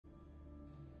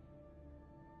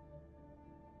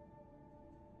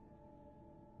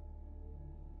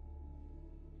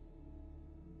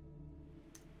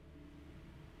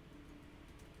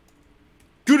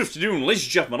Good afternoon, ladies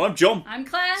and gentlemen, I'm John. I'm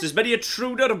Claire. This is Betty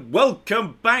Intruder.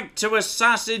 Welcome back to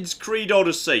Assassin's Creed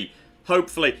Odyssey.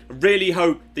 Hopefully, really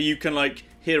hope that you can, like,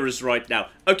 hear us right now.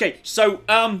 Okay, so,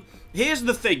 here's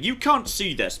the thing. You can't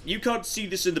see this. You can't see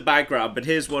this in the background, but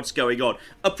here's what's going on.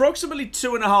 Approximately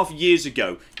 2.5 years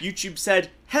ago, YouTube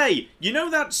said, hey, you know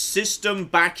that system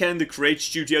backend, the Create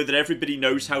Studio that everybody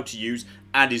knows how to use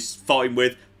and is fine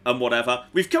with? And whatever.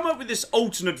 We've come up with this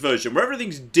alternate version where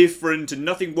everything's different and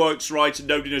nothing works right and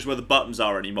nobody knows where the buttons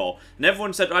are anymore. And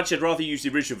everyone said, actually, I'd rather use the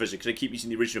original version because I keep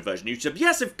using the original version. YouTube said,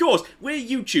 yes, of course, we're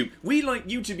YouTube. We like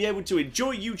you to be able to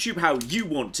enjoy YouTube how you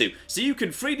want to. So you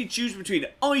can freely choose between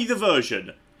either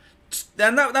version.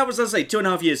 And that was, as I say,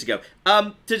 2.5 years ago.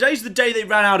 Today's the day they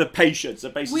ran out of patience.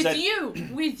 Basically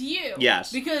with you.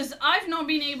 Yes. Because I've not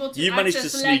been able to you managed to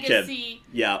sneak Legacy.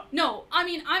 in. Yeah. No, I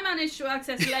mean, I managed to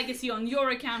access Legacy on your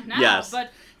account now. Yes.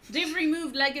 But they've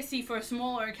removed Legacy for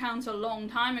smaller accounts a long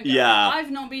time ago. Yeah. I've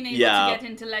not been able to get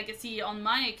into Legacy on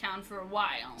my account for a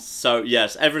while. So,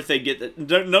 yes, everything,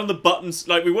 none of the buttons,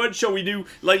 like, we weren't sure, we knew,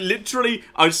 like, literally,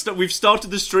 we've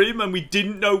started the stream and we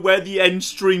didn't know where the end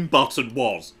stream button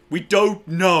was. We don't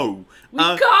know. We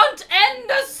can't end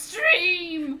the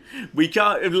stream! We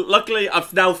can't, luckily,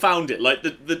 I've now found it, like,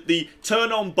 the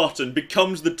turn on button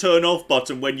becomes the turn off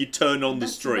button when you turn on the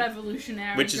stream. That's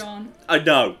revolutionary, which is, John. I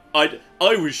know, I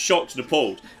was shocked and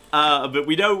appalled. But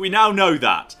we now know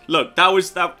that. Look,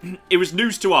 it was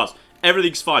news to us.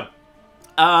 Everything's fine.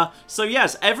 So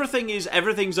yes,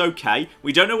 everything's okay.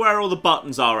 We don't know where all the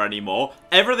buttons are anymore.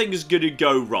 Everything is gonna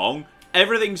go wrong.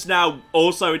 Everything's now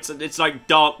also, it's like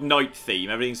Dark Knight theme.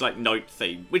 Everything's like night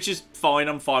theme, which is fine.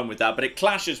 I'm fine with that. But it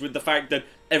clashes with the fact that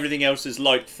everything else is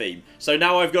light theme. So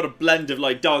now I've got a blend of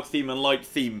like dark theme and light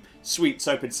theme suites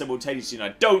open simultaneously, and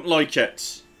I don't like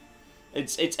it.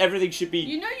 It's everything should be.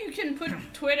 You know you can put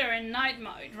Twitter in night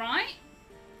mode, right?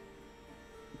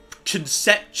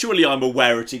 Conceptually, I'm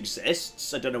aware it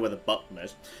exists. I don't know where the button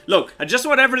is. Look, I just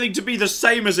want everything to be the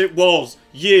same as it was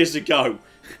years ago.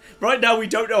 Right now, we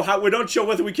don't know how. We're not sure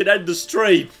whether we can end the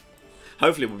stream.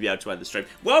 Hopefully, we'll be able to end the stream.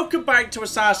 Welcome back to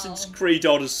Assassin's Creed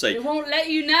Odyssey. It won't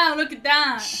let you now. Look at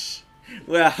that.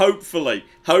 Well, hopefully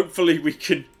we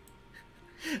can.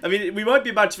 I mean, we might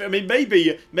be about to. I mean,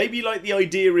 maybe like the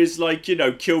idea is like, you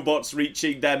know, killbots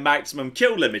reaching their maximum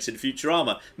kill limit in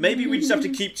Futurama. Maybe we just have to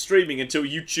keep streaming until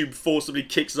YouTube forcibly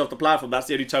kicks us off the platform. That's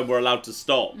the only time we're allowed to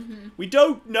stop. We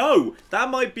don't know. That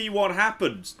might be what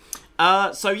happens.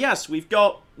 So yes, we've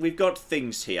got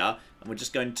things here, and we're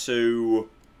just going to.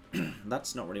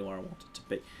 That's not really where I want it to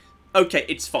be. Okay,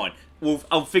 it's fine.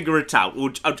 I'll figure it out.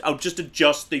 I'll just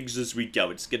adjust things as we go.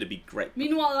 It's going to be great.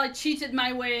 Meanwhile, I cheated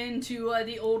my way into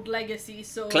the old Legacy,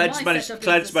 so Claire's managed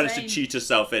to cheat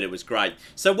herself in. It was great.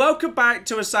 So welcome back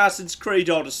to Assassin's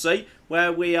Creed Odyssey,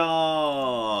 where we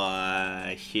are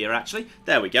here, actually.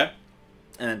 There we go.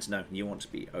 And no, you want to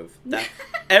be over there.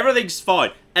 Everything's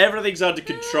fine. Everything's under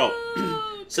control.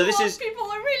 So this is... People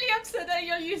are really upset that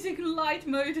you're using light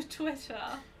mode Twitter.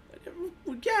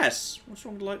 Well, yes. What's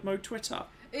wrong with light mode Twitter?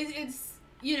 It's,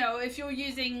 you know, if you're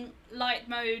using light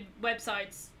mode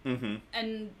websites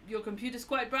and your computer's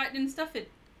quite bright and stuff, it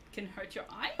can hurt your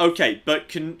eye. Okay, but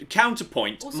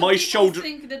counterpoint, also, my shoulder... I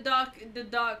think the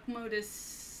dark mode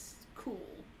is cool.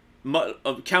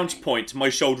 Counterpoint, my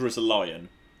shoulder is a lion.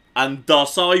 And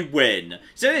thus I win.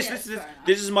 So this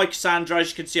is my Cassandra. As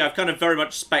you can see, I've kind of very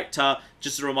much spec'd her.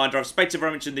 Just a reminder, I've spec'd her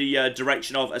very much in the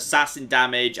direction of assassin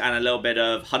damage and a little bit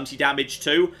of hunty damage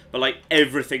too. But like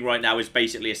everything right now is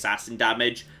basically assassin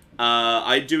damage.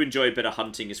 I do enjoy a bit of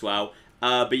hunting as well.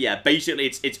 But yeah, basically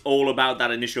it's all about that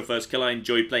initial first kill. I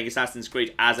enjoy playing Assassin's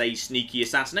Creed as a sneaky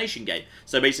assassination game.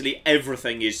 So basically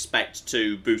everything is spec'd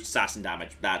to boost assassin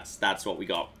damage. That's what we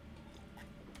got.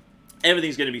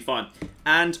 Everything's going to be fine.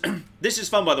 And this is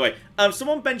fun, by the way.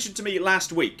 Someone mentioned to me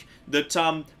last week that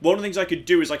one of the things I could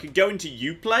do is I could go into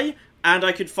Uplay and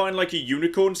I could find like a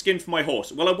unicorn skin for my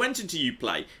horse. Well, I went into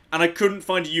Uplay and I couldn't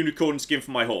find a unicorn skin for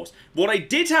my horse. What I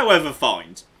did, however,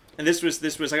 find, and this was I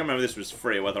can't remember if this was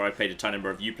free or whether I paid a tiny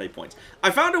number of Uplay points. I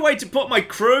found a way to put my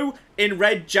crew in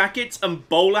red jackets and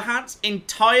bowler hats,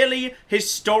 entirely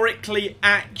historically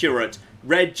accurate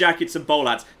red jackets and bowler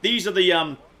hats. These are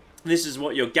the This is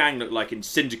what your gang looked like in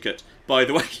Syndicate, by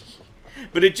the way.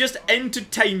 But it just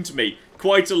entertained me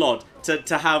quite a lot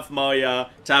to have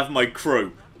my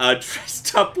crew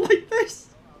dressed up like this.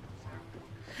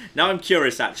 Now I'm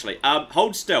curious, actually.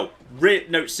 Hold still.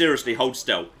 No, seriously, hold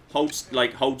still.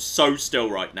 Hold so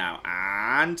still right now.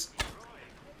 And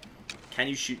can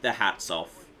you shoot their hats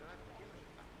off?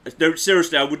 No,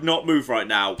 seriously, I would not move right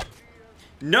now.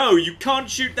 No, you can't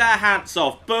shoot their hats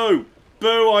off. Boo.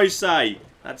 Boo, I say.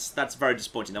 That's very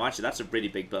disappointing. Though, actually, that's a really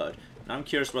big bird. Now I'm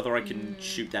curious whether I can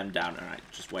shoot them down. All right,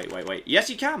 just wait. Yes,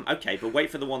 you can. Okay, but wait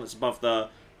for the one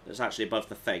that's actually above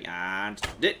the thing. And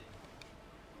it.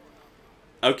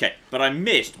 Okay, but I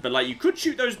missed. But like, you could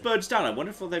shoot those birds down. I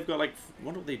wonder if they've got like,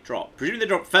 what do they drop? Presumably they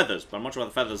drop feathers, but I'm not sure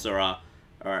whether feathers are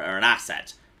an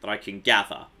asset that I can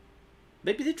gather.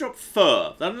 Maybe they drop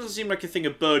fur. That doesn't seem like a thing a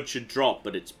bird should drop,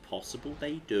 but it's possible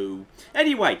they do.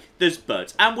 Anyway, there's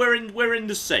birds, and we're in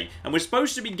the sea, and we're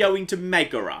supposed to be going to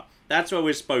Megara. That's where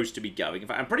we're supposed to be going. In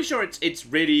fact, I'm pretty sure it's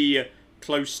really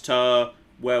close to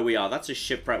where we are. That's a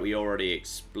shipwreck we already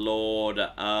explored.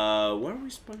 Where are we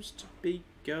supposed to be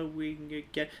going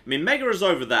again? I mean, Megara's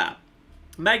over there.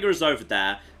 Megara's over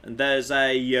there, and there's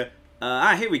a...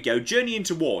 here we go. Journey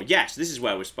into War. Yes, this is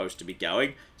where we're supposed to be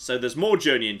going. So there's more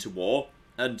Journey into War,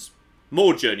 and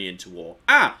more Journey into War.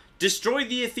 Destroy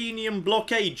the Athenian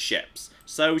blockade ships.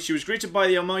 So she was greeted by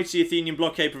the almighty Athenian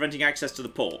blockade preventing access to the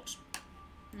port.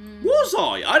 Was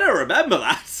I? I don't remember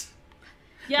that.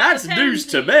 Yeah, that's news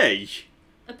to me.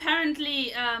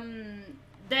 Apparently,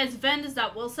 there's vendors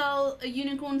that will sell a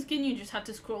unicorn skin. You just have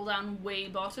to scroll down way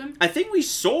bottom. I think we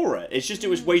saw it. It's just it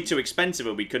was way too expensive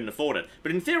and we couldn't afford it.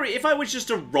 But in theory, if I was just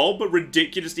to rob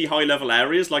ridiculously high-level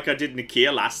areas like I did in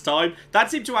Ikea last time,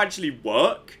 that seemed to actually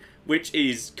work, which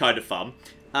is kind of fun.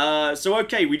 So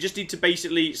okay, we just need to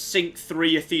basically sink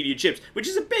 3 Athenian ships, which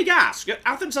is a big ask.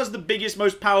 Athens has the biggest,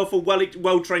 most powerful,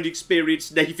 well-trained,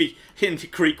 experienced navy in the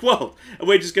Greek world, and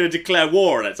we're just going to declare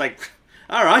war on it. It's like,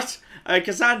 all right,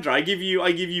 Cassandra, I give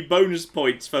you bonus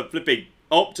points for flipping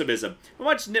optimism. I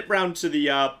might just nip round to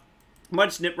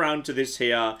this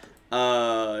here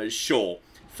shore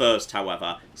first,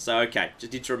 however. So okay,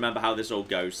 just need to remember how this all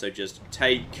goes. So just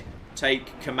take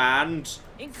command.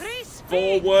 Increase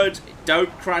forward.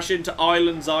 Don't crash into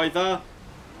islands either.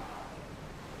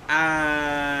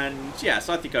 And yes,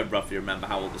 I think I roughly remember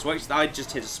how all this works. I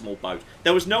just hit a small boat.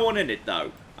 There was no one in it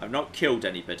though. I've not killed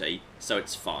anybody, so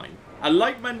it's fine. I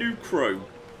like my new crew.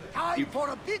 Time for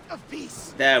a bit of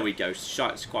peace. There we go.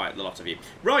 It's quite a lot of you.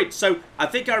 Right, so I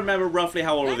think I remember roughly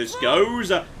how all of this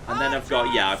goes. And then I've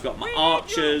got my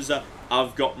archers.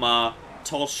 I've got my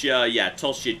toss your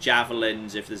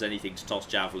javelins if there's anything to toss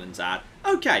javelins at.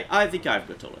 Okay, I think I've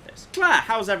got all of this. Claire,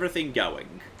 how's everything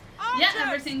going? Yeah,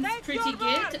 everything's pretty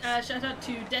good. Shout out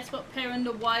to Despot Perrin,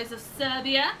 the Wise of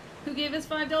Serbia, who gave us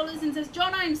 $5 and says,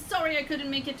 John, I'm sorry I couldn't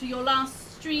make it to your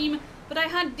last stream, but I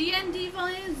had D&D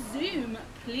via Zoom.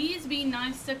 Please be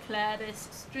nice to Claire this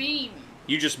stream.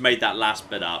 You just made that last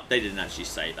bit up. They didn't actually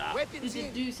say that. They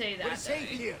do say that,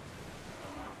 though.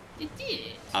 It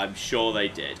did. I'm sure they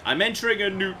did. I'm entering a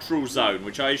neutral zone,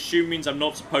 which I assume means I'm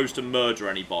not supposed to murder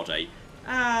anybody.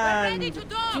 And... Do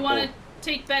you want to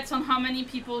take bets on how many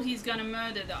people he's going to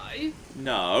murder, though?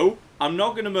 No, I'm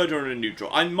not going to murder on a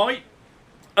neutral. I might...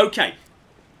 Okay.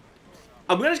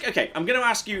 I'm going to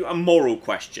ask you a moral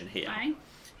question here. Okay.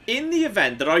 In the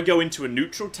event that I go into a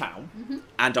neutral town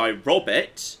and I rob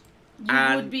it...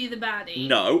 You would be the baddie.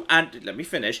 No, and let me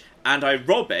finish. And I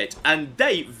rob it, and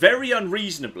they, very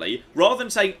unreasonably, rather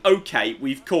than saying, okay,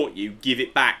 we've caught you, give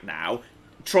it back now,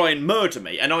 try and murder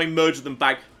me, and I murder them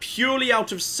back purely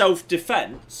out of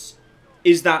self-defense,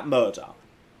 is that murder?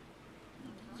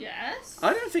 Yes.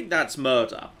 I don't think that's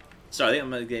murder. Sorry, I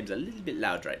think the game's a little bit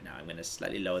loud right now. I'm going to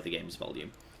slightly lower the game's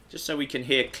volume, just so we can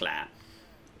hear Claire,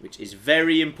 which is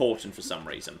very important for some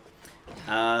reason.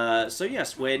 So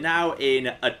yes, we're now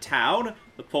in a town,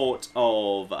 the port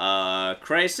of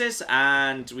Crasis,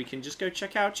 and we can just go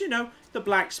check out, you know, the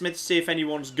blacksmith, see if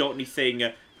anyone's got anything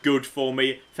good for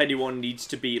me, if anyone needs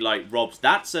to be, like, robbed.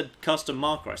 That's a custom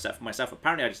marker I set for myself.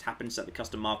 Apparently I just happened to set the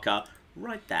custom marker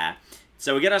right there.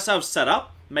 So we get ourselves set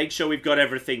up, make sure we've got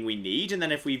everything we need, and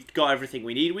then if we've got everything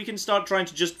we need, we can start trying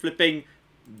to just flipping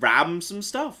ram some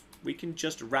stuff. We can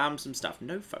just ram some stuff.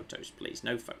 No photos, please.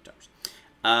 No photos.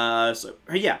 So,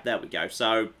 yeah, there we go.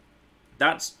 So,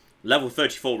 that's level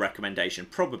 34 recommendation.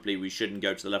 Probably we shouldn't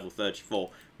go to the level 34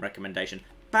 recommendation.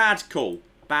 Bad call.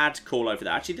 Bad call over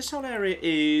there. Actually, this whole area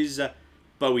is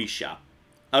Boeotia.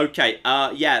 Okay,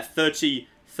 yeah, 34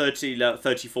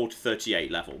 to 38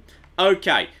 level.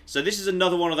 Okay, so this is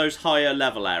another one of those higher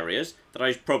level areas that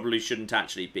I probably shouldn't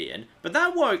actually be in. But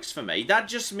that works for me. That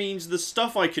just means the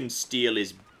stuff I can steal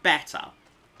is better.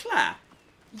 Claire?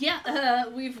 Yeah,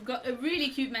 we've got a really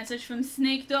cute message from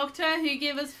Snake Doctor, who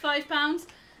gave us £5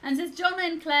 and says, John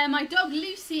and Claire, my dog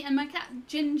Lucy and my cat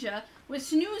Ginger were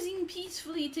snoozing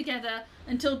peacefully together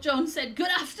until John said good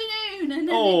afternoon, and then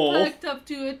they perked up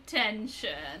to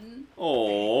attention.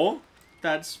 Aww,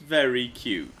 that's very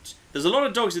cute. There's a lot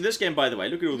of dogs in this game, by the way.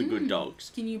 Look at all the good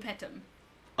dogs. Can you pet them?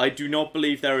 I do not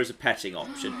believe there is a petting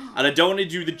option. And I don't want to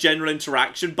do the general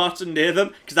interaction button near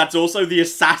them, because that's also the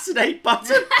assassinate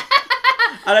button.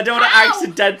 And I don't want to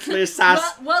accidentally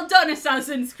assassinate... Well done,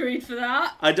 Assassin's Creed, for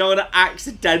that. I don't want to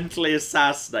accidentally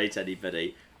assassinate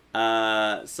anybody.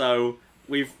 So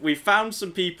we've found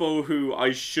some people who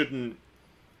I shouldn't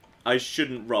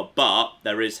rob, but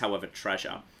there is, however,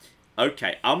 treasure.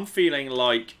 Okay, I'm feeling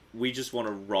like we just want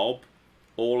to rob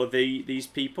all of these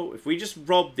people. If we just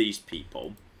rob these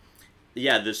people,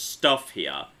 yeah, there's stuff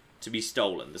here to be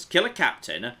stolen. There's kill a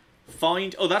captain,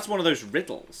 find... Oh, that's one of those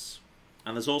riddles.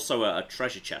 And there's also a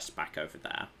treasure chest back over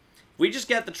there. If we just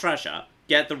get the treasure,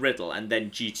 get the riddle, and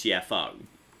then GTFO,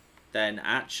 then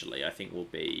actually I think we'll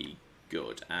be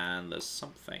good. And there's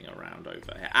something around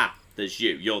over here. Ah, there's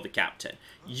you. You're the captain.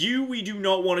 You we do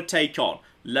not want to take on.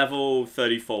 Level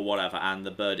 34, whatever, and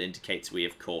the bird indicates we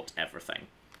have caught everything.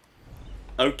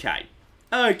 Okay.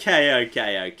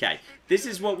 Okay. This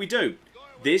is what we do.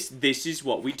 This is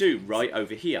what we do right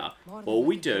over here. All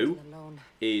we do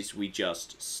is we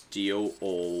just steal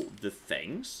all the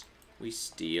things. We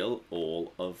steal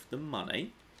all of the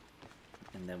money.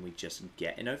 And then we just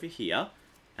get in over here.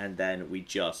 And then we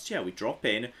just, we drop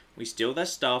in. We steal their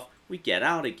stuff. We get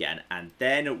out again. And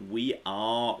then we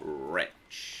are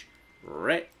rich.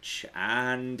 Rich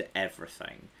and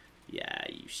everything. Yeah,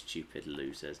 you stupid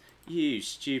losers. You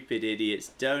stupid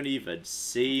idiots don't even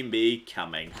see me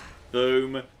coming.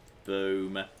 Boom,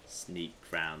 boom, sneak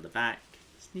round the back.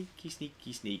 Sneaky,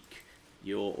 sneaky, sneak.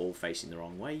 You're all facing the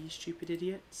wrong way, you stupid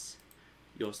idiots.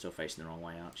 You're still facing the wrong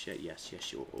way, aren't you? Yes,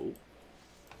 you're all.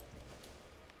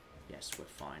 Yes, we're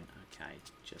fine. Okay,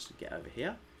 just get over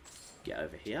here. Get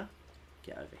over here.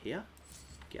 Get over here.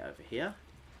 Get over here.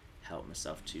 Help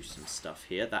myself to some stuff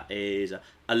here. That is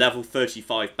a level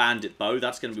 35 bandit bow.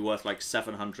 That's going to be worth like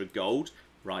 700 gold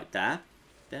right there.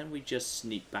 Then we just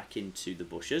sneak back into the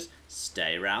bushes.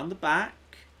 Stay around the back.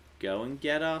 Go and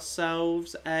get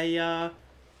ourselves a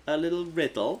little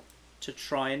riddle to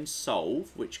try and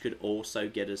solve, which could also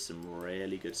get us some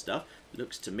really good stuff.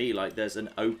 Looks to me like there's an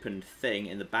open thing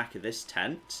in the back of this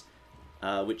tent,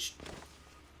 which...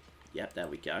 Yep, there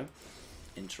we go.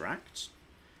 Interact.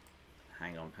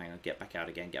 Hang on. Get back out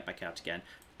again.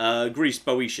 Greece,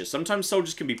 Boeotia. Sometimes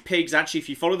soldiers can be pigs. Actually, if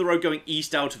you follow the road going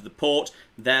east out of the port,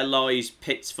 there lies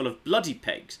pits full of bloody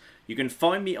pigs. You can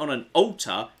find me on an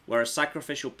altar where a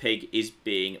sacrificial pig is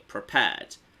being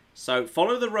prepared. So,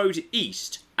 follow the road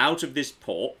east out of this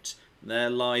port. There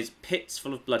lies pits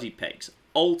full of bloody pigs.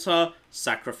 Altar,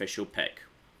 sacrificial pig.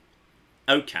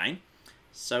 Okay.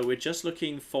 So, we're just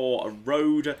looking for a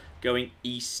road going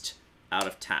east out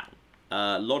of town.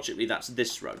 Logically, that's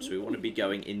this road, so we want to be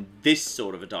going in this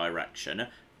sort of a direction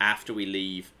after we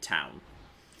leave town.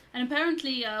 And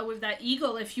apparently, with that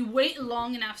eagle, if you wait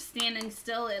long enough standing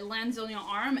still, it lands on your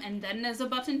arm, and then there's a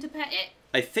button to pet it.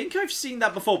 I think I've seen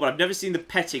that before, but I've never seen the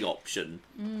petting option.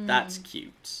 That's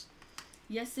cute.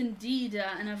 Yes, indeed.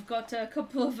 And I've got a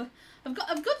couple of... I've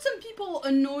got some people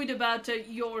annoyed about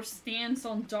your stance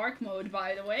on dark mode,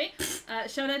 by the way.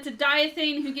 Shout out to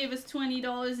Diathane, who gave us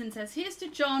 $20 and says, "Here's to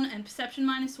John and Perception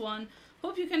 -1.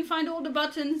 Hope you can find all the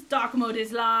buttons. Dark mode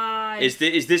is live."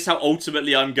 Is this how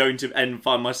ultimately I'm going to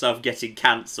find myself getting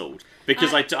cancelled?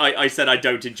 Because I said I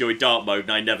don't enjoy dark mode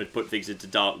and I never put things into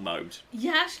dark mode.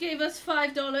 Yash gave us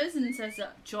 $5 and says,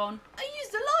 "John, I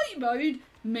used the light mode."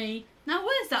 Me. Now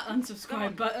where's that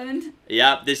unsubscribe button?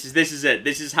 Yeah, this is it.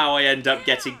 This is how I end up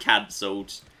getting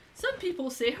cancelled. Some people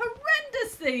say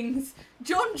horrendous things.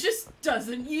 John just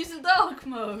doesn't use a dark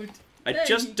mode. I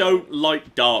just don't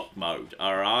like dark mode,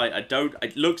 alright?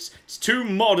 It's too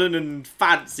modern and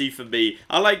fancy for me.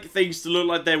 I like things to look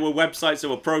like they were websites that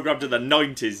were programmed in the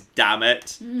 90s, damn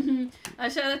it.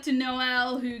 Shout out to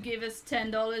Noel, who gave us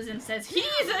 $10 and says,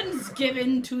 "Heathens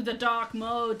given to the dark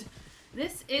mode.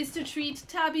 This is to treat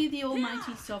Tabby, the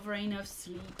almighty sovereign of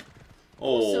sleep."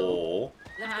 Also,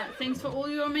 thanks for all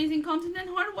your amazing content and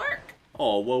hard work.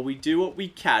 Oh, well, we do what we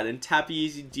can, and Tabby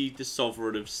is indeed the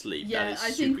sovereign of sleep. Yeah,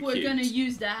 I think we're going to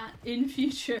use that in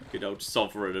future. Good old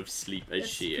sovereign of sleep as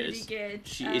she is. Good.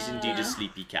 She is indeed a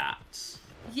sleepy cat.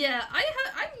 Yeah,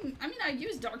 I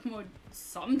use dark mode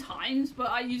sometimes, but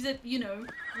I use it,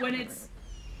 when it's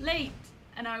late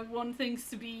and I want things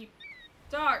to be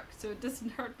dark so it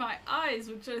doesn't hurt my eyes,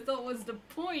 which I thought was the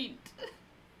point.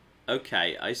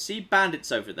 Okay, I see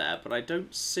bandits over there, but I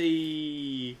don't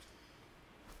see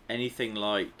anything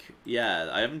like... Yeah,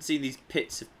 I haven't seen these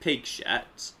pits of pigs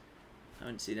yet. I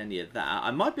haven't seen any of that.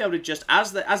 I might be able to just,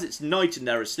 as it's night and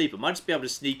they're asleep, I might just be able to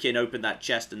sneak in, open that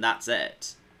chest, and that's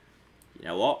it. You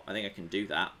know what? I think I can do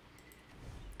that.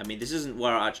 I mean, this isn't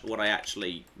what I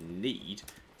actually need.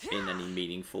 in any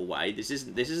meaningful way. This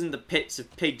isn't the pits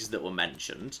of pigs that were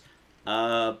mentioned.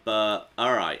 But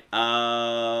alright.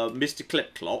 Mr.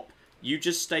 Clip Clop, you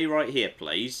just stay right here,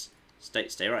 please.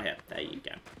 Stay right here. There you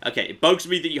go. Okay, it bugs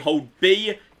me that you hold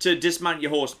B to dismount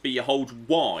your horse, but you hold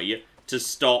Y to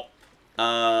stop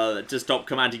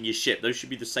commanding your ship. Those should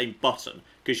be the same button,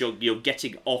 because you're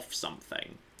getting off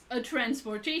something. A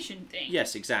transportation thing.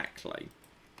 Yes, exactly.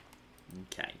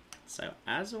 Okay, so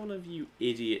as all of you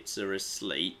idiots are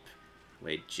asleep,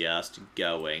 we're just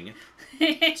going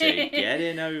to get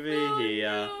in over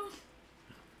here. No.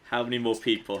 How many more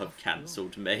people have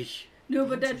cancelled me? No,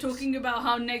 but they're talking about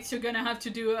how next you're gonna have to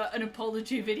do an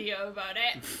apology video about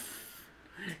it.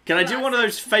 Can I do one of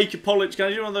those fake apology? Can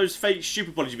I do one of those fake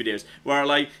stupid apology videos where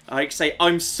I say,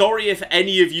 I'm sorry if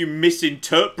any of you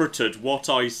misinterpreted what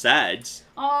I said?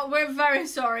 Oh, we're very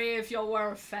sorry if you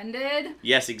were offended.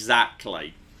 Yes,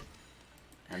 exactly.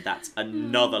 And that's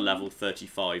another level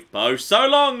 35 bow. So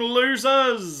long,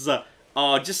 losers!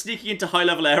 Oh, just sneaking into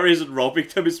high-level areas and robbing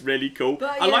them is really cool.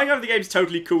 But, yeah, I like how the game's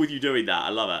totally cool with you doing that. I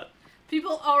love it.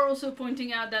 People are also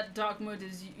pointing out that dark mode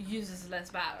uses less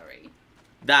battery.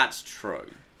 That's true.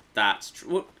 That's true.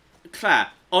 Well, Claire,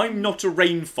 I'm not a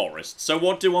rainforest, so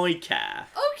what do I care?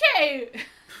 Okay!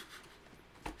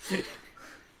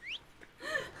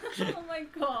 Oh my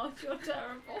god, you're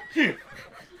terrible.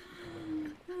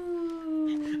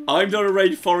 I'm not a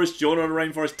rainforest, you're not a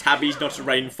rainforest, Tabby's not a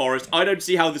rainforest. I don't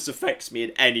see how this affects me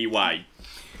in any way.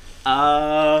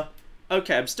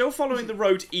 Okay, I'm still following the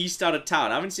road east out of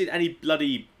town. I haven't seen any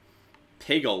bloody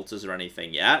pig altars or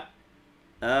anything yet.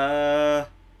 I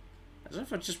don't know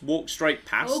if I just walk straight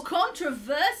past. Oh,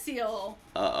 controversial.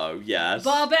 Uh-oh, yes.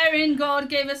 Barbarian God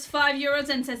gave us €5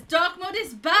 and says, dark mode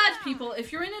is bad, people.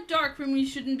 If you're in a dark room, you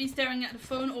shouldn't be staring at the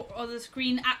phone or the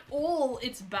screen at all.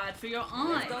 It's bad for your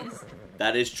eyes.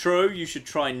 That is true. You should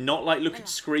try not look at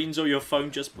screens or your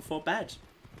phone just before bed.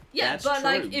 Yeah, That's but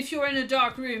true. if you're in a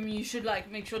dark room, you should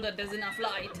make sure that there's enough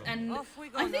light. And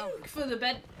I think for the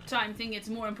bedtime thing, it's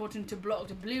more important to block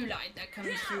the blue light that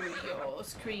comes through your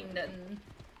screen than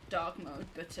dark mode.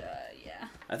 But yeah.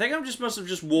 I think I must have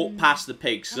just walked past the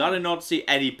pigs, because I do not see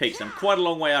any pigs. I'm quite a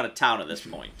long way out of town at this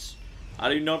point. I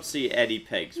do not see any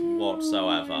pigs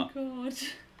whatsoever. Oh my god.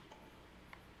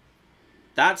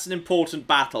 That's an important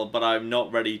battle, but I'm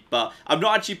not ready. But I'm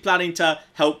not actually planning to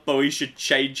help Boeotia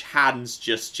change hands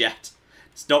just yet.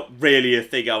 It's not really a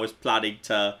thing I was planning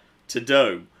to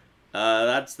do.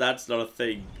 That's not a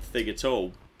thing at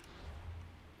all.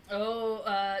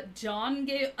 Oh, John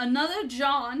gave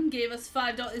us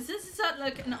 $5. Is that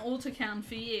like an alt account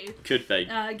for you? Could be.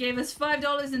 Gave us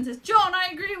 $5 and says, John,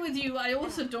 I agree with you. I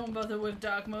also don't bother with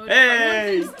dark mode.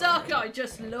 Hey! If I want things darker, I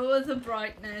just lower the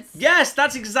brightness. Yes,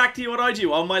 that's exactly what I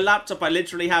do. On my laptop, I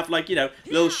literally have,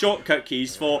 little shortcut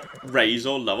keys for raise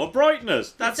or lower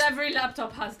brightness. That's every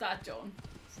laptop has that, John.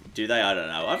 Do they? I don't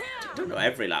know. I don't know.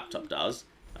 Every laptop does.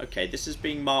 Okay, this is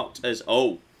being marked as...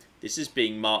 Oh, this is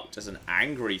being marked as an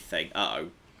angry thing. Uh-oh.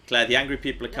 Claire, the angry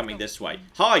people are coming this way.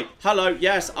 Hi! Hello!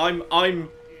 Yes, I'm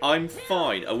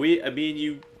fine. Are me and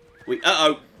you...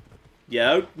 Uh-oh.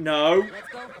 Yo, no.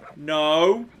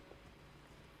 No.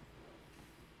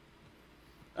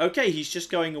 Okay, he's just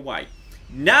going away.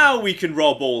 Now we can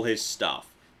rob all his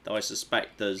stuff. Though I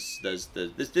suspect this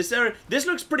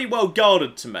looks pretty well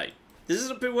guarded to me. This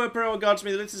is pretty well guarded to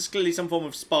me. This is clearly some form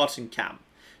of Spartan camp.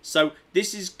 So,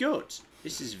 this is good.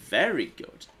 This is very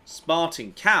good.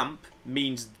 Spartan camp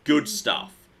means good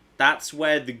stuff. That's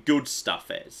where the good stuff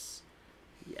is.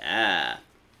 Yeah.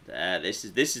 There. This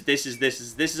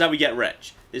is how we get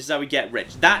rich. This is how we get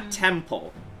rich. That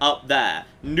temple up there.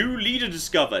 New leader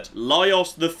discovered.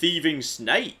 Laios the thieving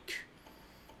snake.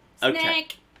 Okay.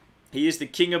 Snake. He is the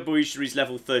king of Boeotia. He's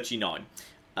level 39.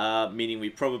 Meaning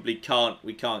we probably can't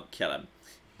kill him.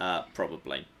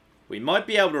 Probably. We might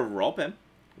be able to rob him.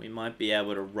 We might be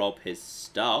able to rob his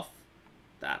stuff.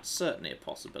 That's certainly a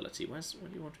possibility. What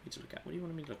do you want me to look at? What do you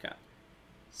want me to look at?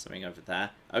 Something over there.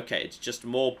 Okay, it's just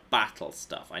more battle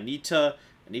stuff. I need to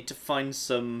find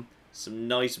some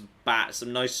nice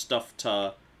stuff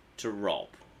to rob.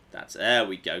 There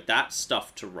we go. That's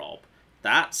stuff to rob.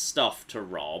 That's stuff to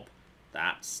rob.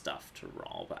 That's stuff to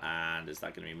rob. And is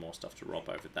that going to be more stuff to rob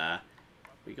over there?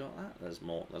 We got that? There's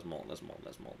more.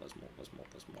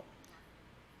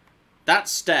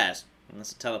 That's stairs. And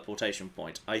that's a teleportation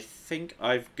point. I think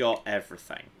I've got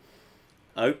everything.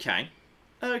 Okay.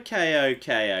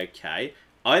 Okay.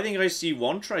 I think I see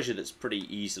one treasure that's pretty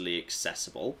easily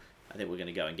accessible. I think we're going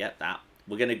to go and get that.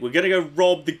 We're going to go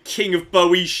rob the king of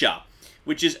Boeotia,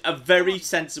 which is a very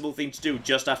sensible thing to do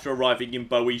just after arriving in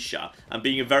Boeotia and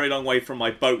being a very long way from my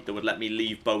boat that would let me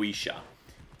leave Boeotia.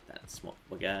 That's what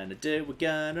we're gonna do. We're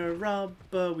gonna rob,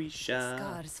 but we shall.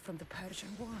 Scars from the Persian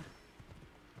War.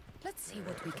 Let's see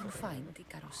what we can find,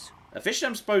 Icarus. Officially,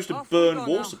 I'm supposed to Off we burn go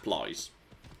war now. supplies.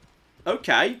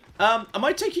 Okay. Am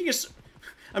I taking a...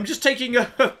 I'm just taking an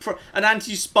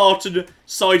anti-Spartan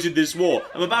side in this war.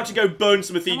 I'm about to go burn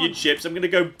some Athenian ships. I'm going to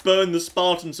go burn the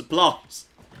Spartan supplies.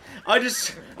 I've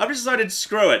just decided,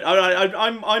 screw it.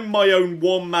 I'm my own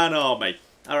one-man army.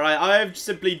 Alright, I have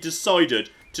simply decided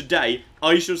today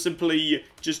I shall simply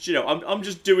just, you know, I'm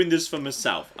just doing this for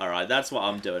myself. Alright, that's what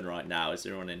I'm doing right now. Is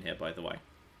everyone in here, by the way?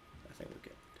 I think we're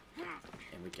good.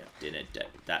 Here we go.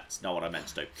 That's not what I meant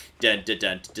to do. Dun dun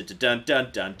dun dun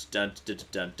dun dun dun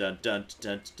dun dun dun dun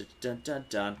dun dun dun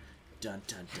dun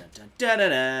dun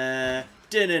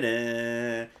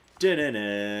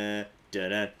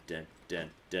dun dun dun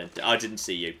dun. I didn't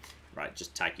see you. Right,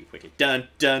 just tag you quickly. Dun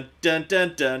dun dun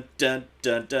dun dun dun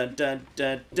dun dun dun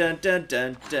dun dun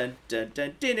dun dun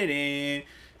dun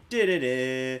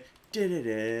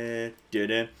dun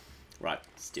dun. Right,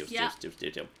 steal.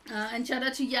 And shout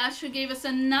out to Yash who gave us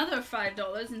another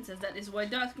 $5 and says that is why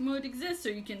dark mode exists, so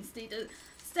you can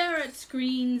stare at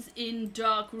screens in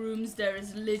dark rooms. There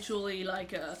is literally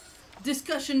like a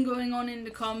discussion going on in the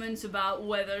comments about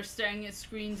whether staring at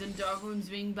screens in dark rooms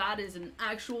being bad is an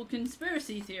actual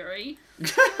conspiracy theory.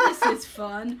 This is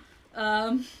fun.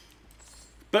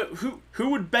 But who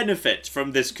would benefit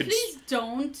from this? Please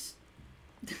don't.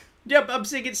 Yeah, but I'm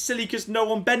saying it's silly because no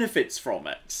one benefits from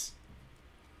it.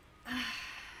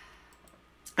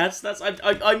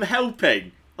 I'm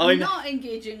helping. I'm not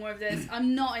engaging with this.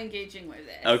 I'm not engaging with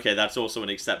this. Okay, that's also an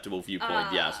acceptable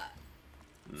viewpoint. Yes.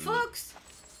 Folks,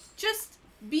 just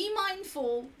be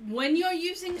mindful when you're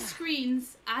using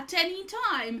screens at any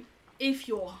time. If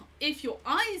your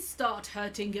eyes start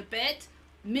hurting a bit,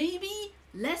 maybe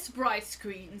less bright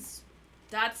screens.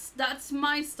 That's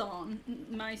my stance.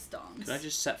 Can I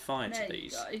just set fire to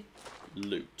these? Go.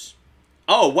 Loot.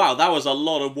 Oh wow, that was a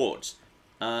lot of wood.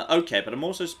 Okay, but I'm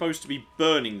also supposed to be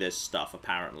burning this stuff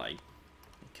apparently.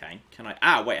 Okay, can I?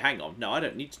 Ah, wait, hang on. No, I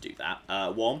don't need to do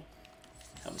that. One.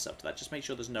 Help myself to that. Just make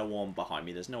sure there's no one behind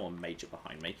me. There's no one major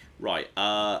behind me. Right,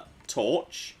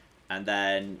 torch, and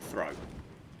then throw.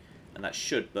 And that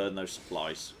should burn those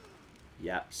supplies.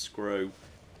 Yep, screw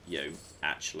you,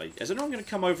 actually. Is anyone going to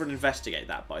come over and investigate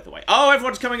that, by the way? Oh,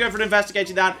 everyone's coming over and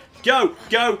investigating that. Go,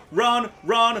 go, run,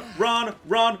 run, run,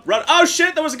 run, run. Oh,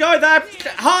 shit, there was a guy there.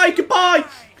 Hi, goodbye.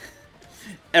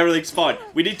 Everything's fine.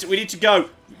 We need to go.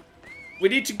 We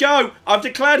need to go! I've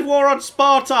declared war on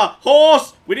Sparta!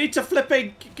 Horse! We need to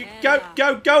flipping... Go,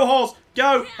 horse!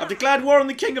 Go! I've declared war on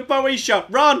the king of Boeotia!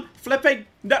 Run! Flipping...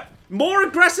 No, more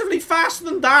aggressively fast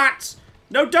than that!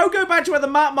 No, don't go back to where the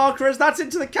map marker is! That's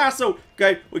into the castle!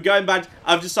 Okay, we're going back.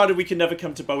 I've decided we can never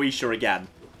come to Boeotia again.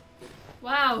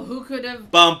 Wow, who could have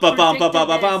Bum bum bum bum bum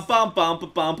predicted bum this? bum bum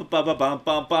bum bum bum bum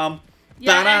bum bum.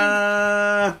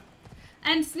 Yeah,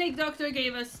 and Snake Doctor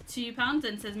gave us £2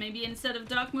 and says maybe instead of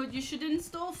dark mode you should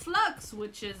install Flux,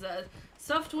 which is a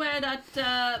software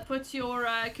that puts your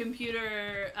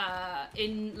computer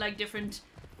in like different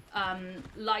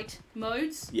light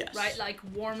modes. Yes. Right, like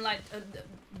warm light,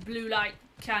 blue light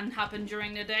can happen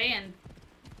during the day and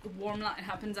warm light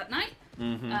happens at night.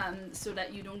 So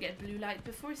that you don't get blue light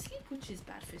before sleep, which is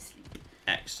bad for sleep.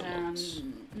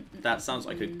 Excellent. That sounds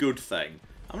like a good thing.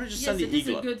 I'm gonna just send the Yes, it is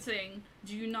eagle. a good thing.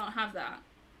 Do you not have that?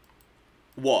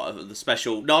 What, the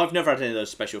special... No, I've never had any of those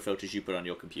special filters you put on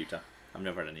your computer. I've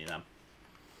never had any of them.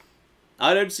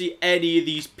 I don't see any of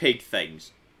these pig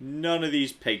things. None of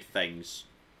these pig things.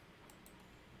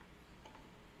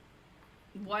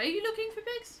 Why are you looking for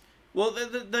pigs? Well,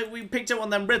 we picked up one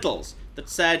of them riddles that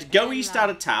said, go east out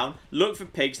of town, look for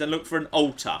pigs, then look for an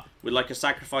altar with like a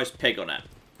sacrificed pig on it.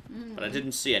 But I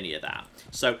didn't see any of that.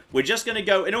 So we're just going to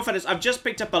go... In all fairness, I've just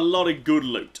picked up a lot of good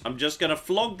loot. I'm just going to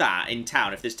flog that in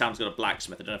town if this town's got a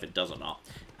blacksmith. I don't know if it does or not.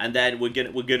 And then we're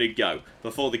gonna go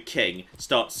before the king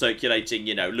starts circulating,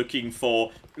 you know, looking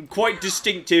for quite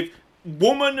distinctive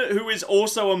woman who is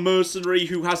also a mercenary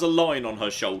who has a lion on her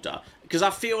shoulder. Because I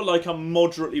feel like I'm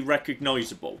moderately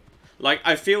recognisable. Like,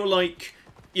 I feel like...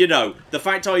 You know, the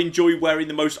fact I enjoy wearing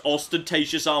the most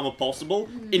ostentatious armor possible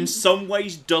in some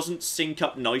ways doesn't sync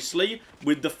up nicely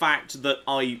with the fact that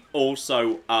I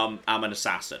also am an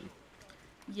assassin.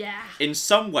 Yeah. In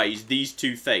some ways, these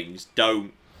two things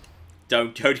don't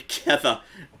go together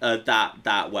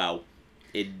that well.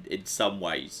 In some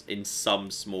ways, in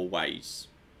some small ways.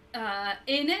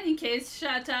 In any case,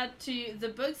 shout out to the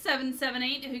book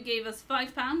 778 who gave us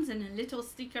 £5 and a little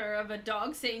sticker of a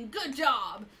dog saying "Good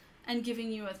job." and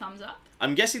giving you a thumbs up.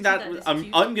 I'm guessing that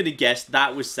I'm going to guess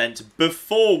that was sent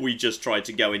before we just tried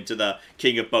to go into the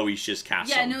King of Boeotia's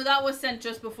castle. Yeah, no, that was sent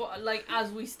just before, like,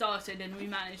 as we started and we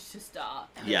managed to start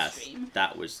the stream.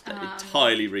 That was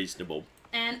entirely reasonable.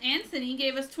 And Anthony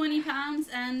gave us £20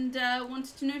 and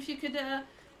wanted to know if you could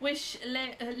wish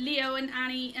Leo and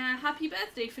Annie happy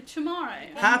birthday for tomorrow.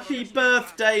 Happy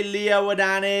birthday, Leo and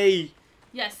Annie!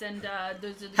 Yes, and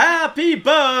those are the... Happy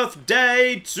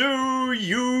birthday to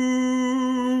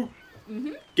you!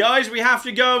 Guys, we have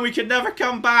to go and we can never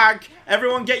come back.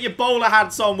 Everyone get your bowler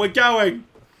hats on. We're going.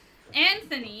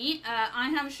 Anthony, I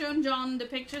have shown John the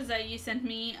pictures that you sent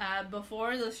me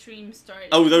before the stream started.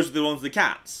 Oh, those are the ones with the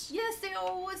cats? Yes, they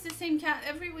always the same cat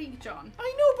every week, John.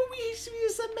 I know, but we use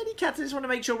so many cats. I just want to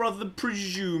make sure rather than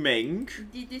presuming.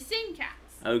 The same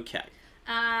cats. Okay.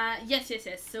 Yes.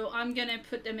 So I'm gonna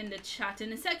put them in the chat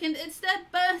in a second. It's their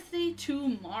birthday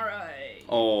tomorrow.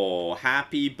 Oh,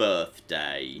 happy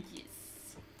birthday. Yes.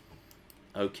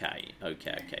 Okay.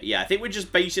 Yeah, I think we're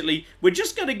just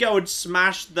going to go and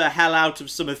smash the hell out of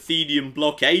some Athenian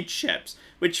blockade ships,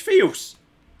 which feels,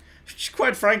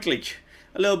 quite frankly,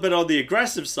 a little bit on the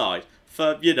aggressive side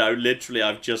for, you know, literally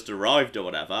I've just arrived or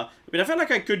whatever. I mean, I feel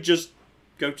like I could just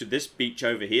go to this beach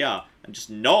over here and just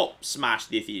not smash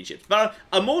the Athenian ships. But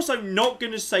I'm also not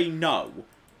going to say no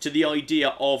to the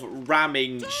idea of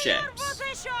ramming ships,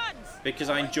 because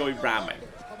I enjoy ramming.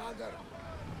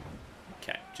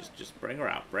 Okay, just bring her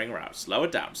out. Slow her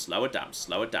down.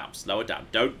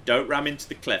 Don't ram into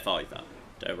the cliff either.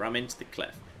 Don't ram into the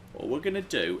cliff. What we're gonna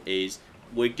do is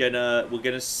we're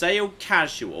gonna sail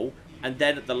casual, and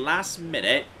then at the last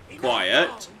minute,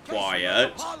 quiet.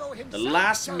 The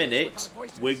last minute,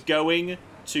 we're going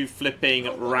to flipping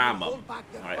ram them.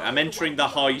 Alright, I'm entering the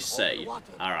high sea.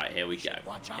 Alright, here we go.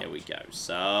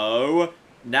 So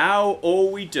now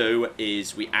all we do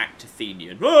is we act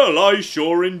Athenian. Well, I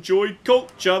sure enjoy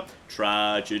culture,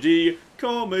 tragedy,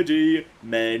 comedy,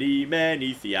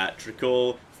 many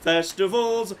theatrical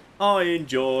festivals. I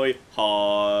enjoy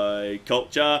high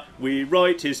culture. We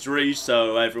write history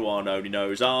so everyone only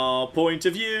knows our point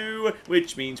of view,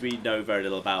 which means we know very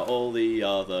little about all the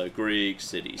other Greek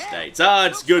city-states.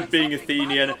 It's good being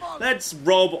Athenian. Let's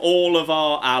rob all of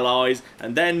our allies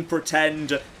and then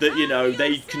pretend that, you know,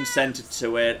 they consented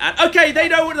to it. And okay, they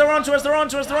know they're onto us. Boo!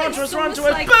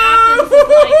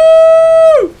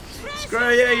 Screw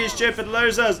you, you stupid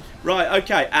losers. Right,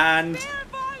 okay, and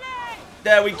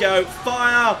there we go.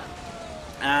 Fire!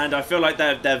 And I feel like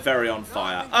they're very on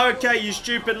fire. Okay, you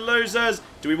stupid losers.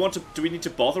 Do we need to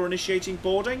bother initiating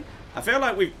boarding? I feel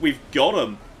like we've got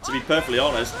them, to be perfectly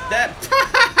honest.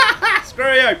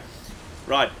 Screw you.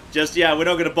 Right, yeah, we're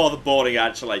not going to bother boarding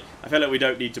actually. I feel like we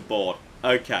don't need to board.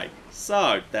 Okay,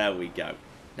 so there we go.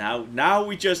 Now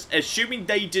we just, assuming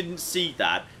they didn't see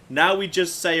that, now we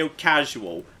just sail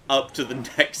casual up to the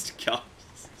next guy.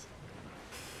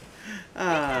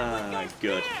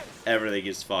 Good. Everything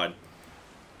is fine.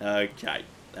 Okay,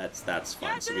 that's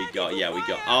fine. So we got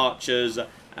archers,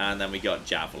 and then we got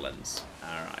javelins.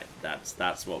 All right,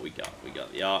 that's what we got. We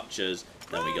got the archers,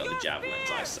 then we got the javelins.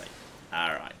 I see. All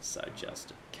right, so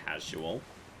just casual,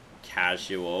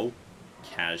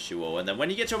 and then when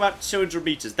you get to about 200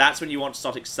 meters, that's when you want to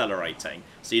start accelerating,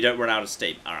 so you don't run out of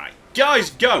steam. All right,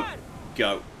 guys, go.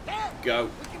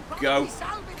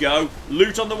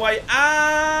 Loot on the way.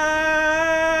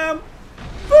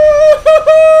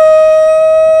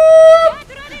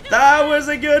 That was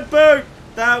a good boot.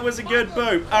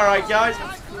 All right, guys,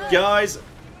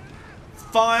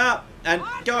 fire, and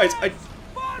guys,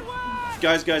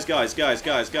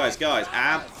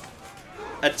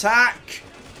 attack,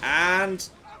 and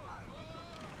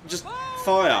just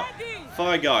fire,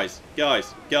 guys.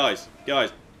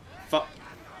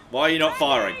 Why are you not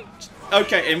firing?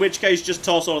 Okay, in which case, just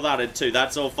toss all of that in too.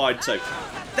 That's all fine too.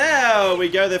 There we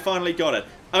go. They finally got it.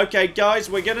 Okay, guys,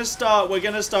 we're gonna start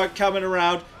coming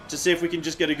around to see if we can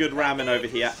just get a good ramming over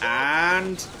here.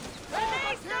 And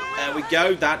there we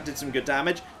go. That did some good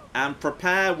damage. And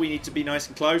prepare. We need to be nice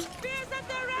and close.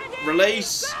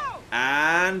 Release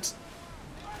and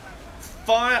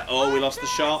fire. Oh, we lost the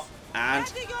shot. And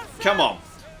come on,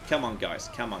 guys.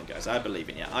 I believe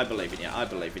in you.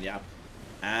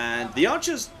 And the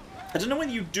archers, I don't know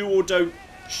whether you do or don't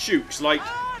shoot. 'Cause, like,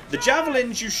 the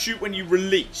javelins you shoot when you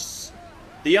release.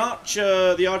 The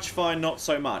archer fire not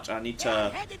so much. I need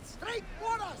to.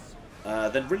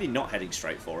 They're really not heading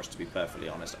straight for us, to be perfectly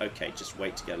honest. Okay, just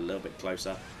wait to get a little bit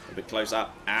closer,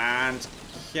 and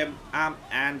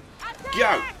and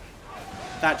go.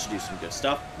 That should do some good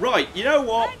stuff. Right, you know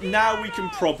what? Now we can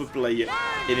probably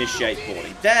initiate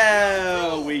boarding.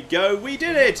 There we go. We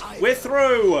did it. We're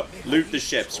through. Loot the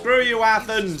ship. Screw you,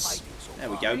 Athens. There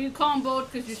we go. You can't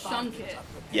board because you sunk it.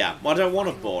 Yeah, well, I don't want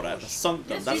to board it. I sunk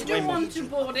them. Yes, That's you do way more. want to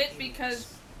board it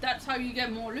because that's how you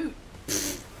get more loot.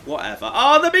 Whatever.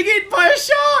 Oh, they're being eaten by a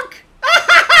shark!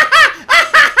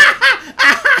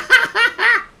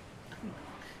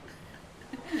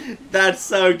 That's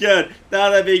so good. Now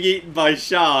they're being eaten by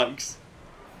sharks.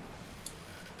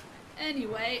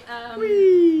 Anyway,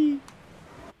 Whee!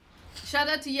 shout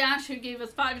out to Yash who gave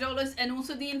us $5 and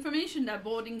also the information that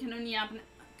boarding can only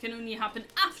happen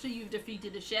after you've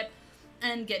defeated a ship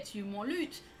and gets you more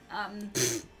loot.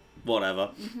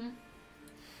 Whatever.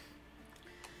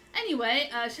 Anyway,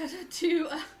 shout out to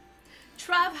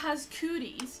Trav Has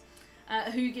Cooties,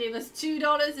 who gave us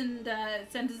 $2 and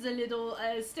sent us a little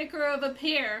sticker of a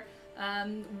pear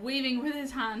waving with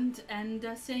his hand and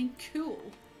saying cool.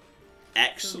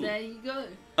 Excellent. So there you go.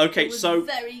 Okay, it was so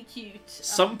very cute.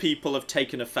 Some people have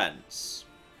taken offence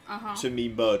to me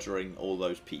murdering all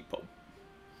those people.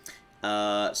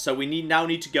 So we now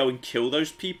need to go and kill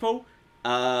those people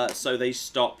so they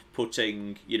stop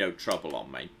putting, you know, trouble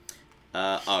on me.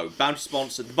 Bounty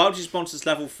sponsor. The bounty sponsor's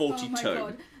level 42. Oh my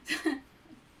God.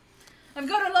 I've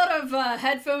got a lot of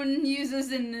headphone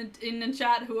users in the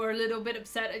chat who are a little bit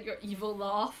upset at your evil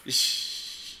laugh.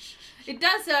 It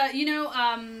does, you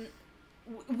know,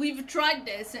 we've tried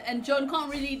this, and John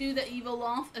can't really do the evil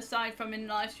laugh aside from in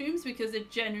live streams because it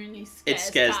genuinely scares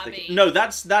Tabby. No,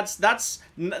 that's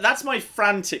my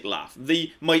frantic laugh.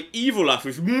 My evil laugh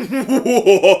is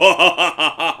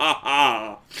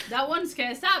that one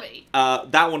scares Tabby.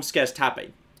 That one scares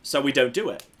Tabby. So we don't do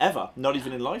it ever, not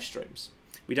even in live streams.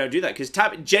 We don't do that because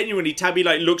Tabby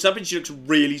like looks up and she looks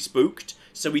really spooked.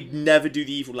 So we'd never do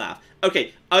the evil laugh.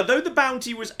 Okay, although the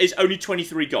bounty is only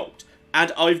 23 gold.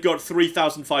 And I've got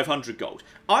 3,500 gold.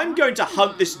 I'm going to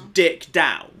hunt this dick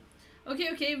down.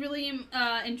 Okay, really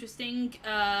interesting.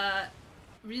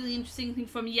 Really interesting thing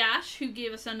from Yash, who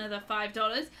gave us another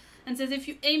 $5 and says if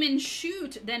you aim and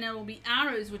shoot, then it will be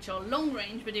arrows, which are long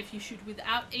range. But if you shoot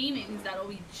without aiming, that'll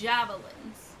be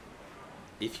javelins.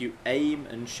 If you aim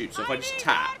and shoot, so if I just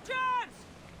tap,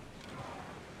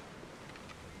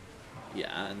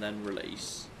 yeah, and then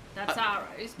release. That's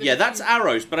arrows. But yeah, that's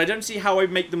arrows, but I don't see how I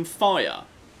make them fire.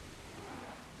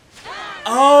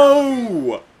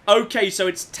 Oh! Okay, so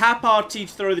it's tap RT to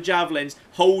throw the javelins,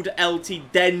 hold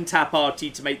LT, then tap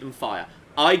RT to make them fire.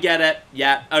 I get it.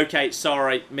 Yeah, okay,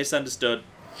 sorry. Misunderstood.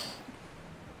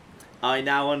 I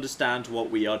now understand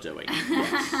what we are doing.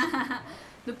 Yes.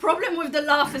 The problem with the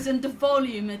laugh isn't the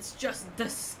volume, it's just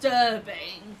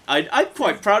disturbing. I'm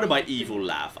quite proud of my evil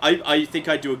laugh. I think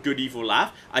I do a good evil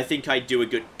laugh. I think I do a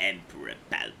good Emperor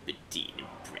Palpatine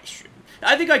impression.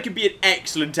 I think I could be an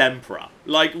excellent Emperor.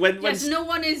 Like, when... Yes, no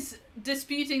one is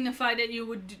disputing the fact that you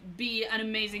would be an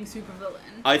amazing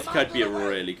supervillain. I think I'd be a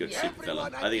really good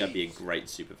supervillain. I think I'd be a great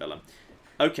supervillain.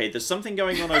 Okay, there's something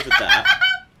going on over there.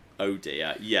 Oh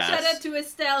dear, yes. Shout out to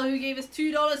Estelle who gave us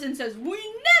 $2 and says, we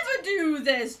never do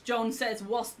this, John says,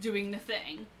 whilst doing the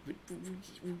thing.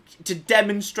 To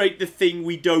demonstrate the thing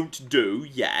we don't do,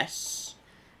 yes.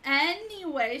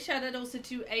 Anyway, shout out also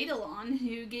to Eidolon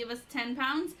who gave us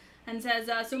 £10 and says,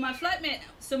 so my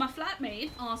flatmate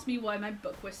asked me why my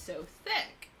book was so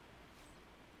thick.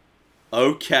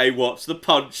 Okay, what's the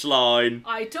punchline?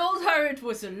 I told her it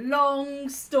was a long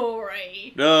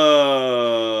story.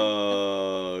 Oh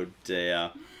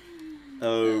dear.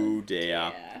 Oh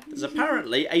dear. There's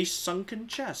apparently a sunken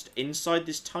chest inside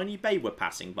this tiny bay we're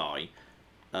passing by.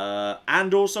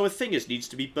 And also a thing that needs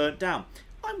to be burnt down.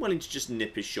 I'm willing to just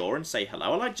nip ashore and say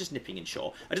hello. I like just nipping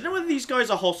inshore. I don't know whether these guys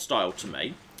are hostile to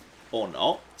me or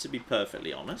not, to be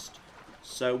perfectly honest.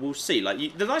 So we'll see.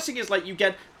 Like, the nice thing is, like, you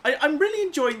get... I'm really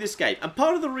enjoying this game, and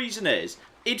part of the reason is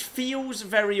it feels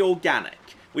very organic,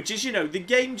 which is, you know, the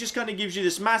game just kind of gives you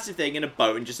this massive thing in a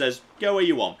boat and just says, go where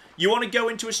you want. You want to go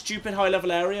into a stupid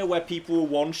high-level area where people will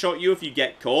one-shot you if you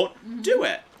get caught? Do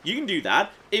it. You can do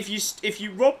that. If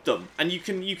you rob them and you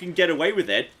can get away with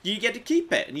it, you get to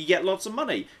keep it and you get lots of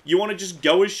money. You want to just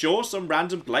go ashore some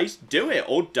random place? Do it,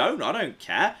 or don't. I don't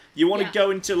care. You want to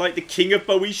go into like the King of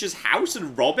Boeotia's house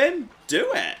and rob him?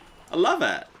 Do it. I love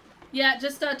it. Yeah,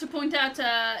 just to point out,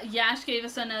 Yash gave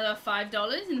us another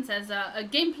 $5 and says a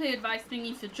gameplay advice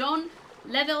thingy for John.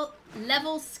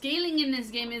 Level scaling in this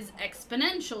game is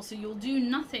exponential, so you'll do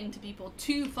nothing to people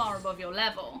too far above your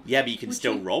level. Yeah, but you can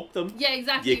still rob them. Yeah,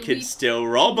 exactly. You can still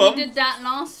rob them. We did that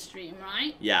last stream,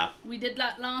 right? Yeah. We did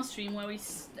that last stream where we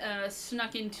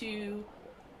snuck into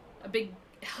a big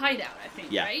hideout, I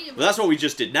think, Yeah. right? Well, that's what we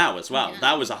just did now as well. Yeah.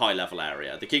 That was a high level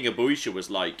area. The King of Boeotia was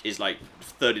is like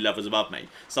 30 levels above me.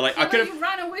 So like Yeah, I could you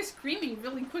ran away screaming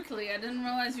really quickly. I didn't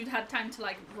realize you'd had time to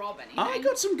like rob anything. I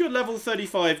got some good level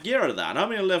 35 gear out of that, and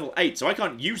I'm in a level 8, so I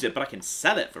can't use it, but I can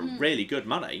sell it for really good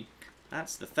money.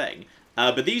 That's the thing.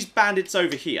 But these bandits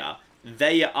over here,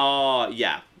 they are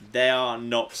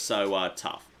not so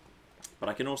tough. But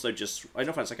I can also just,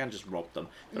 in fact, I can just rob them.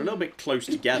 They're a little bit close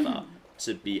together,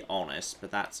 to be honest,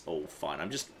 but that's all fine.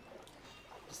 It's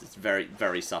very,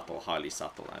 very subtle, highly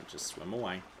subtle, and just swim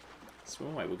away.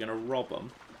 Swim away. We're going to rob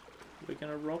them. We're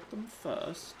going to rob them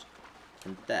first,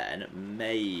 and then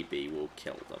maybe we'll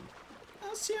kill them.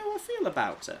 I'll see how I feel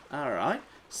about it. Alright.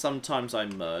 Sometimes I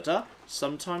murder,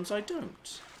 sometimes I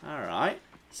don't. Alright.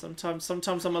 Sometimes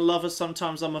I'm a lover,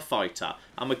 sometimes I'm a fighter.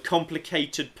 I'm a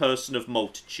complicated person of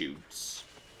multitudes.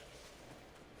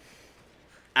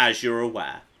 As you're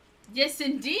aware. Yes,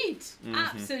 indeed.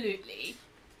 Absolutely.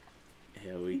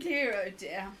 Here we go. Dear, oh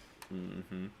dear.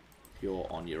 You're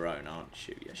on your own, aren't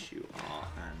you? Yes, you are.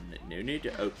 And no need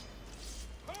to... Oh.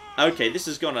 Okay, this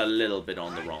has gone a little bit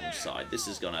on the wrong side. This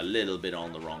has gone a little bit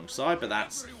on the wrong side, but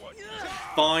that's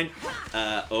fine.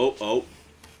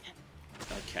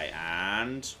 Okay,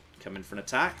 and come in for an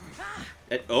attack.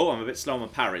 I'm a bit slow on my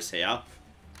parries here.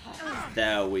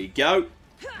 There we go.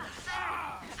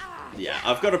 Yeah,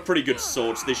 I've got a pretty good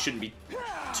sword, so this shouldn't be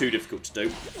too difficult to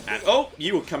do. And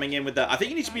you were coming in with that. I think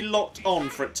you need to be locked on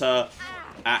for it to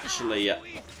actually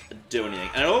do anything.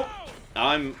 And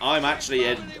I'm actually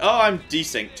in. I'm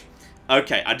desynced.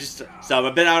 Okay, so I'm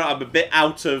a bit out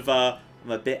of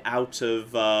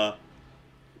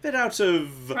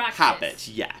habit.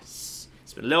 Yes,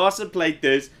 it's been a little while since I played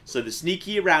this, so the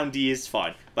sneaky aroundy is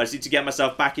fine. But I just need to get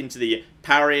myself back into the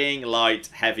parrying, light,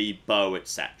 heavy, bow,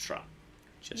 etc.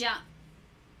 Yeah.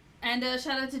 And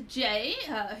shout out to Jay,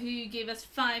 who gave us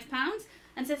 £5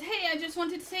 and says, "Hey, I just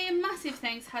wanted to say a massive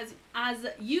thanks as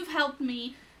you've helped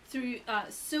me through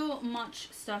so much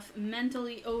stuff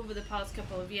mentally over the past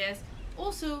couple of years.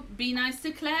 Also, be nice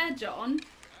to Claire, John."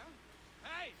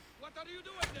 Hey, what are you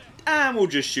doing there? And we'll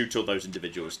just shoot all those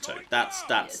individuals too. That's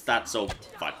all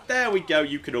fine. There we go.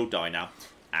 You can all die now.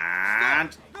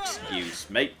 And excuse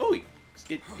me.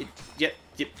 Yep.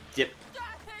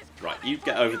 Right, you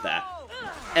get over there.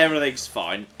 Everything's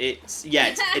fine. It's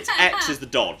X is the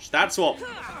dodge. That's what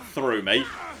threw me.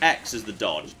 X is the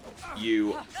dodge.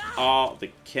 You are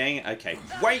the king. Okay,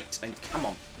 wait and come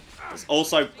on. There's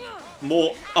also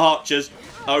more archers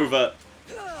over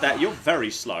there. You're very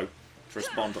slow to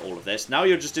respond to all of this. Now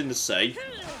you're just in the sea.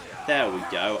 There we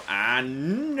go.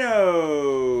 And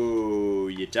no,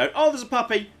 you don't. Oh, there's a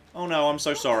puppy. Oh no, I'm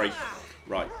so sorry.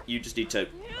 Right, you just need to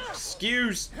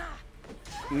excuse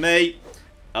me.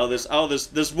 Oh, there's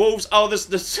wolves. Oh, there's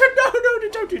no,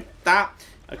 don't do that.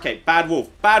 Okay, bad wolf.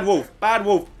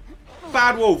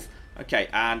 Okay,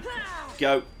 and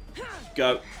go.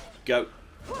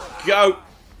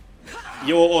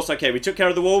 You're also okay. We took care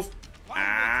of the wolf,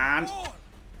 and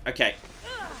okay.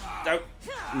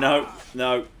 No,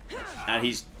 and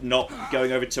he's not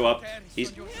going over to up.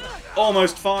 He's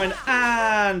almost fine,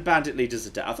 and bandit leaders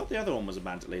are dead. I thought the other one was a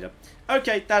bandit leader.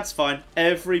 Okay, that's fine.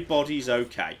 Everybody's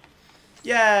okay.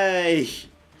 Yay!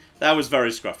 That was very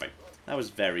scruffy.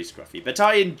 But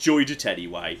I enjoyed it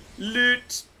anyway.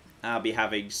 Loot! I'll be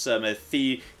having some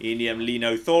athenium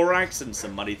lenothorax and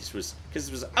some money. Because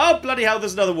this was... Oh, bloody hell,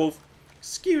 there's another wolf.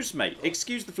 Excuse me.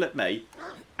 Excuse the flip me.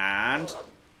 And...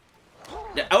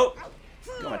 Oh!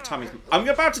 God, my timing's... I'm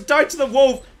about to die to the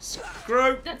wolf!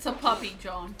 Screw... That's a puppy,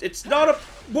 John. It's not a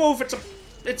wolf, it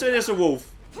is a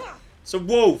wolf. It's a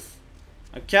wolf.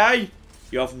 Okay?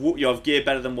 You have gear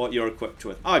better than what you're equipped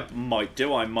with. I might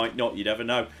do, I might not, you never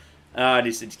know. I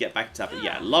need to get back to that. But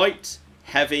yeah, light,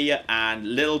 heavy,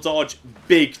 and little dodge,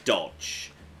 big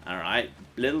dodge. Alright,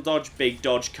 little dodge, big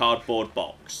dodge, cardboard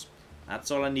box.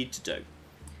 That's all I need to do.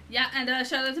 Yeah, and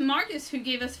shout out to Marcus, who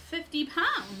gave us £50.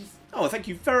 Oh, thank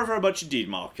you very, very much indeed,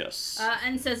 Marcus.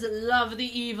 And says, "Love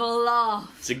the evil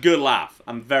laugh." It's a good laugh.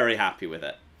 I'm very happy with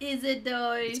it. Is it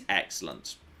though? It's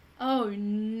excellent. Oh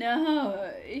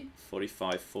no.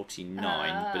 45,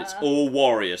 49, but it's all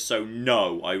warrior, so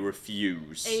no, I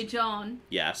refuse. Hey John.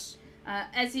 Yes.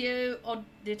 Ezio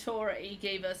Auditore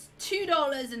gave us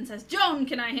 $2 and says, "John,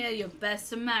 can I hear your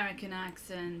best American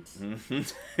accent?"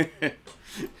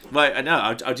 Right, I know.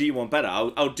 I'll do you one better.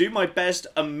 I'll do my best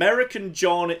American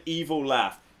John evil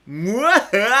laugh.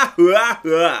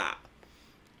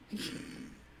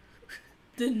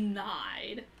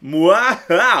 Denied.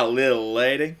 Little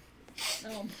lady.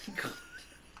 Oh my god.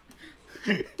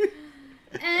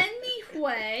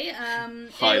 way,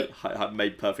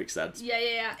 made perfect sense.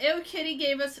 Yeah. Ill Kitty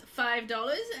gave us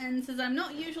 $5 and says, I'm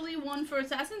not usually one for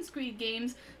Assassin's Creed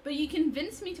games, but you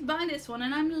convinced me to buy this one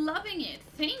and I'm loving it.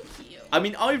 Thank you. I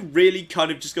mean, I really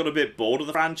kind of just got a bit bored of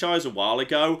the franchise a while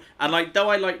ago, and though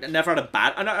I never had a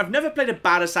bad, and I've never played a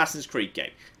bad Assassin's Creed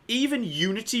game. Even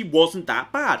Unity wasn't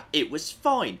that bad. It was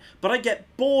fine. But I get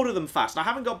bored of them fast. And I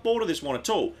haven't got bored of this one at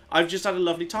all. I've just had a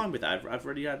lovely time with it. I've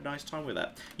really had a nice time with it.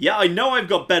 Yeah, I know I've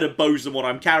got better bows than what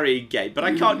I'm carrying, Gabe, but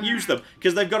I can't use them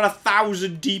because they've got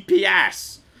 1,000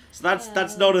 DPS. So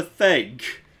that's not a thing.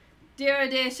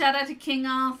 Dear, shout out to King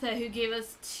Arthur who gave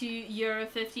us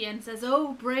 €2.50 and says,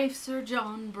 oh, brave Sir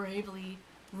John bravely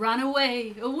ran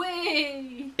away.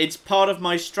 It's part of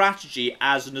my strategy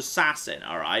as an assassin,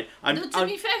 alright? To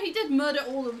be fair, he did murder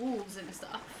all the wolves and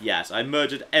stuff. Yes, I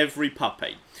murdered every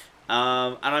puppy.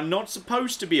 And I'm not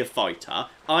supposed to be a fighter.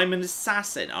 I'm an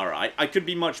assassin, alright? I could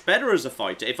be much better as a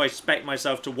fighter if I spec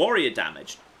myself to warrior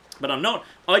damage. But I'm not.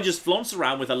 I just flaunt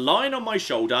around with a lion on my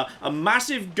shoulder, a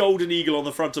massive golden eagle on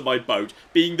the front of my boat,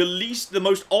 being the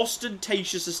most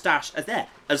ostentatious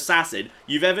assassin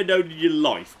you've ever known in your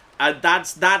life. And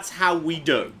that's how we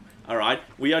do, all right?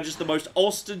 We are just the most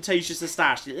ostentatious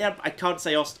assassin. Yeah, I can't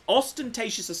say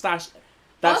ostentatious assassin.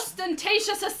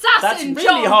 Ostentatious assassin, That's really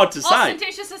John. hard to say.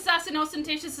 Ostentatious assassin,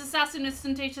 ostentatious assassin,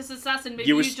 ostentatious assassin. Maybe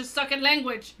you just suck at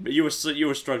language. But you were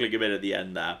struggling a bit at the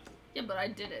end there. Yeah, but I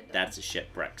did it. That's a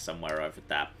shipwreck somewhere over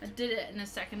there. I did it in a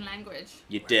second language.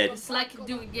 You did. It's like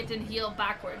doing it in heel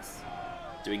backwards.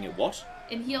 Doing it what?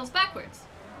 In heels backwards.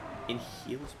 In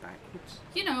heels backwards?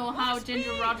 You know how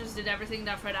Ginger Rogers did everything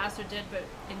that Fred Astaire did, but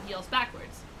in heels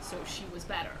backwards. So she was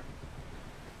better.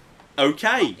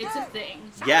 Okay. It's a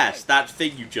thing. Yes, that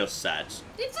thing you just said.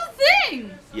 It's a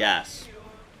thing! Yes.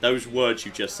 Those words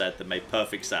you just said that made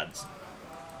perfect sense.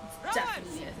 It's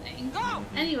definitely a thing.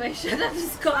 Anyway, shout out to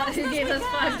Scott who gave us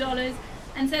 $5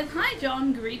 and said, hi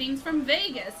John, greetings from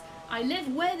Vegas. I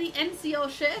live where the NCL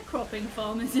sharecropping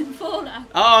farm is in Fallout.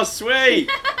 Oh, sweet!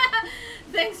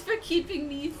 Thanks for keeping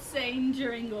me sane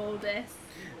during all this.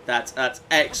 That's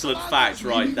excellent fact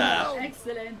right there.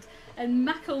 Excellent. And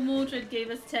MacLeod gave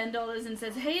us $10 and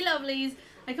says, hey lovelies,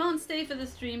 I can't stay for the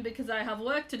stream because I have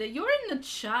work today. You're in the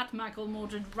chat,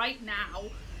 MacLeod, right now.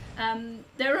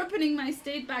 They're opening my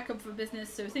state back up for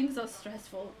business, so things are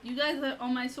stressful. You guys are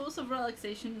my source of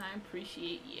relaxation and I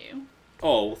appreciate you.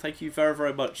 Oh, well, thank you very,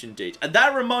 very much indeed. And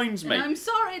that reminds me. And I'm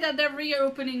sorry that they're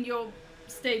reopening your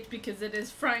state because it is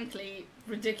frankly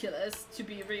ridiculous to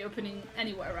be reopening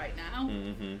anywhere right now.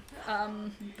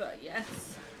 But yes.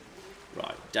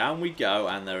 Right, down we go,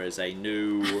 and there is a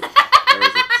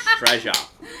treasure.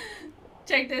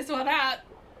 Check this one out.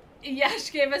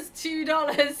 Yash gave us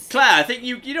 $2. Claire, I think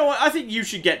you know what? I think you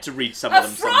should get to read some of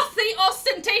them. A frothy,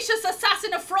 ostentatious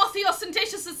assassin, a frothy,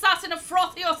 ostentatious assassin, a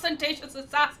frothy, ostentatious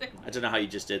assassin. I don't know how you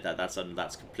just did that.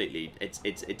 That's completely.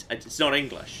 It's not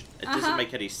English. It doesn't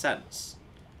make any sense.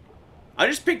 I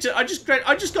just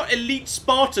got elite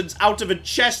Spartans out of a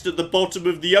chest at the bottom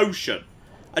of the ocean.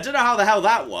 I don't know how the hell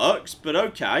that works, but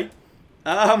okay.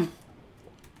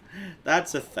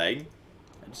 That's a thing.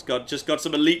 I just got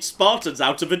some elite Spartans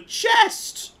out of a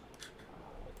chest.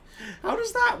 How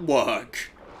does that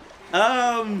work?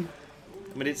 I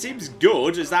mean, it seems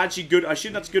good. Is that actually good? I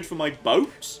assume that's good for my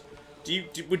boat.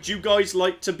 Would you guys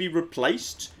like to be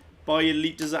replaced by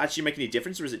elite? Does it actually make any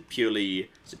difference, or is it purely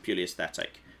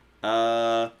aesthetic?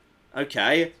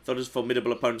 Okay. Thought it was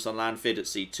formidable opponents on land, feared at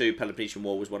sea 2. Peloponnesian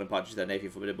War was one in part of their navy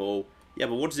formidable. Yeah,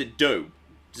 but what does it do?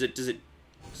 Does it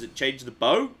change the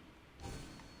boat?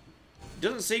 It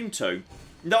doesn't seem to.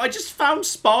 No, I just found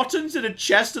Spartans in a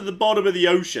chest at the bottom of the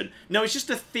ocean. No, it's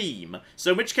just a theme.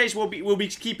 So in which case we'll be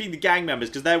keeping the gang members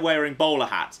because they're wearing bowler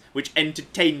hats, which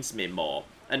entertains me more.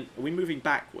 And are we moving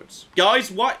backwards?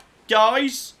 Guys, what?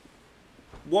 Guys?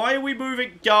 Why are we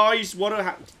moving? Guys,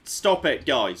 stop it,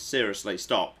 guys. Seriously,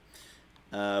 stop.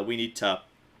 We need to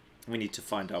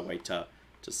find our way to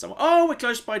somewhere. Oh, we're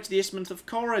close by to the Isthmus of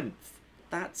Corinth.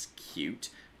 That's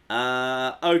cute.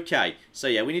 Okay. So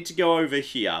yeah, we need to go over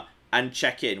here and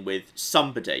check in with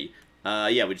somebody.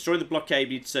 Yeah, we destroyed the blockade.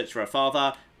 We need to search for her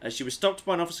father. She was stopped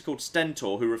by an officer called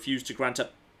Stentor who refused to grant her...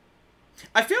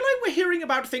 I feel like we're hearing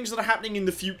about things that are happening in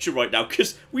the future right now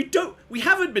because we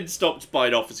haven't been stopped by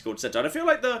an officer called Stentor. And I feel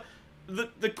like the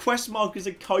quest markers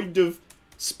are kind of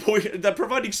they're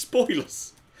providing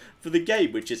spoilers for the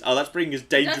game, which is that's bringing us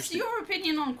dangerous. That's your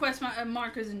opinion on quest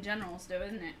markers in general, though,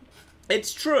 isn't it?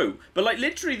 It's true, but like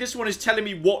literally, this one is telling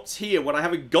me what's here when I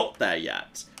haven't got there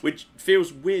yet, which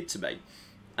feels weird to me.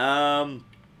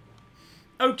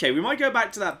 okay, we might go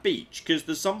back to that beach, because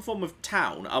there's some form of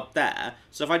town up there.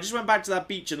 So if I just went back to that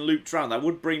beach and looped around, that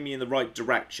would bring me in the right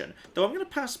direction. Though I'm going to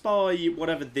pass by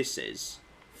whatever this is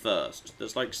first.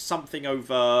 There's like something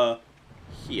over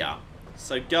here.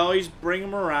 So guys, bring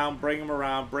them around, bring them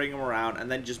around, bring them around,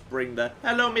 and then just bring the,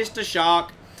 hello Mr.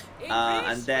 Shark.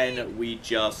 And then we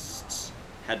just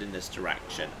head in this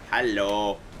direction.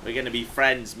 Hello. We're going to be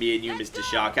friends, me and you, Mr.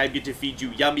 Shark. I'm going to feed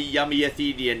you yummy, yummy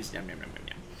Athenians. Yum, yum, yum, yum,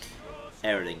 yum.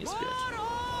 Everything is good.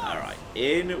 Alright,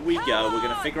 in we go. We're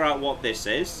going to figure out what this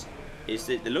is.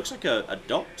 It looks like a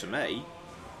dock to me.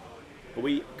 Can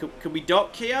we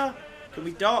dock here? Can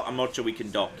we dock? I'm not sure we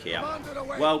can dock here.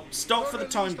 Well, stop for the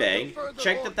time being.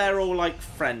 Check that they're all, like,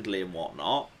 friendly and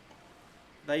whatnot.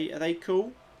 Are they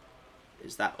cool?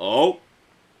 Is that... Oh!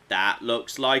 That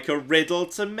looks like a riddle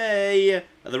to me. Are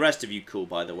the rest of you cool,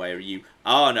 by the way? Are you...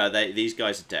 Oh, no, these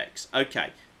guys are dicks.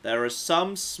 Okay, there are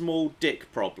some small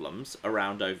dick problems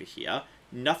around over here.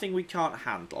 Nothing we can't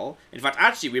handle. In fact,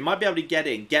 actually, we might be able to get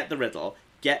in, get the riddle,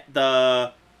 get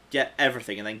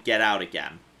everything, and then get out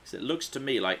again. Because it looks to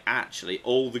me like, actually,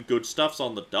 all the good stuff's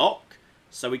on the dock.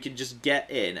 So we can just get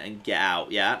in and get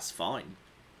out. Yeah, that's fine.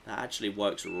 That actually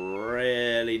works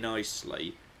really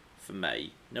nicely for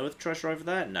me. No other treasure over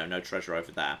there? No, no treasure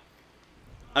over there.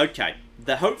 Okay.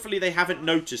 Hopefully they haven't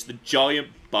noticed the giant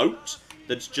boat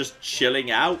that's just chilling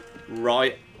out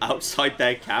right outside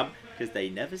their camp, because they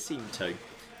never seem to.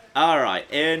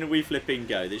 Alright, in we flipping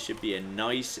go. This should be a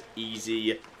nice,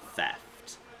 easy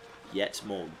theft. Yet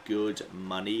more good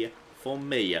money for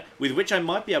me, with which I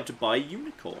might be able to buy a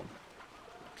unicorn.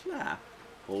 Claire,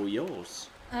 all yours.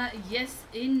 Yes,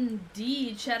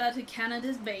 indeed. Shout out to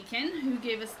Canada's Bacon, who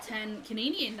gave us 10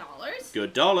 Canadian dollars.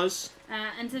 Good dollars.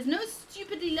 And says, no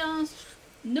stupidly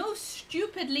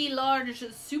large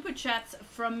super chats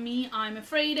from me, I'm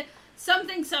afraid.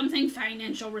 Something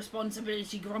financial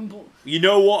responsibility grumble. You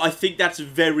know what? I think that's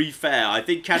very fair. I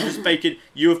think Canada's Bacon,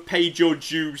 you have paid your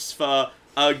dues for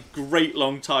a great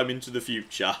long time into the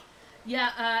future.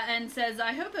 Yeah, and says,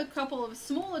 I hope a couple of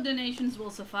smaller donations will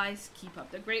suffice. Keep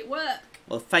up the great work.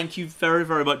 Well, thank you very,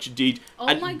 very much indeed.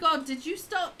 Oh my god, did you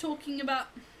start talking about...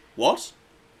 What?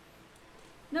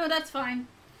 No, that's fine.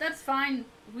 That's fine.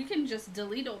 We can just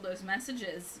delete all those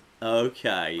messages.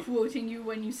 Okay. Quoting you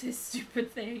when you say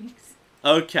stupid things.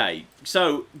 Okay,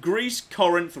 so Greece,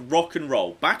 Corinth, rock and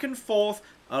roll. Back and forth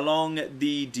along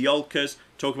the Diolkos.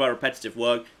 Talk about repetitive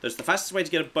work. That's the fastest way to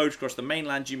get a boat across the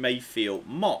mainland. You may feel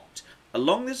mocked.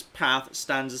 Along this path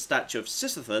stands a statue of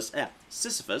Sisyphus,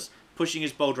 pushing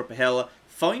his boulder up a hill.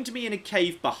 Find me in a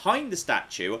cave behind the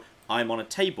statue. I'm on a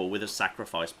table with a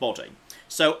sacrificed body.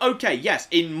 So, okay, yes,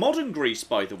 in modern Greece,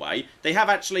 by the way, they have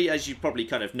actually, as you probably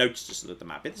kind of noticed just at the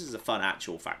map, this is a fun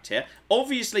actual fact here.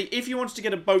 Obviously, if you wanted to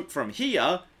get a boat from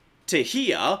here to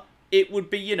here, it would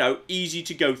be, you know, easy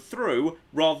to go through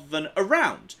rather than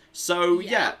around. So,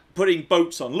 yeah, putting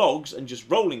boats on logs and just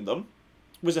rolling them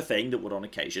was a thing that would on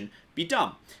occasion be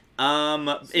done.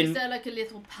 So is there like a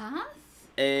little path?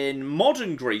 In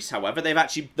modern Greece, however,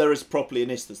 there is properly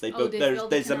an isthmus.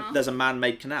 There's a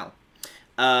man-made canal.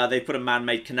 They've put a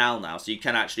man-made canal now, so you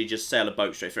can actually just sail a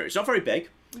boat straight through. It's not very big.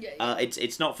 Yeah.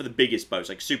 It's not for the biggest boats,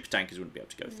 like super tankers wouldn't be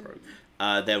able to go through.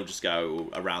 They'll just go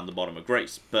around the bottom of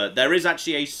Greece. But there is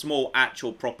actually a small,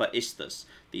 actual, proper isthmus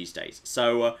these days.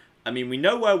 So, I mean, we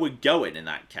know where we're going in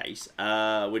that case.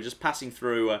 We're just passing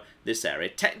through this area.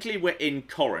 Technically, we're in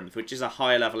Corinth, which is a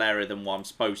higher level area than what I'm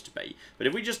supposed to be. But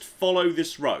if we just follow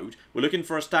this road, we're looking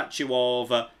for a statue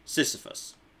of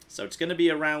Sisyphus. So it's going to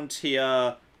be around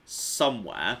here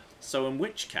somewhere. So in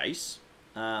which case,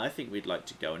 I think we'd like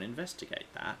to go and investigate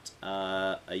that.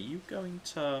 Are you going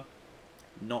to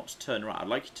not turn around? I'd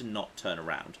like you to not turn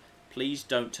around. Please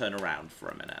don't turn around for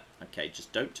a minute. Okay,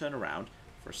 just don't turn around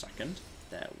for a second.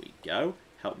 There we go.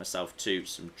 Help myself to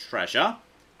some treasure.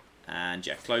 And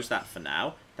yeah, close that for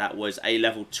now. That was a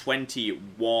level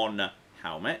 21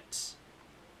 helmet.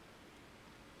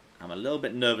 I'm a little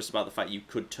bit nervous about the fact you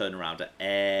could turn around at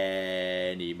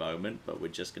any moment, but we're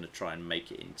just going to try and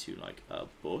make it into like a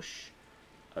bush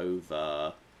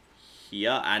over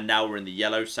here. And now we're in the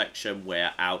yellow section.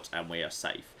 We're out and we are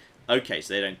safe. Okay,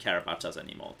 so they don't care about us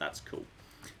anymore. That's cool.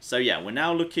 So yeah, we're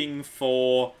now looking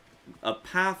for a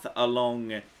path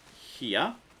along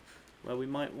here where we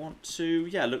might want to,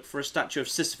 yeah, look for a statue of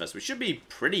Sisyphus, which should be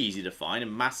pretty easy to find. A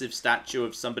massive statue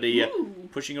of somebody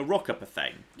pushing a rock up a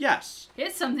thing. Yes.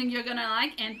 Here's something you're gonna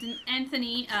like.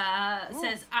 Anthony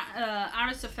says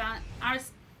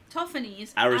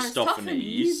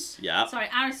Aristophanes. Yeah. Sorry,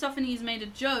 Aristophanes made a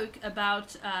joke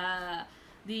about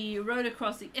the road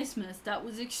across the isthmus that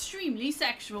was extremely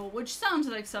sexual, which sounds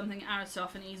like something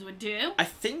Aristophanes would do. I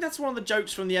think that's one of the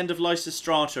jokes from the end of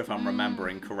Lysistrata, if I'm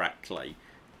remembering correctly.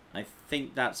 I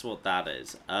think that's what that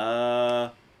is.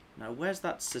 Now, where's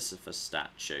that Sisyphus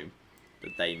statue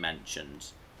that they mentioned?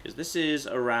 Because this is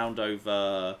around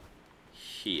over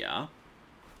here.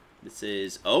 This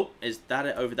is... Oh, is that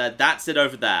it over there? That's it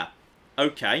over there.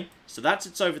 Okay, so that's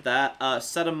it over there.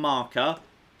 Set a marker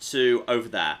to over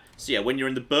there. So yeah, when you're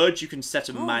in the bird, you can set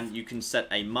a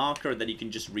marker, and then you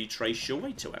can just retrace your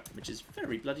way to it, which is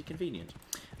very bloody convenient.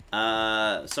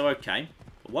 So okay,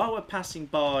 while we're passing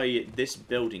by this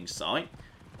building site,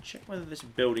 check whether this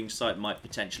building site might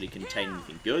potentially contain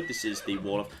anything good. This is the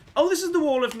wall of... Oh, this is the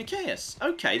wall of Nicaeus.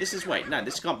 Okay, this is... Wait, no,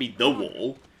 this can't be the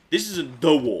wall. This isn't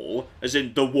the wall, as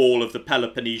in the wall of the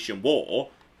Peloponnesian War.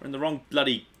 We're in the wrong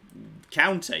bloody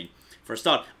county, for a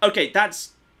start. Okay,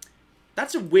 that's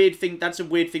a weird thing. That's a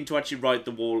weird thing to actually write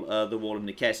the wall of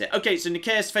Nicaeus here. Okay, so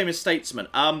Nicaeus, famous statesman.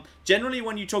 Generally,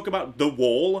 when you talk about the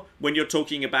wall, when you're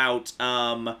talking about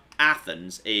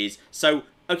Athens, is so.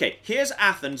 Okay, here's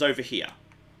Athens over here,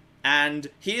 and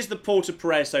here's the Port of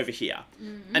Piraeus over here,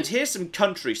 and here's some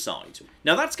countryside.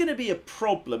 Now that's going to be a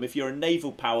problem if you're a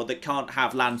naval power that can't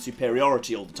have land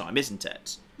superiority all the time, isn't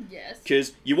it? Yes.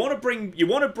 Because you want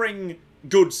to bring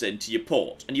goods into your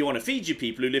port, and you want to feed your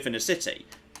people who live in a city.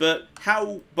 But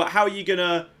how are you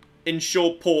gonna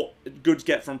ensure goods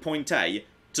get from point A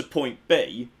to point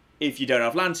B if you don't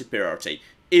have land superiority?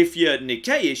 If you're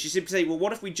Nicaeus, you simply say, well,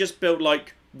 what if we just built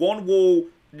like one wall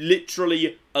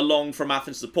literally along from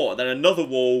Athens to the port, and then another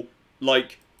wall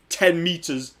like 10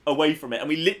 meters away from it, and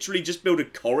we literally just build a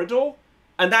corridor,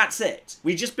 and that's it.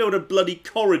 We just build a bloody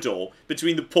corridor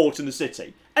between the port and the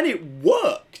city, and it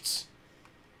worked.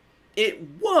 It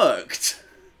worked.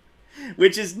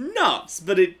 Which is nuts,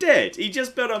 but it did. He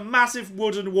just built a massive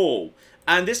wooden wall.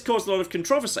 And this caused a lot of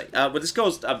controversy. This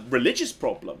caused religious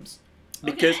problems.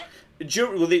 Because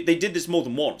they did this more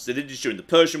than once. They did this during the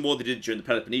Persian War, they did it during the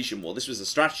Peloponnesian War. This was a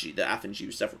strategy that Athens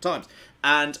used several times.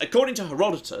 And according to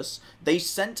Herodotus, they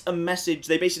sent a message,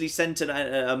 they basically sent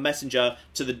a messenger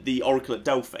to the oracle at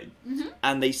Delphi.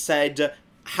 And they said,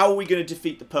 how are we going to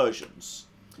defeat the Persians?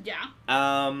 Yeah.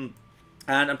 And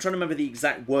I'm trying to remember the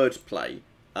exact wordplay.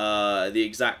 Wordplay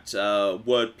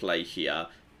here,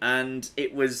 and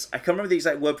it was, I can't remember the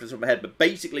exact wordplay off the top of my head, but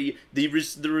basically the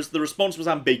response was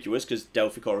ambiguous, because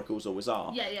Delphic oracles always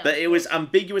are. Yeah. But it was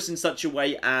ambiguous in such a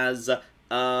way as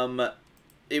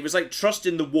it was like trust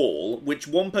in the wall, which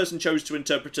one person chose to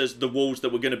interpret as the walls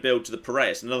that we're going to build to the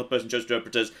Piraeus, and another person chose to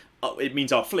interpret as it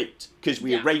means our fleet, because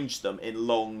we arrange them in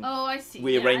long. Oh, I see.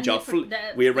 We arrange our fleet.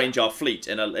 We arrange our fleet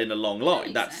in a long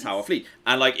line. That's sense. how our fleet.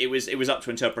 And like it was up to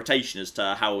interpretation as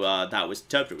to how that was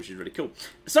interpreted, which is really cool.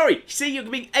 Sorry, see, you're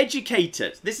being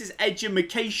educated. This is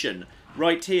edumacation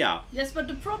right here. Yes, but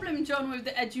the problem, John, with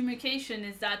the edumacation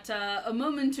is that a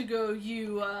moment ago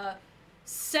you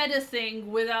said a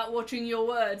thing without watching your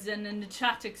words, and then the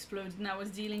chat exploded, and I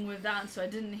was dealing with that, so I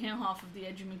didn't hear half of the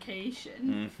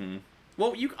edumacation.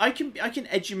 Well, I can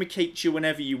edumacate you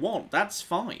whenever you want. That's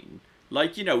fine.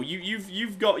 Like, you know,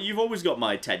 you've always got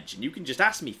my attention. You can just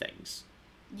ask me things.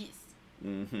 Yes.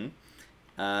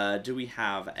 Do we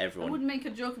have everyone? I would make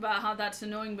a joke about how that's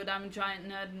annoying, but I'm a giant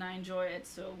nerd and I enjoy it,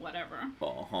 so whatever.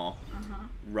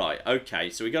 Right, okay,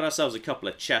 so we got ourselves a couple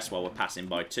of chests while we're passing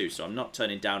by too, so I'm not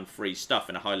turning down free stuff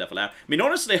in a high-level area. I mean,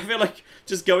 honestly, I feel like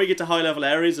just going into high-level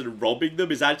areas and robbing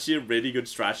them is actually a really good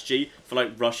strategy for,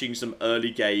 like, rushing some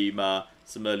early game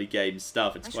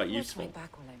stuff. It's quite useful.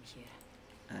 Back while I'm here.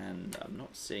 And I'm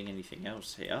not seeing anything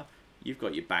else here. You've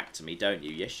got your back to me, don't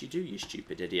you? Yes, you do, you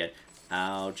stupid idiot.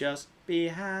 I'll just be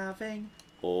having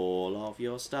all of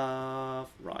your stuff.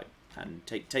 Right, and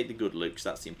take the good loot, because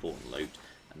that's the important loot.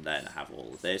 And then have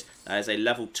all of this. There's a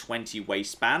level 20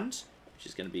 waistband, which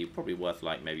is going to be probably worth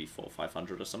like maybe 400 or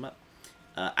 500 or something.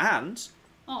 And...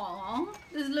 Aww,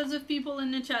 there's loads of people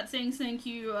in the chat saying thank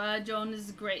you, John, this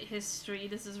is great history,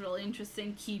 this is really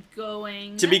interesting, keep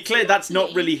going. To be clear, that's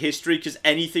not really history, because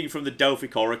anything from the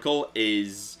Delphic Oracle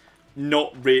is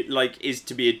not is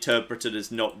to be interpreted as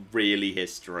not really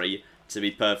history, to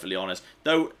be perfectly honest.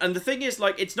 Though, and the thing is,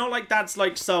 like, it's not like that's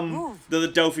like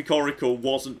the Delphic Oracle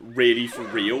wasn't really for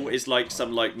real. It's like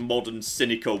some like modern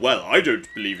cynical, well, I don't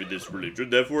believe in this religion,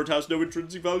 therefore it has no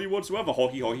intrinsic value whatsoever. Ho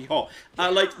he ho he ho.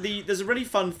 There's a really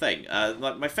fun thing.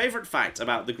 Like my favorite fact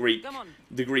about the Greek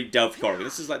Delphic Oracle.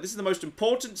 This is the most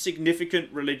important, significant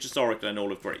religious oracle in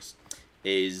all of Greece.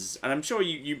 is, and I'm sure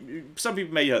some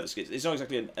people may hear this. It's not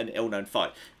exactly an ill-known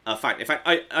fact. In fact,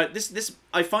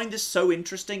 I find this so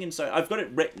interesting, and so I've got it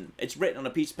written. It's written on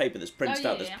a piece of paper that's printed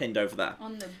out, that's pinned over there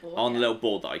on the board, on the little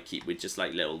board that I keep with just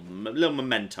like little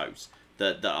mementos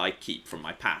that I keep from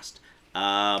my past.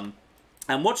 And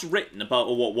what's written about,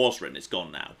 or what was written, it's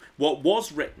gone now. What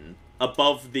was written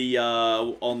above the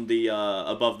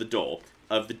above the door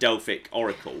of the Delphic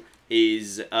Oracle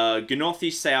is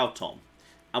Gnothi Seauton.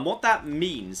 And what that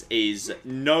means is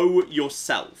know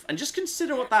yourself. And just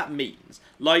consider what that means.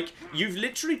 Like, you've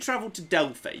literally travelled to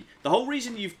Delphi. The whole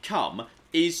reason you've come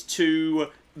is to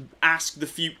ask the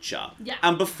future. Yeah.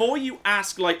 And before you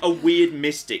ask, like, a weird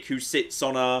mystic who sits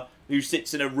in a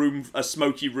room, a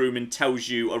smoky room, and tells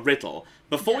you a riddle,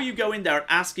 before you go in there and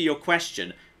ask her your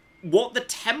question, what the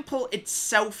temple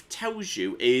itself tells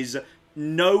you is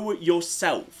know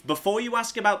yourself. Before you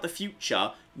ask about the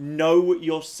future, know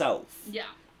yourself. Yeah.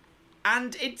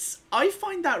 And I just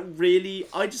find that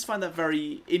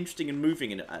very interesting and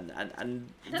moving and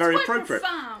very appropriate.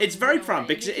 Profound, it's very profound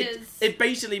because it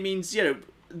basically means, you know,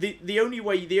 the only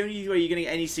way you're going to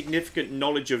get any significant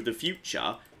knowledge of the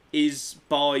future is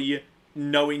by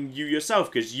knowing you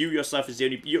yourself, because you yourself is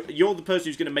you're the person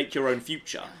who's going to make your own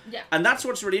future. Yeah. And that's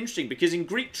what's really interesting, because in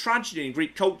Greek tragedy and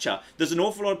Greek culture, there's an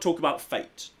awful lot of talk about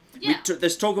fate. Yeah.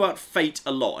 There's talk about fate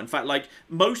a lot. In fact, like,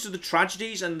 most of the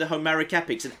tragedies and the Homeric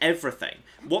epics and everything,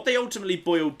 what they ultimately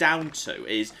boil down to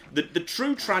is the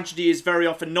true tragedy is very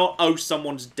often not, oh,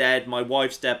 someone's dead, my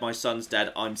wife's dead, my son's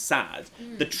dead, I'm sad.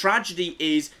 The tragedy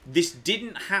is, this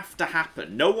didn't have to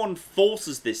happen. No one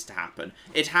forces this to happen.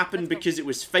 It happened because it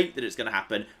was fate that it's going to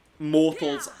happen.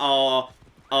 Mortals are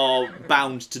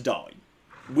bound to die.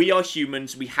 We are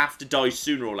humans, we have to die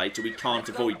sooner or later, we can't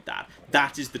avoid that.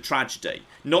 That is the tragedy.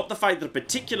 Not the fact that a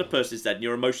particular person is dead and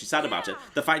you're emotionally sad about it,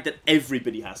 the fact that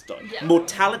everybody has died. Yeah.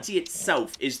 Mortality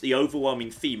itself is the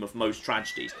overwhelming theme of most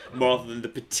tragedies, rather than the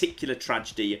particular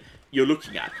tragedy you're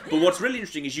looking at. But what's really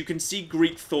interesting is you can see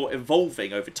Greek thought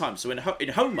evolving over time. So in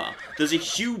Homer, there's a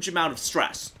huge amount of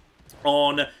stress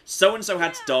on so-and-so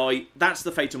had to die, that's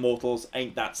the fate of mortals,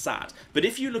 ain't that sad. But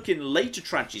if you look in later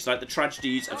tragedies, like the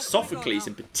tragedies of Sophocles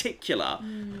in particular,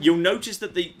 you'll notice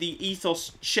that the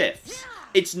ethos shifts.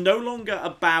 It's no longer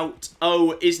about,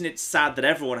 oh, isn't it sad that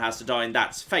everyone has to die and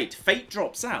that's fate. Fate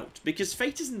drops out, because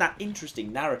fate isn't that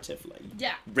interesting narratively.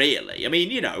 Yeah. Really. I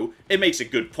mean, you know, it makes a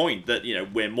good point that, you know,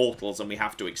 we're mortals and we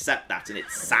have to accept that, and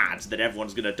it's sad that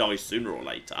everyone's going to die sooner or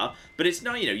later. But it's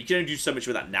not, you know, you can only do so much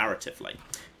with that narratively.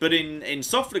 But in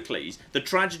Sophocles, the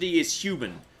tragedy is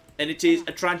human, and it is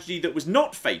a tragedy that was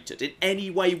not fated in any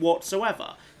way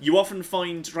whatsoever. You often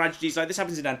find tragedies like this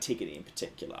happens in Antigone in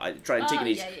particular.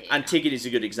 Antigone is a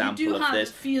good example of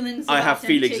this. I have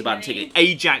feelings about Antigone.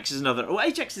 Ajax is another. Well,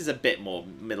 Ajax is a bit more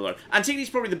middle road. Antigone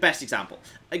is probably the best example,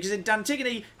 because in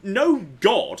Antigone, no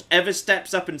god ever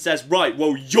steps up and says, "Right,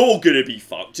 well, you're gonna be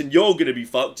fucked, and you're gonna be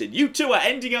fucked, and you two are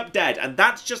ending up dead," and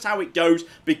that's just how it goes,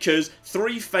 because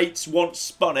three fates once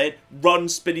spun it, run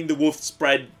spinning the wolf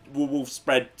spread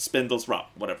spindles rub,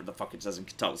 whatever the fuck it says in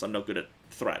Catullus. I'm not good at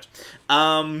thread.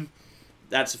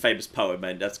 That's a famous poem,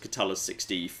 and that's Catullus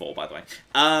 64, by the way.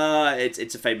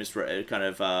 It's a famous kind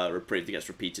of reprieve that gets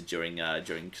repeated during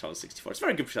Catullus 64. It's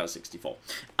very good for Catullus 64.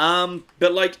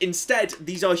 But like, instead,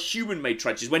 these are human-made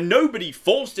tragedies where nobody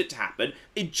forced it to happen.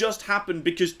 It just happened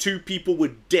because two people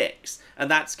were dicks, and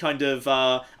that's kind of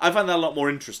I find that a lot more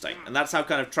interesting. And that's how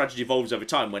kind of tragedy evolves over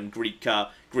time when Greek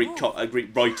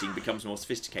writing becomes more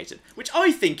sophisticated, which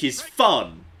I think is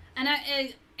fun. And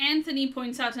Anthony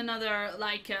points out another,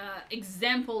 like,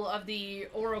 example of the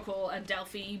oracle at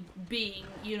Delphi being,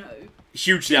 you know...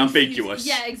 hugely ambiguous.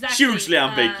 Yeah, exactly. Hugely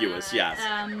ambiguous, yes.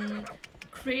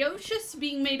 Croesus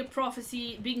being made a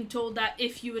prophecy, being told that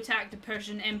if you attack the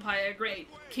Persian Empire, a great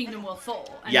kingdom will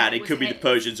fall. And yeah, and it could be the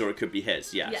Persians or it could be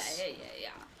his, yes. Yeah.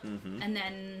 Mm-hmm.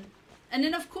 And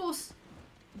then, of course,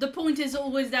 the point is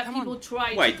always that people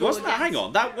try to Wait, go wasn't that...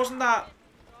 against... Hang on,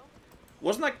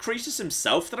 Wasn't that Croesus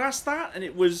himself that asked that? And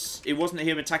it wasn't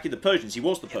him attacking the Persians, he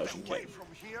was the Persian king.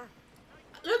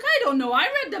 Look, I don't know. I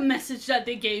read the message that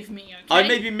they gave me, okay? I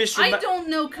may be I don't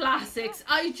know classics.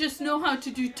 I just know how to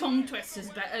do tongue twisters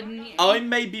better than you. I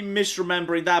may be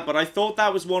misremembering that, but I thought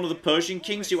that was one of the Persian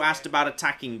kings who asked about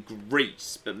attacking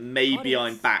Greece. But maybe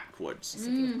I'm backwards.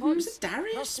 Was it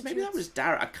Darius? Maybe that was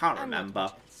Darius. I can't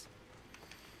remember.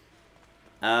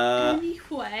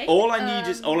 Anyway, all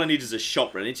I need is a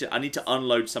shop. I need to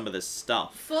unload some of this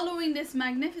stuff. Following this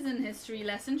magnificent history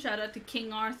lesson, shout out to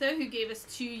King Arthur, who gave us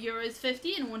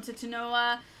 €2.50 and wanted to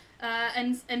know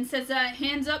and says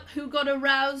hands up who got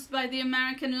aroused by the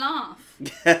American laugh.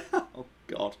 Oh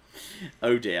God.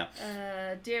 Oh, dear.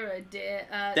 Dear, oh, dear.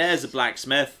 There's a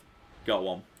blacksmith. Got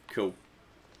one. Cool.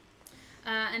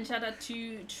 And shout out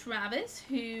to Travis,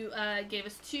 who gave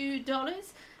us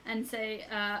 $2 and say,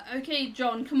 okay,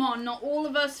 John, come on, not all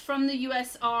of us from the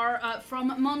US are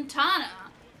from Montana,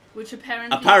 which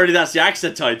apparently... Apparently that's the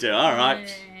accent I do, alright.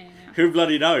 Yeah. Who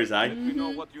bloody knows, eh? You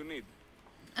know what you need.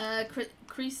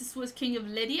 Croesus was king of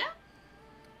Lydia?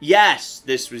 Yes,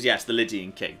 this was, yes, the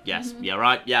Lydian king. Yes, yeah,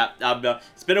 right, yeah.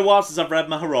 It's been a while since I've read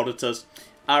my Herodotus.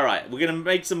 Alright, we're going to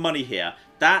make some money here.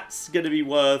 That's going to be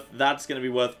worth,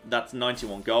 that's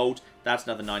 91 gold. That's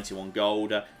another 91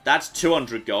 gold. That's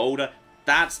 200 gold.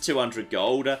 That's 200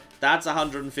 gold. That's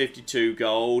 152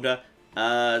 gold.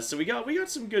 So we got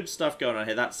some good stuff going on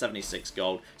here. That's 76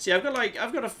 gold. See, I've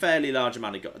got a fairly large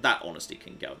amount of gold. That honestly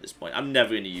can go at this point. I'm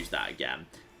never going to use that again.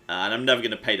 And I'm never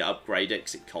going to pay to upgrade it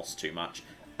because it costs too much.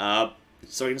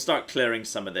 So we can start clearing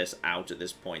some of this out at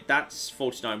this point. That's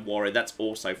 49 warrior. That's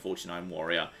also 49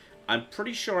 warrior. I'm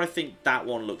pretty sure I think that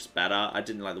one looks better. I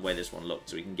didn't like the way this one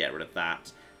looked, so we can get rid of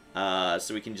that.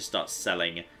 So we can just start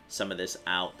selling some of this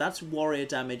out. That's warrior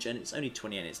damage, and it's only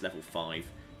 20 and it's level 5.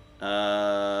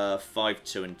 5,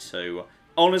 2, and 2.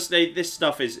 Honestly, this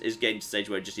stuff is getting to the stage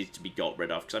where it just needs to be got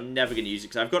rid of, because I'm never going to use it,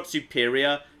 because I've got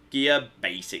superior gear,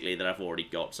 basically, that I've already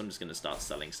got. So I'm just going to start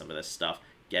selling some of this stuff,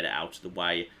 get it out of the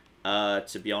way.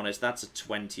 To be honest, that's a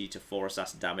 20 to 4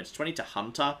 assassin damage. 20 to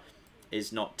hunter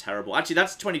is not terrible. Actually,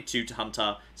 that's 22 to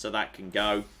hunter, so that can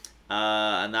go.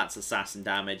 And that's assassin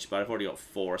damage, but I've already got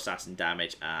 4 assassin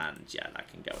damage, and yeah, that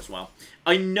can go as well.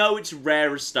 I know it's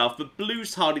rarer stuff, but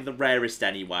blue's hardly the rarest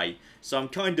anyway, so I'm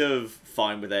kind of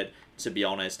fine with it, to be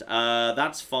honest.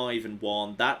 That's 5 and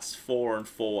 1, that's 4 and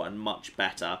 4, and much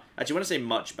better. Actually, when I say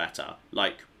much better,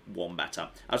 like 1 better.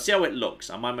 I'll see how it looks.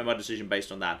 I might make my decision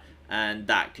based on that, and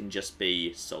that can just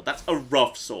be sold. That's a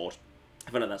rough sword.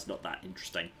 I feel like that's not that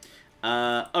interesting.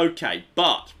 Okay,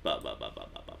 but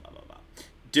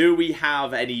do we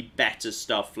have any better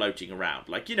stuff floating around?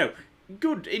 Like, you know,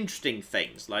 good, interesting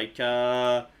things. Like,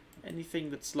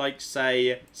 anything that's, like,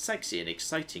 say, sexy and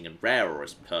exciting and rare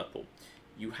as purple.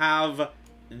 You have...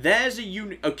 There's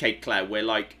a Okay, Claire, we're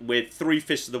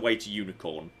 3/5 of the way to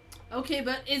unicorn. Okay,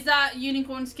 but is that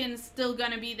unicorn skin still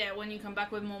gonna be there when you come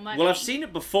back with more money? Well, I've seen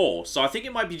it before, so I think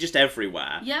it might be just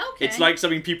everywhere. Yeah, okay. It's like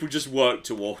something people just work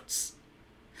towards.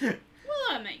 Well,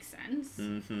 that makes sense.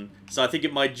 So I think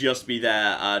it might just be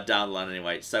there down the line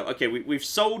anyway. So, okay, we've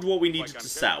sold what we needed to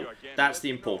sell. That's the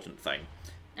important thing.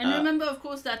 And remember, of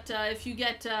course, that if you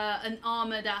get an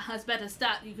armor that has better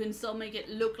stat, you can still make it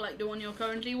look like the one you're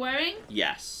currently wearing.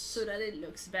 Yes. So that it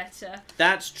looks better.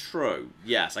 That's true.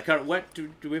 Yes. I can't. Where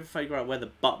do we ever figure out where the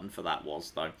button for that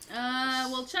was, though?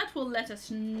 Well, chat will let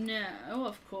us know,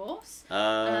 of course.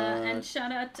 And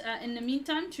shout out in the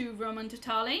meantime to Roman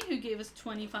Totale, who gave us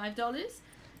 $25.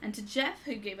 And to Jeff,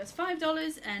 who gave us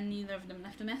 $5, and neither of them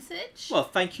left a message. Well,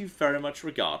 thank you very much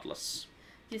regardless.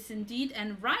 Yes, indeed.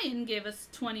 And Ryan gave us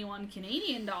 21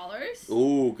 Canadian dollars.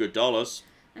 Ooh, good dollars.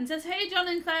 And says, hey, John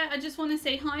and Claire, I just want to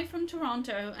say hi from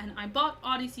Toronto, and I bought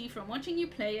Odyssey from watching you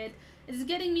play it. It's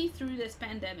getting me through this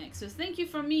pandemic, so thank you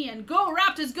from me, and go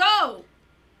Raptors, go!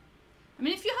 I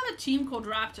mean, if you have a team called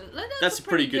Raptors, that's a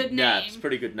pretty good name. Yeah, it's a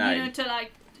pretty good name. You know, to,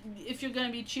 like, if you're going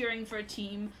to be cheering for a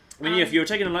team. I mean, yeah, if you were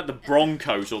taking them like the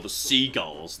Broncos or the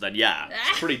Seagulls, then yeah,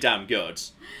 it's pretty damn good.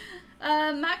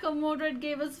 MacLeod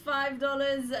gave us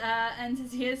 $5 and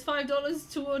says here's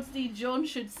 $5 towards the John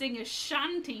Should Sing a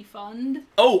Shanty fund.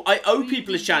 Oh, I owe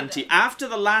people a shanty. After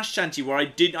the last shanty where I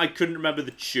couldn't remember the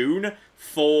tune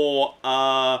for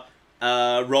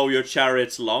Roll Your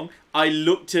Chariots Along, I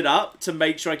looked it up to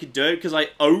make sure I could do it because I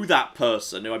owe that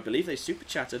person, who I believe they super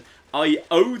chatted. I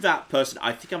owe that person,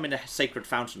 I think I'm in a sacred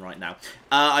fountain right now.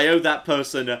 I owe that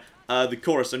person the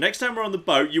chorus. So next time we're on the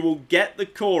boat, you will get the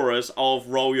chorus of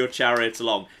Roll Your Chariots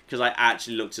Along, because I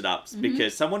actually looked it up,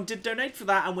 because someone did donate for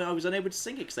that, and I was unable to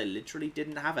sing it, because they literally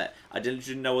didn't have it. I didn't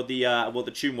know what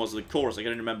the tune was, or the chorus. I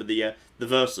couldn't remember the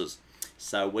verses.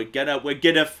 So we're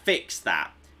gonna fix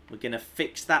that. We're gonna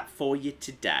fix that for you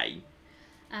today.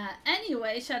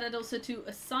 Anyway, shout out also to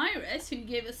Osiris, who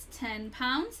gave us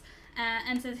 £10.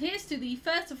 And says, here's to the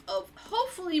first of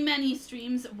hopefully many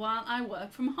streams while I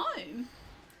work from home.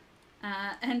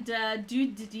 And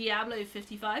Dude Diablo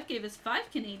 55 gave us $5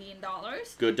 Canadian.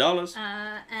 Good dollars.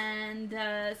 And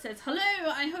says, hello,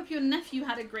 I hope your nephew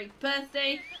had a great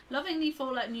birthday. Loving the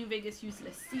Fallout New Vegas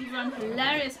useless speed run.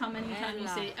 Hilarious how many times you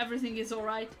say everything is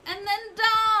alright and then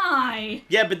die.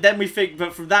 Yeah, but then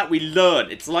but from that we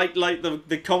learn. It's like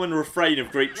the common refrain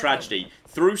of Greek tragedy.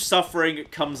 Through suffering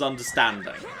comes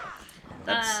understanding.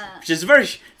 Which is a very,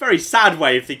 very sad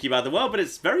way of thinking about the world, but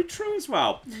it's very true as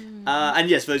well. And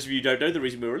yes, for those of you who don't know, the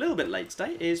reason we were a little bit late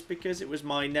today is because it was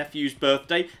my nephew's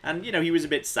birthday, and, you know, he was a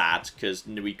bit sad because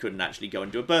we couldn't actually go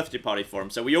and do a birthday party for him,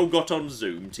 so we all got on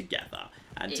Zoom together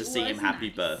and to sing him happy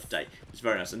birthday. It was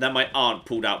very nice. And then my aunt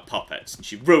pulled out puppets, and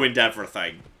she ruined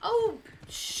everything. Oh,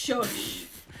 shush.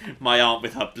 My aunt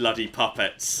with her bloody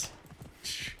puppets.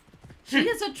 She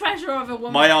is a treasure of a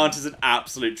woman. My aunt is an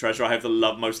absolute treasure. I have the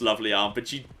most lovely aunt, but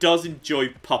she does enjoy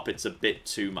puppets a bit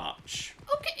too much.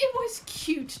 Okay, it was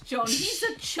cute, John. He's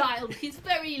a child. He's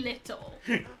very little.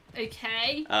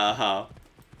 Okay? Uh-huh.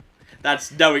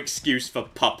 That's no excuse for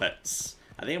puppets.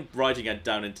 I think I'm riding it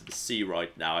down into the sea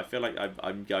right now. I feel like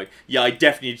I'm going... Yeah, I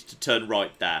definitely need to turn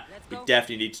right there. We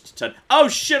definitely need to turn... Oh,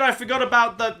 shit, I forgot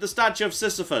about the statue of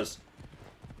Sisyphus.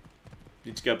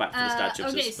 Need to go back to the statue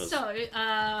of Sisyphus. Okay,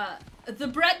 so, the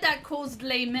bread that caused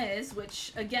Les Mis,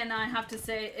 which, again, I have to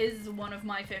say is one of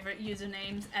my favourite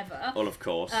usernames ever. Well, of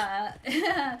course.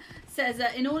 Says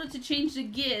that in order to change the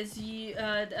gears,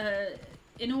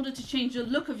 in order to change the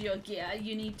look of your gear,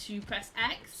 you need to press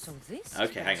X. So this.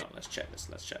 Okay, hang on. Let's check this.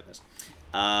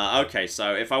 Okay,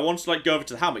 so if I want to like go over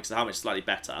to the helmet, because the helmet's slightly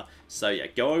better. So yeah,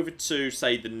 go over to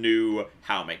say the new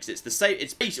helmet. It's the same.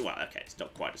 It's basically well, okay, it's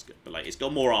not quite as good, but like it's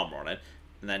got more armor on it.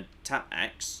 And then tap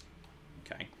X.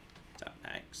 Okay, tap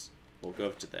X. Or go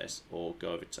over to this. Or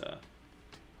go over to.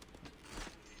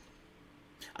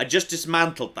 I just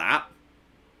dismantled that.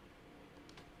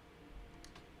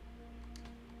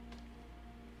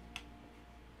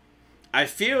 I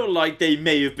feel like they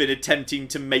may have been attempting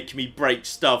to make me break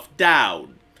stuff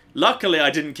down. Luckily, I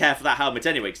didn't care for that helmet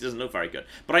anyway, because it doesn't look very good.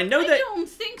 But I know that... I don't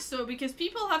think so, because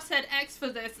people have said X for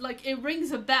this. Like, it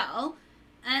rings a bell,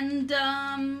 and,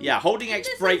 Yeah, holding X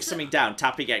breaks something down.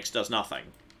 Tapping X does nothing.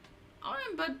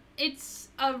 Alright, but it's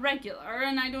a regular,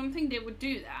 and I don't think they would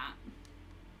do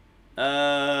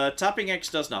that. Tapping X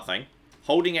does nothing.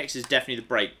 Holding X is definitely the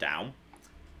breakdown.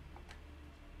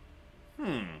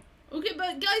 Okay,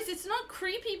 but guys, it's not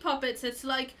creepy puppets. It's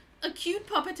like a cute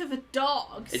puppet of a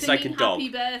dog It's singing like a dog. Happy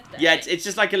Birthday. Yeah, it's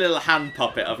just like a little hand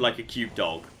puppet of like a cute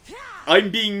dog. I'm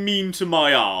being mean to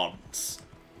my aunts.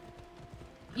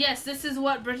 Yes, this is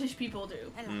what British people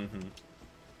do.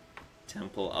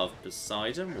 Temple of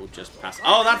Poseidon. We'll just pass.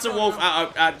 Oh, that's a wolf.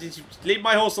 Leave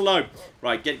my horse alone.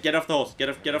 Right, get off the horse. Get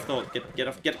off the horse.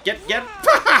 Get.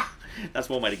 That's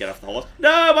one way to get off the horse.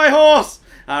 No, my horse.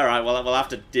 All right. Well, we'll have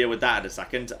to deal with that in a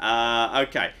second.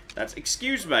 Okay. That's.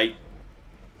 Excuse me.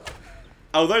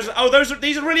 These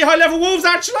are really high level wolves,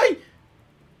 actually.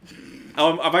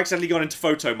 Oh, I've accidentally gone into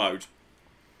photo mode.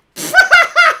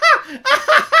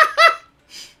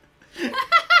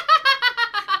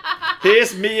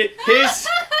 Here's me.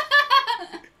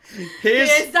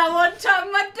 Here's the one time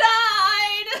I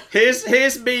died.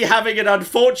 Here's me having an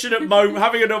unfortunate moment,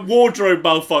 having a wardrobe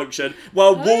malfunction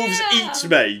while wolves eat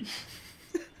me.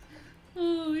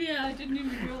 Oh yeah, I didn't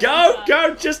even realize that.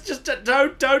 Go, just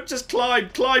don't, just climb.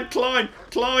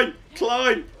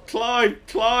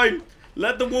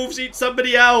 Let the wolves eat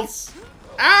somebody else.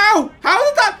 Ow! How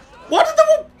did the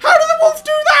wolf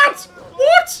do that?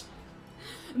 What?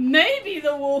 Maybe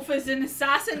the wolf is an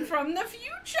assassin from the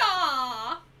future.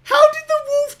 How did the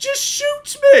wolf just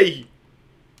shoot me?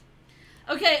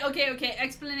 Okay.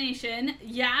 Explanation.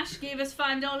 Yash gave us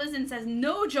 $5 and says,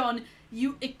 no, John,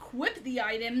 you equip the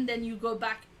item, then you go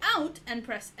back out and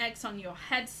press X on your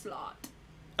head slot.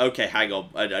 Okay, hang on.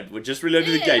 We're just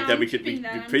reloading the game, then we could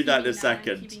repeat that in a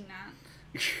second.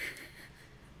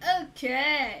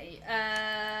 Okay.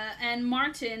 And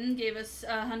Martin gave us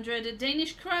 100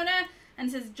 Danish kroner and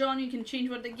says, John, you can change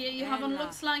what the gear you have on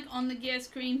looks like on the gear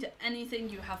screen to anything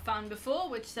you have found before,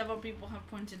 which several people have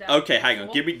pointed out. Okay, hang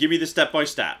on. Give me the step by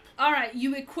step. All right,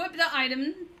 you equip the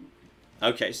item.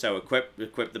 Okay, so equip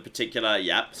the particular,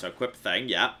 so equip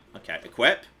thing, okay,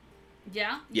 equip.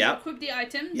 Yeah, you equip the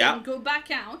item, then go back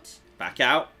out. Back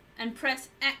out. And press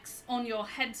X on your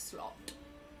head slot.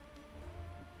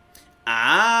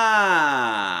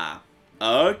 Ah,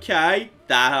 okay,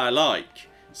 that I like.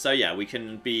 So yeah, we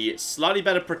can be slightly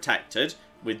better protected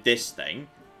with this thing,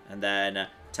 and then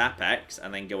tap X,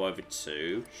 and then go over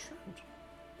to Shroud.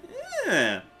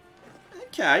 Yeah.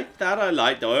 Okay, that I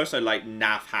like. Though I also like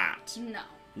Nav Hat. No.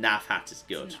 Nav Hat is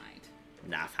good. Tonight.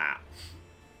 Nav Hat.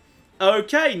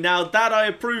 Okay, now that I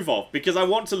approve of, because I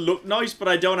want to look nice, but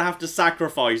I don't have to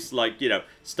sacrifice, like, you know,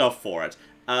 stuff for it.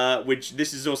 Which,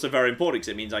 this is also very important, because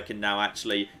it means I can now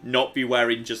actually not be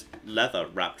wearing just leather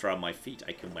wrapped around my feet.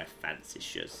 I can wear fancy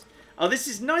shoes. Oh, this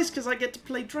is nice, because I get to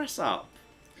play dress up.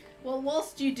 Well,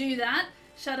 whilst you do that,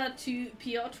 shout out to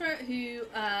Piotr,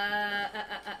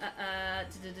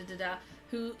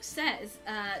 who says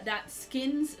that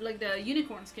skins, like the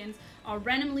unicorn skins, are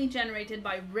randomly generated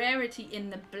by rarity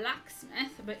in the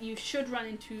blacksmith, but you should run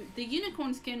into the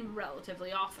unicorn skin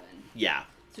relatively often. Yeah.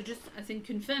 So just, I think,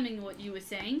 confirming what you were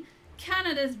saying,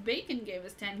 Canada's Bacon gave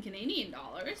us 10 Canadian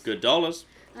dollars. Good dollars.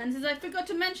 And as I forgot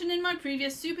to mention in my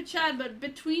previous super chat, but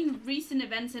between recent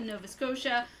events in Nova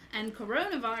Scotia and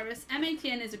coronavirus,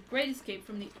 MATN is a great escape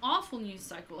from the awful news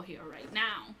cycle here right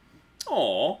now. Aw,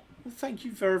 well, thank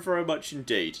you very, very much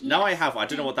indeed. Yes, now I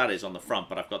don't know what that is on the front,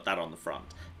 but I've got that on the front.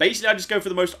 Basically, I just go for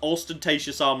the most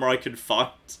ostentatious armor I can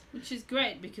find. Which is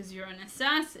great, because you're an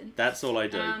assassin. That's all I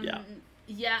do, yeah.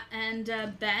 Yeah, and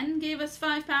Ben gave us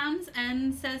 £5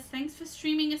 and says, thanks for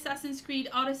streaming Assassin's Creed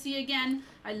Odyssey again.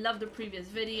 I love the previous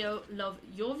video, love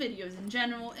your videos in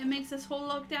general. It makes this whole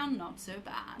lockdown not so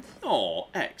bad. Oh,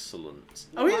 excellent.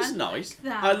 Oh, it is nice.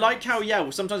 That. I like how, yeah,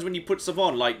 well, sometimes when you put stuff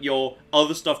on, like, your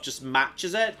other stuff just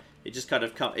matches it. It just kind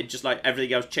of, it just, like,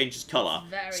 everything else changes colour.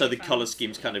 So the colour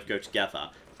schemes kind of go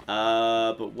together.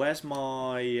 But where's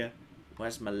my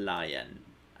lion?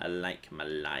 I like my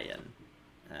lion.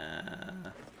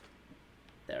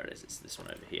 There it is. It's this one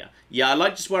over here. Yeah, I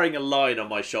like just wearing a lion on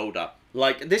my shoulder.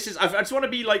 Like, this is... I just want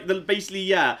to be, like, basically,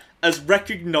 yeah, as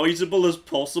recognisable as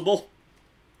possible.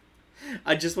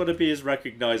 I just want to be as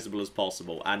recognisable as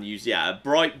possible. And use, yeah, a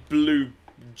bright blue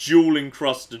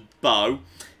jewel-encrusted bow.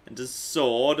 And a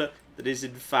sword that is,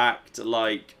 in fact,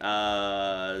 like,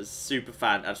 super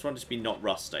fan. I just want it to be not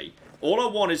rusty. All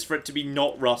I want is for it to be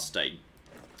not rusty.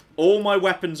 All my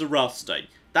weapons are rusty.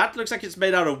 That looks like it's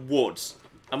made out of wood.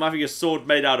 I'm having a sword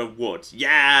made out of wood.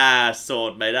 Yeah,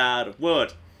 sword made out of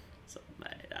wood. Sword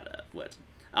made out of wood.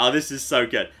 Oh, this is so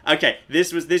good. Okay,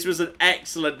 this was an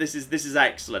excellent. This is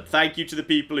excellent. Thank you to the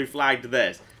people who flagged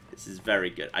this. This is very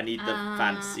good. I need the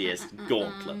fanciest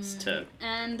gauntlets too.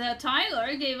 And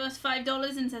Tyler gave us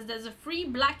 $5 and says there's a free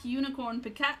black unicorn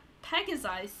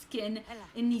Pegasi skin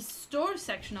in the store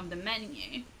section of the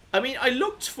menu. I mean, I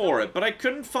looked for it, but I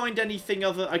couldn't find anything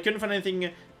other. I couldn't find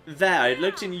anything there. I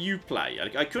looked in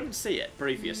Uplay. I couldn't see it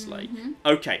previously.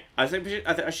 Okay, I think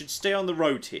I should stay on the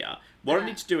road here. What I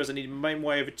need to do is I need to make my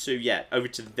way over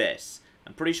to this.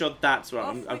 I'm pretty sure that's what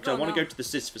I want to go to the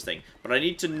Sisyphus thing, but I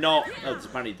need to not. Oh,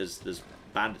 apparently there's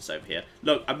bandits over here.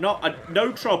 Look,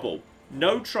 no trouble,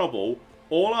 no trouble.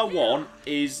 All I want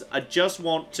is I just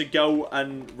want to go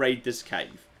and raid this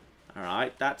cave. All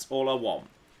right, that's all I want.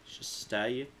 Just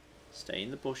stay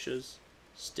in the bushes.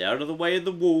 Stay out of the way of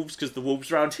the wolves, because the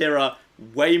wolves around here are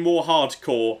way more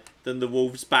hardcore than the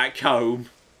wolves back home.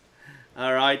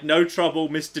 Alright, no trouble,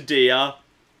 Mr. Deer.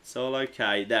 It's all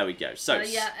okay. There we go. So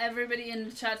yeah, everybody in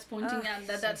the chat's pointing out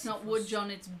that that's not wood,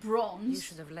 John, it's bronze. You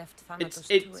should have left Thanatos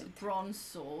it's to it. Bronze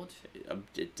sword.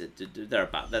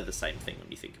 They're the same thing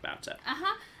when you think about it.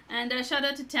 And shout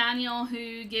out to Daniel,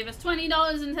 who gave us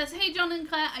 $20 and says, hey John and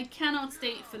Claire, I cannot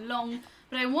stay for long,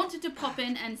 but I wanted to pop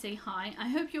in and say hi. I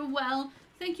hope you're well.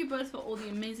 Thank you both for all the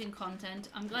amazing content.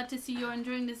 I'm glad to see you're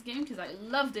enjoying this game because I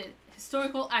loved it.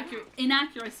 Historical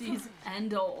inaccuracies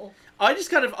and all. I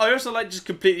also like just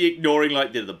completely ignoring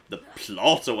like the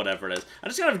plot or whatever it is. I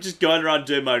just kind of just going around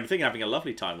doing my own thing and having a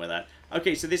lovely time with it.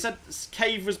 Okay, so they said this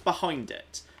cave was behind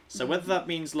it. So whether that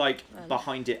means like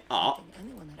behind it up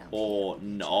or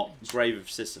not, Grave of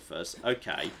Sisyphus.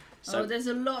 Okay. So there's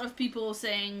a lot of people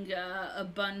saying a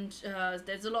bunch.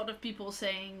 There's a lot of people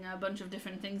saying a bunch of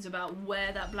different things about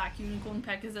where that black unicorn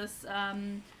Pegasus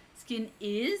skin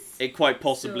is. It quite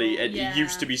possibly. So, it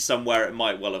used to be somewhere. It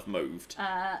might well have moved.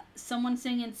 Someone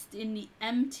saying it's in the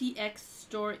MTX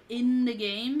store in the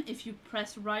game. If you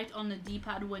press right on the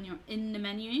D-pad when you're in the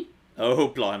menu. Oh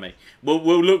blimey!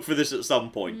 We'll look for this at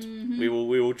some point. We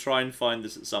will try and find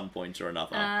this at some point or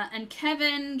another. And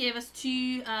Kevin gave us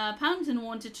 £2 and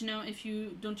wanted to know if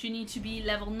you need to be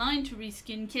level 9 to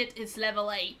reskin kit. It's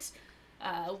level 8.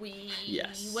 We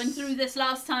went through this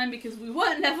last time because we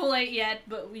weren't level 8 yet,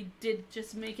 but we did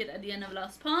just make it at the end of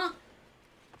last part.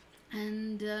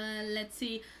 And let's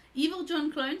see. Evil John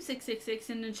Clone 666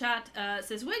 in the chat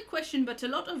says, weird question, but a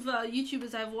lot of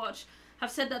YouTubers I've watched have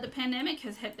said that the pandemic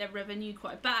has hit their revenue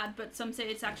quite bad, but some say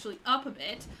it's actually up a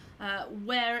bit.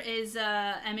 Where is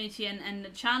MATN and the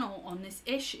channel on this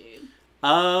issue?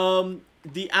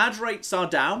 The ad rates are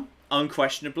down,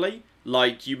 unquestionably.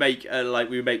 Like we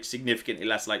make significantly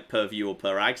less like per view or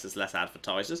per ad, there's less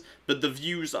advertisers, but the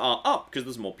views are up because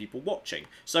there's more people watching.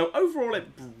 So overall, it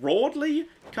broadly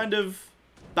kind of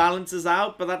balances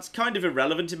out, but that's kind of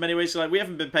irrelevant in many ways. So like we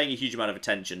haven't been paying a huge amount of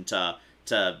attention to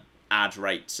ad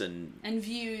rates and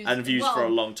views for a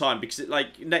long time because it,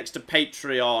 like next to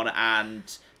Patreon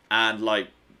and like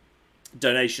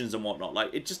donations and whatnot,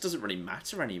 like it just doesn't really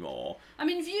matter anymore. I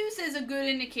mean, views is a good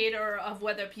indicator of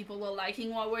whether people are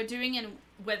liking what we're doing and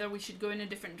whether we should go in a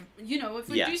different... You know, if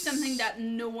we do something that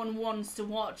no one wants to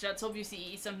watch, that's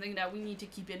obviously something that we need to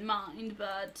keep in mind,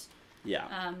 but...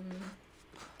 Yeah.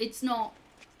 It's not...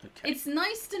 Okay. It's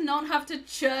nice to not have to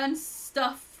churn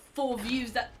stuff for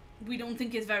views that we don't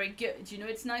think is very good, you know?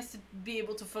 It's nice to be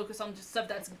able to focus on just stuff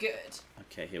that's good.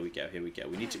 Okay, here we go.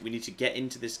 We need to get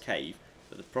into this cave,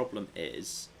 but the problem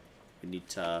is we need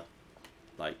to...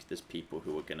 Like, there's people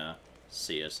who are gonna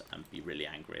see us and be really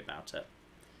angry about it.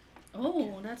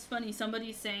 Oh, that's funny.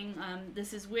 Somebody's saying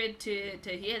this is weird to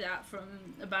hear that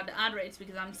about the ad rates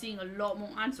because I'm seeing a lot more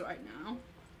ads right now.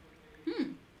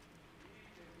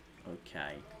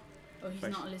 Okay. Oh, he's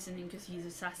not listening because he's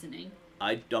assassinating.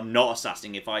 I'm not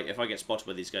assassinating. If I get spotted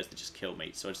by these guys, they just kill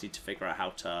me. So I just need to figure out how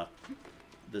to...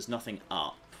 There's nothing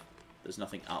up. There's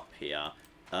nothing up here.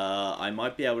 I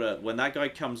might be able to... When that guy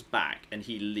comes back and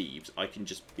he leaves, I can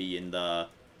just be in the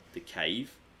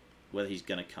cave. Whether he's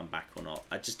going to come back or not.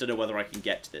 I just don't know whether I can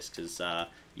get to this, because,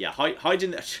 yeah, hide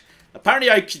in...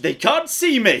 Apparently, they can't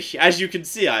see me! As you can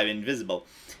see, I'm invisible.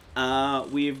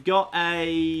 We've got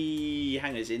a...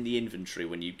 Hang on, it's in the inventory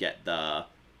when you get the...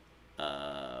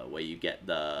 where you get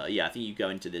the... Yeah, I think you go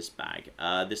into this bag.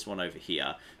 This one over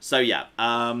here. So, yeah,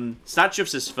 Statue of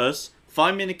Sisyphus.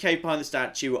 Find me in a cave behind the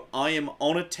statue. I am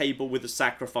on a table with a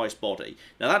sacrificed body.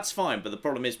 Now, that's fine, but the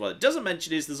problem is, what it doesn't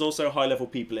mention is there's also high-level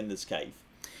people in this cave.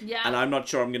 Yeah. And I'm not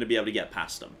sure I'm going to be able to get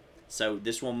past them. So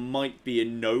this one might be a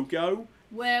no-go.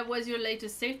 Where was your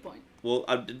latest save point? Well,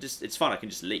 it's fine. I can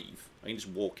just leave. I can just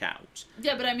walk out.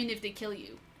 Yeah, but I mean if they kill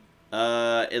you.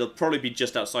 It'll probably be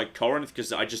just outside Corinth,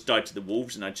 because I just died to the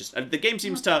wolves, and the game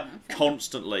seems to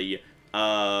constantly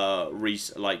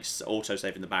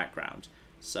auto-save in the background.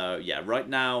 So, yeah, right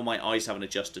now my eyes haven't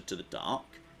adjusted to the dark.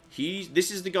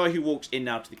 This is the guy who walks in and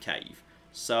out of the cave.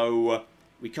 So,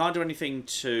 we can't do anything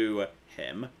to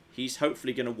him. He's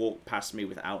hopefully going to walk past me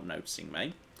without noticing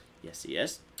me. Yes, he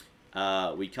is.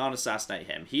 We can't assassinate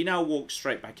him. He now walks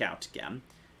straight back out again,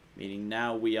 meaning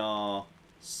now we are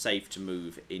safe to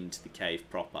move into the cave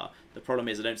proper. The problem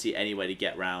is I don't see any way to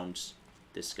get round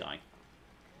this guy.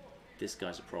 This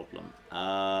guy's a problem.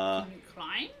 Can you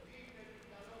climb?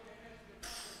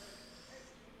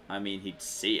 I mean, he'd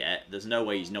see it. There's no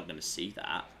way he's not going to see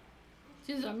that.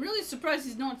 Jeez, I'm really surprised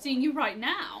he's not seeing you right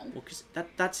now. Well, because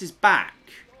that's his back.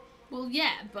 Well,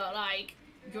 yeah, but, like,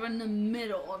 you're in the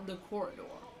middle of the corridor.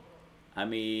 I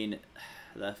mean,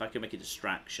 if I can make a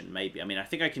distraction, maybe. I mean, I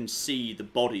think I can see the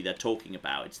body they're talking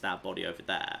about. It's that body over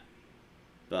there.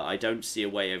 But I don't see a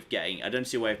way of getting... I don't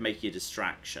see a way of making a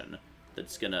distraction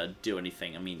that's going to do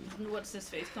anything. I mean... What's his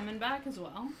face coming back as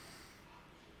well?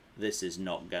 This is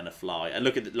not going to fly. And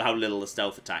look at how little the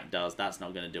stealth attack does. That's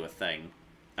not going to do a thing.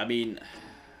 I mean,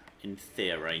 in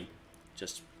theory,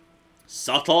 just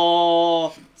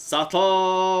subtle.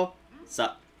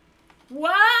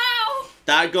 Wow!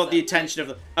 That got the attention of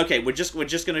the. Okay, we're just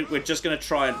gonna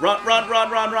try and run.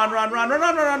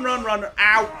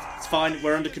 Ow! It's fine.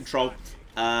 We're under control.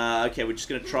 Okay, we're just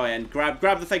gonna try and grab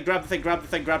the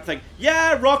thing.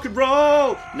 Yeah, rock and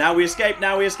roll. Now we escape.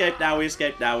 No, don't.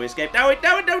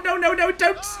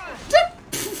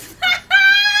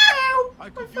 I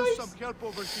could use some help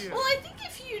over here. Well, I think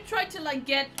if you tried to, like,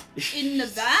 get in the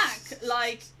back,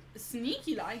 like,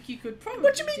 sneaky-like, you could probably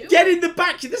What do you mean, get in the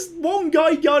back? There's one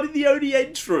guy guarding the only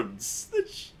entrance. What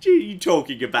are you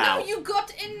talking about? No, you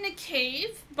got in the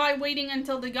cave by waiting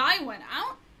until the guy went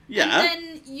out. Yeah. And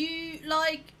then you,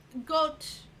 like,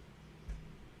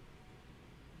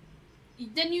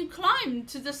 Then you climbed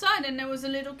to the side and there was a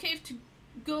little cave to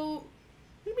go...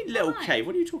 What do you mean, little cave?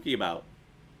 What are you talking about?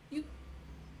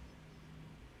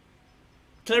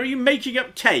 Claire, are you making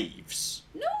up caves?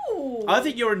 No! I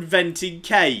think you're inventing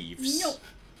caves. No.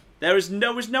 There was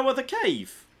no other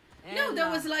cave. No, there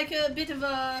was like a bit of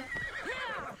a...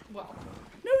 Well...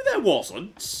 No, there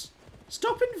wasn't.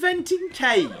 Stop inventing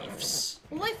caves.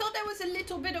 Well, I thought there was a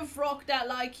little bit of rock that,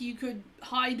 like, you could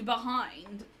hide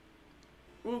behind.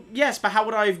 Well, yes, but how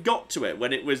would I have got to it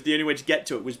when it was the only way to get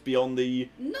to it was beyond the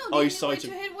eyesight of... No, the only way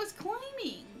to hit was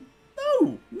climbing.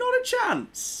 No, not a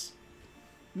chance.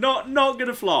 Not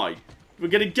gonna fly. We're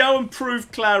gonna go and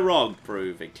prove Claire wrong.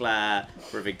 Proving Claire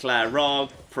wrong.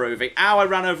 Ow, I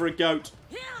ran over a goat.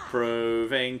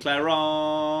 Proving Claire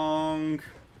wrong.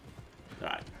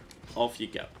 Alright, off you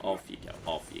go.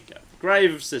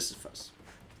 Grave of Sisyphus.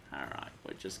 Alright,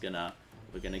 we're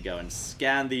gonna go and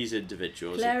scan these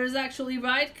individuals. Claire is actually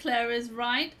right. Claire is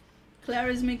right. Claire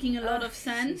is making a lot of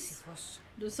sense.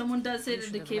 Though someone does say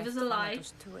that the cave is a lie.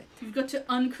 You've got to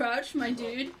uncrouch, my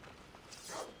dude.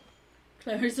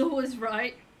 Claire is always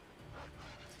right.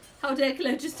 How dare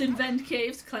Claire just invent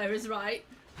caves? Claire is right.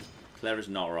 Claire is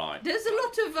not right. There's a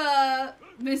lot of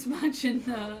mismatch in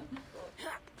the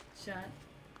chat.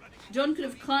 John could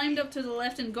have climbed up to the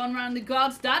left and gone around the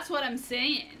guards. That's what I'm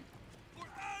saying.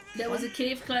 There was a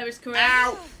cave, Claire is correct.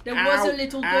 Ow! There was a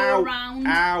little go around.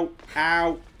 Ow!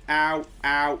 Ow! Ow!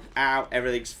 Ow! Ow!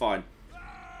 Everything's fine.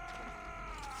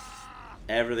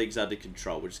 Everything's under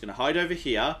control. We're just going to hide over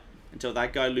here until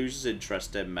that guy loses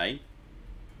interest in me.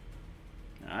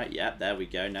 Alright, yeah, there we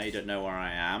go. Now you don't know where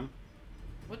I am.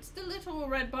 What's the little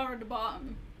red bar at the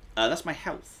bottom? That's my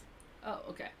health. Oh,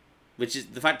 okay. Which is,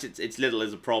 the fact it's little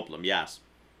is a problem, yes.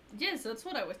 Yes, that's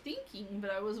what I was thinking,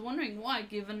 but I was wondering why,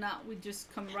 given that we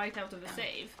just come right out of a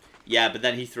save. Yeah, but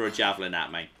then he threw a javelin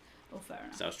at me. Oh, fair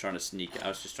enough. So I was trying to sneak, I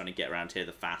was just trying to get around here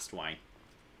the fast way.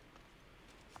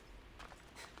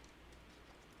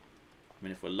 I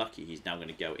mean, if we're lucky, he's now going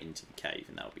to go into the cave,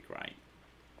 and that would be great.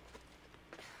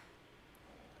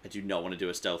 I do not want to do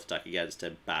a stealth attack against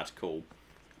him. Bad call.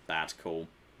 Bad call.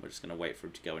 We're just going to wait for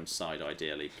him to go inside,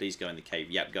 ideally. Please go in the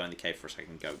cave. Yep, go in the cave for a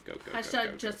second. Go, go, go,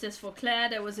 Hashtag justice for Claire.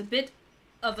 There was a bit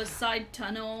of a side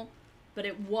tunnel, but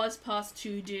it was past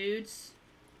two dudes.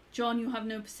 John, you have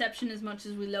no perception as much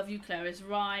as we love you. Claire is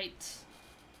right.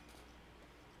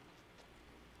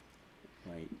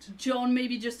 Wait. John,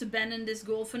 maybe just abandon this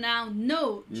goal for now.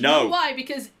 No. Do you No. know why?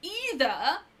 Because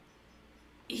either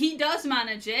he does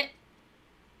manage it,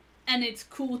 and it's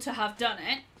cool to have done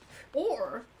it,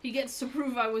 or he gets to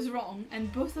prove I was wrong,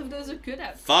 and both of those are good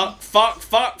outcomes. Fuck, fuck,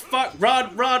 fuck, fuck,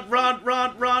 run, run, run,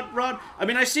 run, run, run. I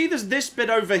mean, I see there's this bit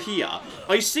over here.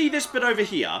 I see this bit over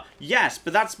here. Yes,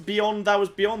 but that's beyond, that was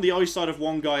beyond the eyesight of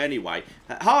one guy anyway.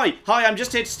 Hi, I'm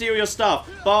just here to steal your stuff.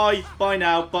 Bye, bye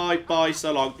now, bye, bye,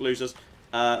 so long, losers.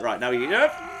 Right, now we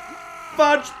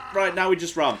fudge. Right, now we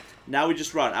just run. Now we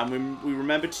just run, and we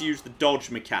remember to use the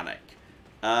dodge mechanic.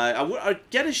 I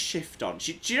get a shift on.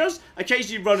 She does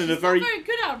occasionally run in a very... She's not very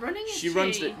good at running, is she?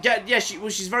 Runs... Yeah,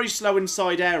 she's very slow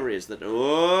inside areas that...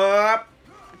 go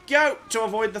to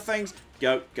avoid the things.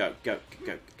 Go, go, go,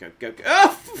 go, go, go, go.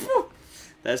 Oh!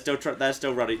 They're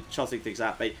still running, shotting things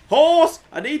at me. Horse!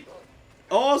 I need...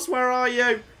 Horse, where are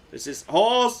you? This is...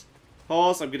 Horse!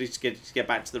 Horse, I'm going to get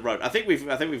back to the road. I think we've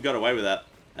got away with that.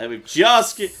 We've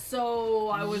just... So,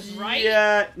 I was right?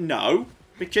 Yeah, no.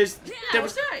 Because there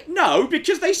was right. No,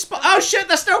 because they oh shit,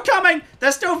 they're still coming.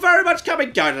 They're still very much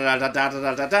coming. Did you get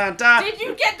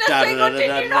the thing or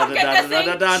did you not get the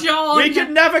thing, John? We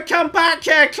can never come back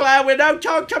here, Claire. We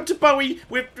can't come to Bowie.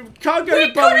 We can't go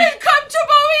to Bowie. We couldn't come to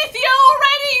Boethia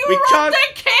already. You robbed the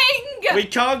king. We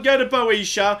can't go to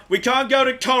Boeotia. We can't go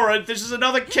to Corinth. This is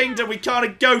another kingdom we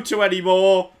can't go to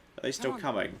anymore. Are they still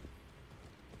coming?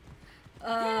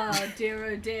 Oh dear,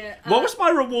 oh dear. What was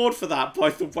my reward for that, by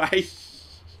the way?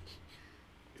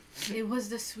 It was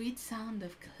the sweet sound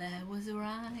of Claire was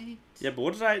right. Yeah, but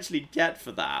what did I actually get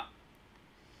for that?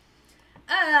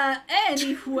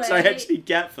 Anyway. What did I actually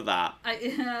get for that?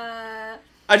 I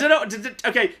don't know.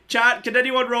 Okay, chat, can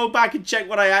anyone roll back and check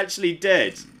what I actually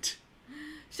did?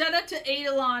 Shout out to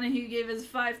Adalon who gave us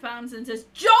 £5 and says,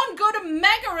 John, go to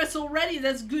Megaris already.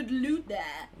 There's good loot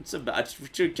there. I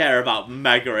don't care about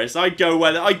Megaris. I go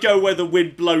where the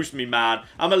wind blows me, man.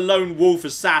 I'm a lone wolf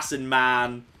assassin,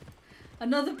 man.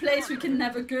 Another place we can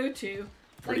never go to.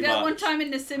 Pretty like that much. one time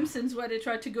in The Simpsons where they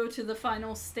tried to go to the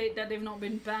final state that they've not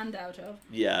been banned out of.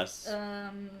 Yes.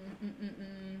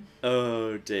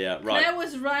 Oh dear. Right. Claire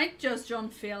was right, just John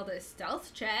failed a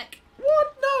stealth check.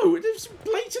 What? No, it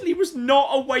blatantly was not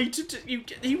a way to.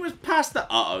 He was past that.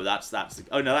 Oh, that's.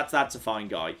 Oh no, that's a fine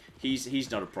guy.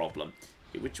 He's not a problem.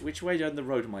 Which way down the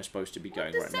road am I supposed to be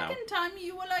going right now? The second time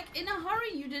you were like in a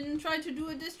hurry, you didn't try to do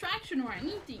a distraction or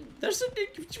anything. There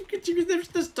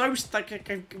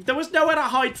was nowhere to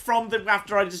hide from them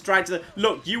after I distracted them.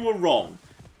 Look, you were wrong.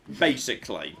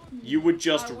 Basically, you were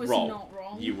just I was wrong. Not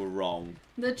wrong. You were wrong.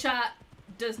 The chat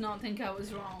does not think I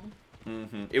was wrong.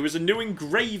 It was a new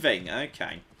engraving.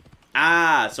 Okay.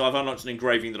 Ah, so I've unlocked an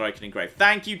engraving that I can engrave.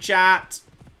 Thank you, chat.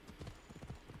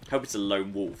 Hope it's a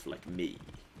lone wolf like me.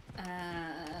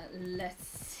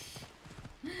 Let's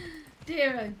see.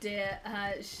 Dear oh dear,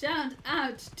 shout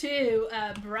out to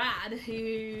Brad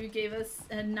who gave us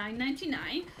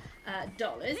 $9.99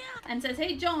 and says,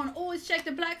 hey John, always check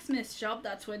the blacksmith shop,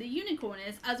 that's where the unicorn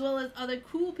is, as well as other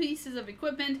cool pieces of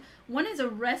equipment. One is a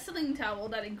wrestling towel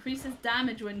that increases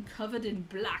damage when covered in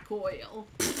black oil.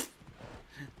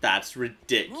 That's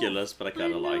ridiculous, but I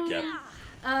kind of like it.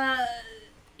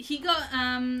 He got,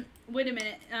 wait a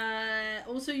minute,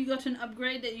 also you got an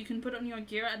upgrade that you can put on your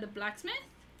gear at the blacksmith?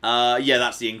 Yeah,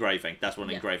 that's the engraving. That's what an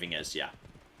engraving is, yeah.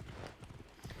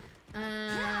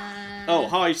 Oh,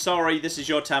 hi, sorry, this is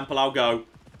your temple, I'll go.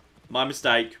 My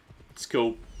mistake. It's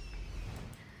cool.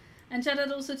 And shout out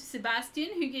also to Sebastian,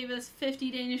 who gave us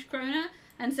 50 Danish kroner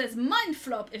and says, "Mind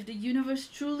flop, if the universe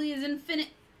truly is infinite,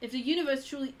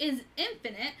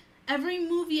 every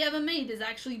movie ever made is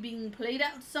actually being played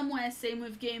out somewhere, same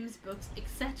with games, books,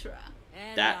 etc."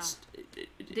 That's...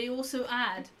 They also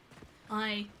add,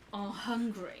 "I are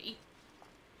hungry."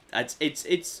 It's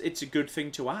a good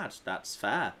thing to add. That's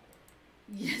fair.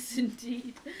 Yes,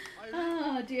 indeed.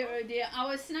 Oh dear, oh dear.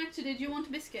 Our snack today, do you want a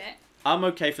biscuit? I'm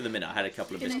okay for the minute. I had a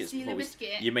couple of biscuits Steal before a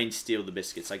biscuit? You mean steal the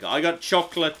biscuits I got? I got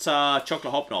chocolate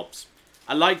hobnobs.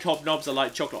 I like hobnobs. I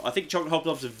like chocolate. I think chocolate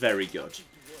hobnobs are very good.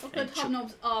 Chocolate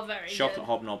hobnobs are very good. Chocolate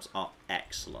hobnobs are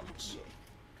excellent.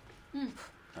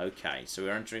 Okay, so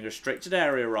we're entering a restricted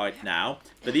area right now.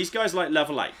 But these guys like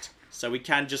level 8. So we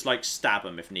can just like stab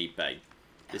them if need be.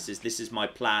 This is my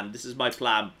plan. This is my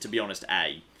plan, to be honest,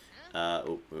 A. A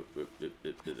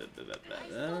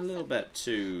little bit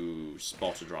too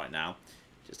spotted right now.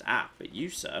 But you,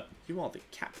 sir, you are the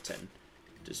captain.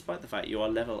 Despite the fact you are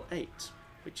level 8.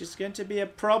 Which is going to be a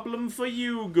problem for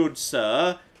you, good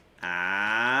sir.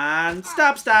 And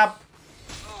stab, stab.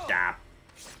 Stab.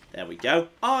 There we go.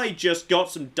 I just got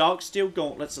some Dark Steel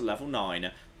Gauntlets at level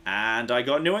 9. And I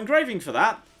got a new engraving for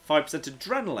that. 5%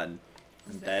 adrenaline.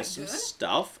 And there's some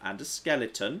stuff and a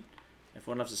skeleton.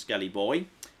 Everyone loves a skelly boy.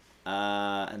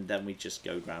 And then we just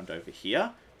go round over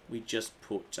here. We just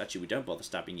put... Actually, we don't bother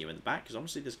stabbing you in the back, because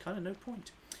honestly, there's kind of no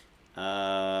point.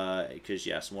 Because,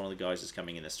 yes, one of the guys is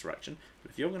coming in this direction.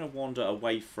 But if you're going to wander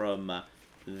away from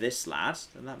this lad,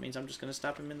 then that means I'm just going to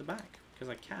stab him in the back. Because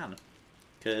I can.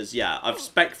 Because, yeah, I've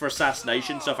spec for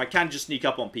assassination, so if I can just sneak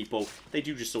up on people, they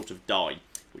do just sort of die.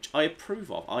 Which I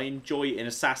approve of. I enjoy in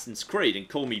Assassin's Creed, and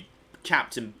call me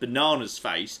Captain Banana's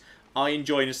Face, I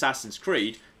enjoy in Assassin's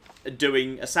Creed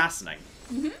doing assassinating.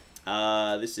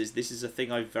 This is a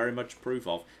thing I very much approve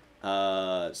of.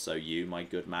 So you, my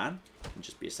good man, can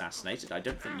just be assassinated. I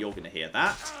don't think you're going to hear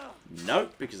that.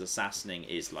 Nope, because assassinating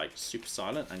is like super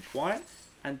silent and quiet.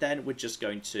 And then we're just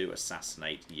going to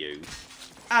assassinate you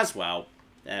as well.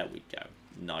 There we go.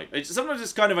 No, sometimes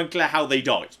it's kind of unclear how they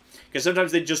died, because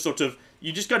sometimes they just sort of,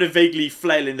 you just kind of vaguely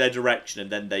flail in their direction and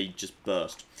then they just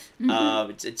burst.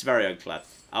 It's very unclear.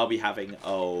 I'll be having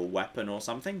a weapon or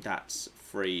something. That's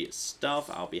free stuff.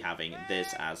 I'll be having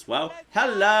this as well.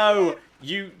 Hello!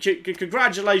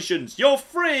 Congratulations! You're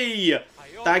free!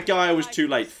 That guy I was too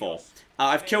late for.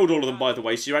 I've killed all of them, by the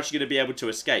way, so you're actually going to be able to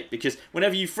escape. Because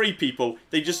whenever you free people,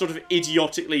 they just sort of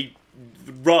idiotically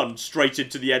run straight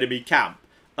into the enemy camp.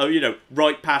 Oh, you know,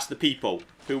 right past the people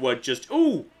who were just...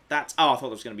 Ooh! That's... Oh, I thought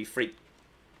there was going to be free...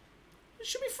 There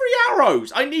should be free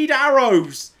arrows! I need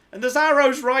arrows! And there's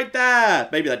arrows right there!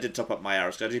 Maybe that did top up my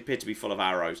arrows, because I appear to be full of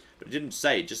arrows. But it didn't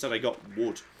say, it just said I got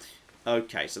wood.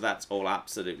 Okay, so that's all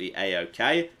absolutely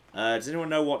A-okay. Does anyone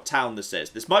know what town this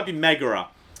is? This might be Megara.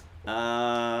 It's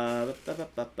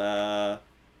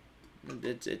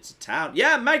a town.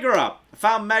 Yeah, Megara! I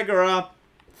found Megara.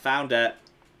 Found it.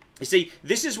 You see,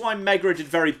 this is why Megara did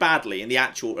very badly in the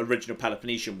actual original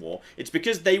Peloponnesian War. It's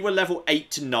because they were level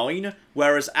 8 to 9,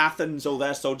 whereas Athens, all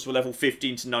their soldiers were level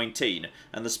 15 to 19.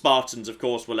 And the Spartans, of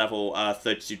course, were level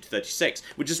 32 to 36.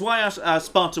 Which is why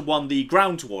Sparta won the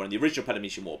ground war in the original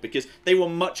Peloponnesian War, because they were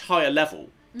much higher level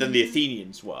than the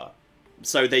Athenians were.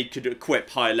 So they could equip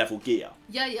higher level gear.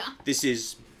 Yeah, yeah. This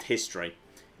is history.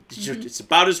 It's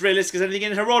about as realistic as anything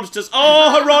in Herodotus.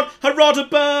 Oh,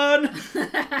 Herod burn!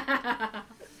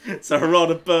 It's a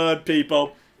Herod bird,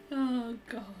 people. Oh,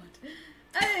 God.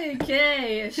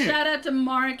 Okay, shout out to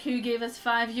Mark, who gave us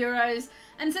 €5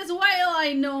 and says, "While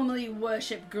I normally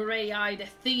worship grey-eyed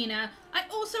Athena, I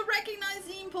also recognize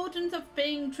the importance of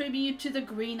paying tribute to the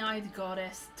green-eyed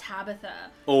goddess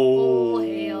Tabitha. Oh. All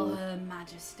hail her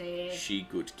majesty. She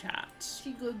good cat.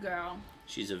 She good girl.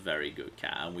 She's a very good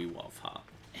cat, and we love her.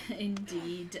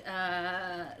 Indeed.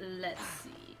 Let's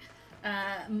see.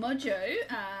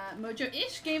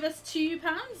 Mojo-ish gave us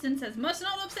 £2 and says, "Must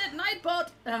not upset Nightbot,"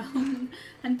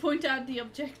 and point out the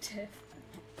objective.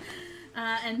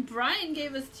 And Brian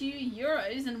gave us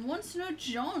 €2 and wants to know,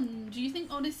 John, do you think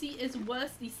Odyssey is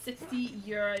worth the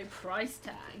 €60 price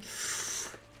tag?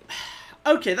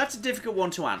 Okay, that's a difficult one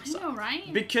to answer. I know,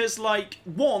 right? Because, like,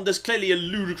 one, there's clearly a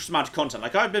ludicrous amount of content.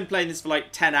 Like, I've been playing this for,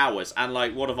 like, 10 hours, and,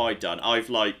 like, what have I done? I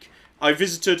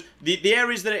visited the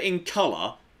areas that are in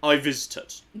colour. I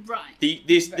visited. Right.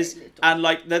 And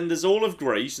like then there's all of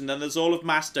Greece, and then there's all of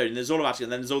Macedonia, and there's all of Attica,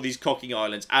 and then there's all these cocking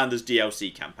islands, and there's DLC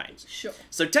campaigns. Sure.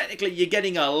 So technically you're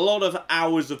getting a lot of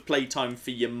hours of playtime for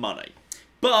your money.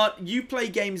 But you play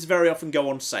games very often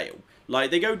go on sale. Like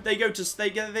they go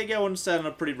on sale on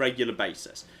a pretty regular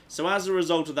basis. So as a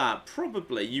result of that,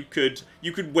 probably you could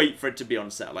wait for it to be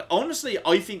on sale. Like honestly,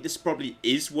 I think this probably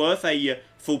is worth a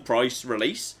full price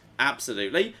release,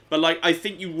 absolutely. But like I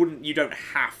think you don't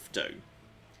have to.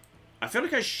 I feel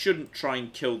like I shouldn't try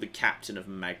and kill the captain of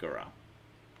Megara.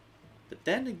 But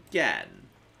then again,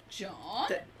 John,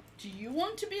 do you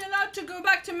want to be allowed to go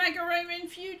back to Megara in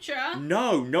future?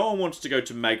 No, no one wants to go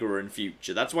to Megara in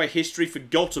future. That's why history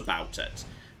forgot about it.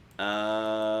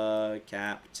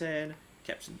 Captain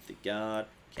of the guard,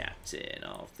 captain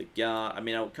of the guard. I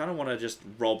mean, I kind of want to just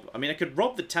rob. I mean, I could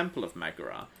rob the temple of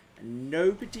Megara, and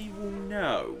nobody will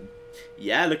know.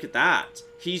 Yeah, look at that.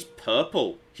 He's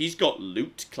purple. He's got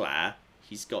loot, Claire.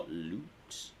 He's got loot.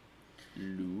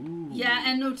 Loot. Yeah,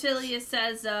 and Notilius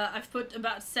says, I've put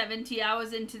about 70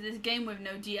 hours into this game with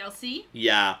no DLC.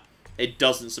 Yeah, it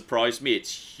doesn't surprise me.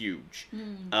 It's huge.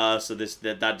 So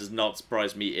that does not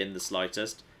surprise me in the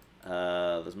slightest.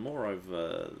 There's more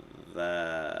over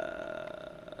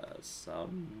there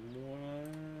somewhere,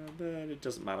 but it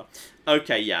doesn't matter.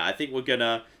 Okay, yeah, I think we're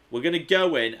gonna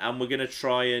go in and we're gonna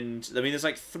try and. I mean, there's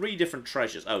like 3 different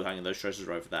treasures. Oh, hang on, those treasures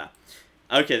are over there.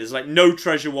 Okay, there's like no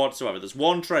treasure whatsoever. There's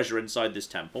 1 treasure inside this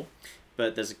temple,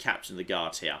 but there's a captain of the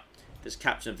guard here. This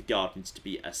captain of the guard needs to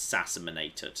be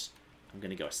assassinated. I'm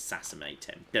gonna go assassinate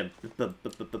him. There's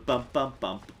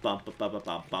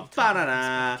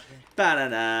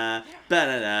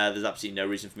absolutely no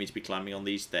reason for me to be climbing on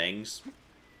these things.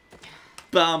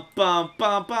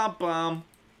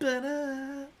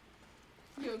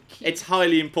 It's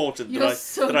highly important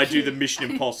that I do the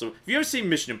Mission Impossible. Have you ever seen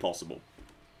Mission Impossible?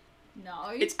 No.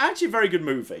 It's actually a very good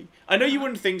movie. I know you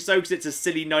wouldn't think so because it's a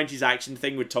silly 90s action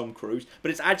thing with Tom Cruise, but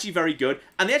it's actually very good.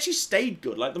 And they actually stayed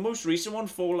good. Like the most recent one,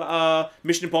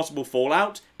 Mission Impossible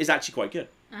Fallout, is actually quite good.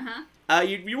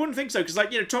 You wouldn't think so because,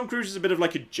 like, you know, Tom Cruise is a bit of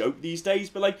like a joke these days,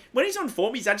 but like when he's on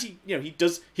form, he's actually, you know, he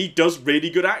does really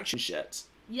good action shit.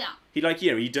 Yeah. He like,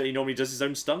 you know, he normally does his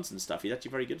own stunts and stuff. He's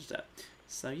actually very good at it.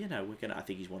 So, you know, I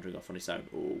think he's wandering off on his own.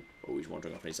 Oh, he's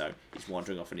wandering off on his own. He's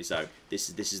wandering off on his own. This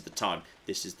is the time.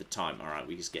 This is the time. All right,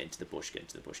 we just get into the bush, get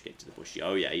into the bush, get into the bush.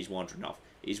 Oh, yeah, he's wandering off.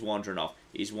 He's wandering off.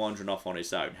 He's wandering off on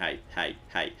his own. Hey,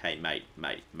 mate.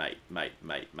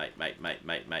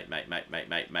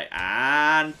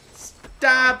 And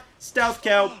stab! Stealth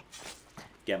kill!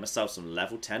 Get myself some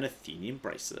level 10 Athenian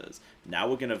bracers. Now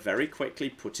we're going to very quickly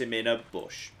put him in a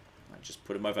bush. I just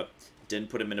put him over. Didn't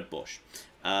put him in a bush.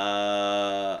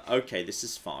 Okay, this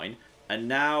is fine. And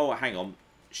now, hang on.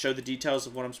 Show the details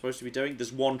of what I'm supposed to be doing.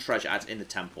 There's 1 treasure in the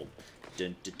temple.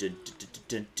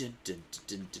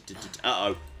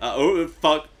 Uh-oh. Uh-oh.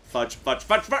 Fuck. Fudge.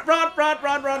 Run.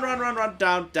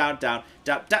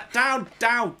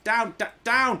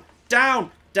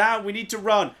 Down. We need to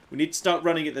run. We need to start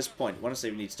running at this point. When I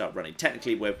say we need to start running,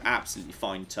 technically we're absolutely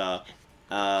fine to...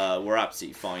 oh,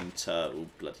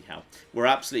 bloody hell. We're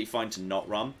absolutely fine to not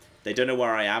run. They don't know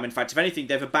where I am. In fact, if anything,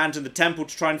 they've abandoned the temple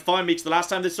to try and find me, because the last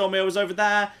time they saw me, I was over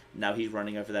there. Now he's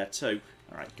running over there too.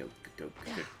 Alright, go.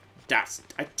 That's...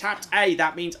 I tapped A.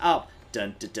 That means up.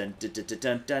 Dun dun dun dun dun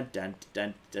dun dun dun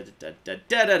dun dun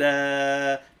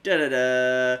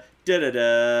dun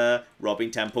dun.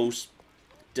 Robbing temples.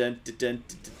 Dun dun dun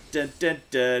dun dun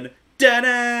dun dun.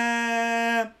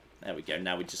 There we go.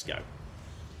 Now we just go.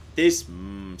 This,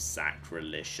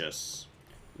 sacrilegious.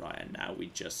 Right, and now we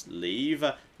just leave.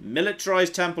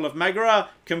 Militarized Temple of Megara,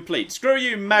 complete. Screw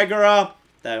you, Megara!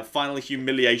 Their final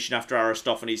humiliation after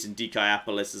Aristophanes and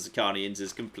Dicaeopolis as Acharnians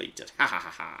is completed. Ha ha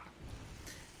ha ha.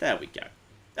 There we go.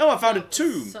 Oh, I found a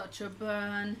tomb. Such a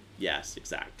burn. Yes,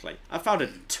 exactly. I found a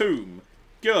tomb.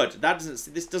 Good.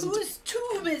 This doesn't. Whose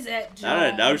tomb is it, John? I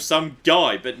don't know, some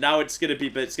guy. But now it's gonna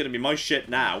be my shit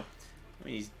now. I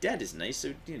mean, he's dead, isn't he?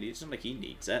 So you know, it's not like he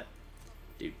needs it.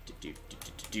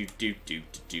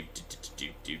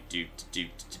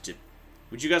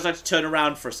 Would you guys like to turn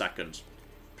around for a second?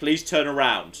 Please turn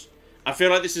around. I feel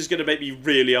like this is going to make me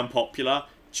really unpopular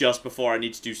just before I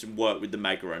need to do some work with the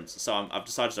Megarons. So I've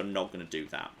decided I'm not going to do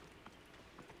that.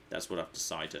 That's what I've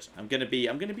decided. I'm going to be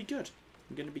good.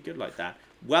 I'm going to be good like that.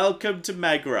 Welcome to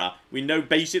Megara. We know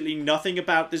basically nothing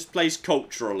about this place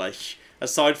culturally,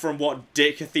 aside from what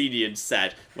Dick Athenians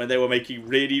said when they were making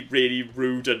really, really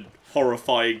rude and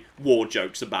horrifying war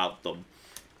jokes about them.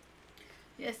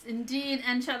 Yes, indeed.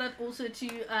 And shout out also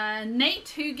to Nate,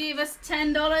 who gave us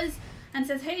 $10 and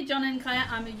says, "Hey, John and Kaya,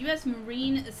 I'm a US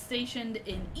Marine stationed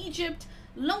in Egypt.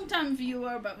 Long-time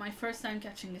viewer, but my first time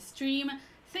catching a stream.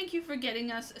 Thank you for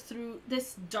getting us through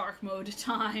this dark mode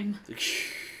time."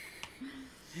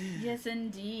 Yes,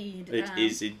 indeed. It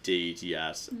is indeed,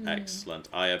 yes. Excellent.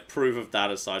 I approve of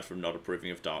that, aside from not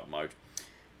approving of dark mode.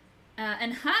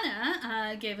 And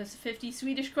Hannah gave us 50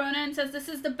 Swedish krona and says this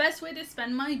is the best way to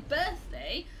spend my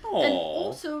birthday. Aww. And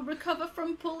also recover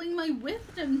from pulling my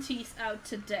wisdom teeth out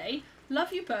today.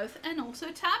 Love you both, and also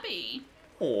Tabby.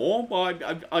 Oh, well,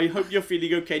 I hope you're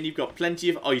feeling okay and you've got plenty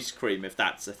of ice cream if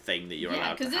that's a thing that you're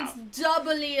allowed to have. Yeah, because it's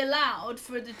doubly allowed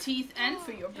for the teeth and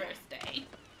for your birthday.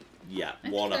 Yeah, I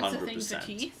 100%. think that's a thing for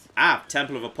teeth. Ah,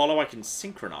 Temple of Apollo, I can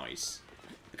synchronize.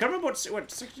 I can't remember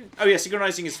what oh yeah,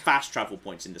 synchronizing is fast travel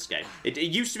points in this game. It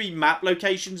used to be map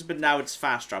locations, but now it's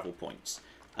fast travel points.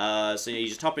 So you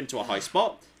just hop into a high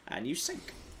spot and you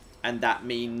sync. And that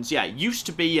means, yeah, it used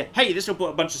to be, hey, this will put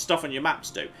a bunch of stuff on your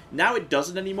maps too. Now it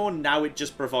doesn't anymore. Now it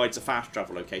just provides a fast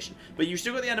travel location. But you've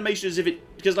still got the animation as if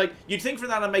it, because like, you'd think from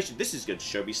that animation, this is going to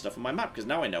show me stuff on my map, because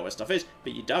now I know where stuff is.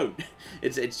 But you don't.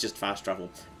 It's just fast travel.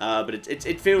 But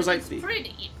it feels like... It's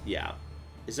pretty. Yeah.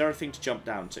 Is there a thing to jump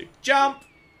down to? Jump!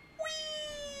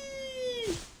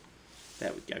 Whee!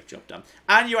 There we go, job done.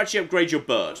 And you actually upgrade your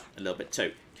bird a little bit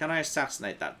too. Can I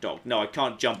assassinate that dog? No, I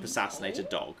can't jump assassinate a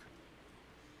dog.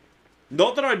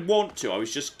 Not that I'd want to, I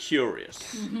was just curious.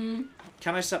 Mm-hmm.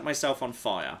 Can I set myself on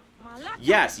fire?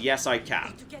 Yes, yes I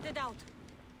can.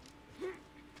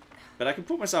 But I can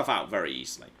put myself out very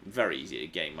easily. Very easy to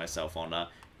get myself on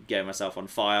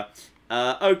fire.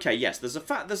 Okay, yes, there's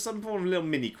some form of little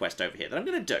mini quest over here that I'm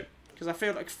gonna do. Because I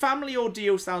feel like Family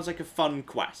Ordeal sounds like a fun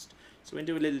quest. So we're gonna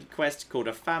do a little quest called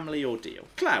a Family Ordeal.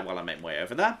 Claire, while I make my way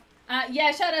over there.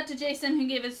 Yeah, shout out to Jason who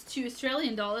gave us $2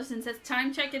 Australian and says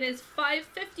time check it is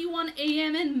 5:51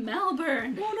 AM in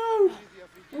Melbourne. Oh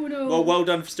no! Oh no! Well, well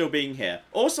done for still being here.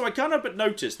 Also, I can't help but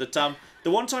notice that the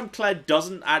one time Claire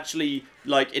doesn't actually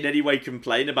like in any way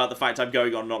complain about the fact I'm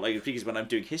going on not like speakers when I'm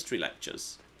doing history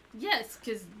lectures. Yes,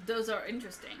 because those are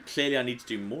interesting. Clearly, I need to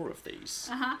do more of these.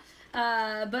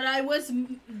 But I was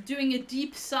doing a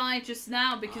deep sigh just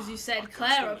now because you said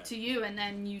Claire up to you and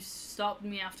then you stopped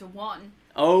me after one.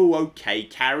 Oh, okay.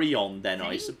 Carry on then,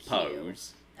 Thank I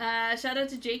suppose. Shout out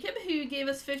to Jacob who gave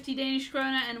us 50 Danish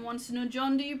krona and wants to know,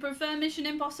 John, do you prefer Mission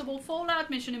Impossible Fallout,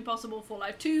 Mission Impossible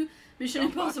Fallout 2, Mission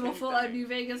Impossible Fallout New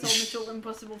Vegas, or Mission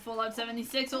Impossible Fallout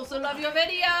 76? Also love your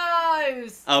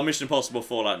videos! Oh, Mission Impossible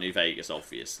Fallout New Vegas,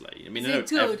 obviously. I mean, Is it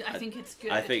good? I think it's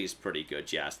good. I think it's pretty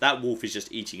good, yes. That wolf is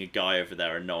just eating a guy over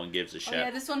there and no one gives a shit. Oh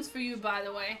yeah, this one's for you, by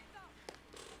the way.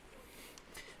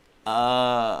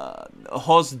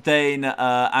 Hosdain,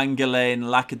 Angelain,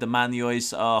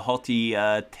 Lacedaemanios, Hoti,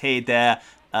 Teder,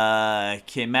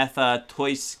 Kemetha,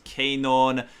 Tois,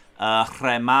 Canon,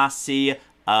 Chremasi,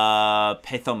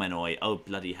 Pethomenoi. Oh,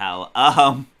 bloody hell.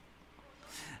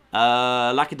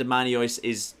 Lacedaemanios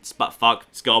is... But fuck,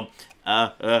 it's gone.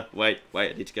 Wait,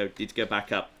 I need to go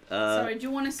back up. Sorry, do you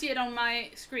want to see it on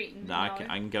my screen? No, I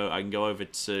can go over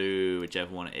to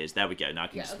whichever one it is. There we go. Now I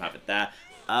can just have it there.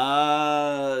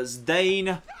 Zdain.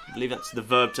 I believe that's the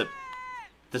verb to...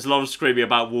 There's a lot of screaming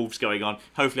about wolves going on.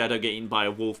 Hopefully I don't get eaten by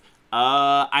a wolf.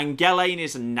 Angelain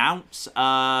is a nounce.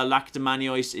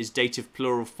 Lacedaemanios is dative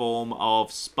plural form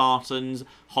of Spartans.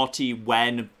 Hoti,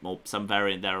 when, or some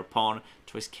variant thereupon.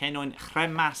 Twas Kenoin,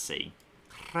 Chremasi.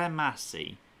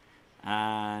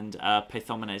 And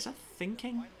Pathomene, is that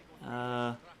thinking?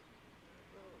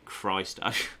 Christ.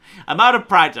 I'm out of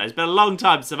practice. It's been a long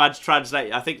time since I've had to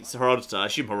translate. I think it's Herodotus. I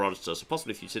assume Herodotus, so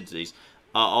possibly Thucydides,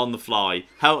 on the fly.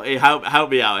 Help me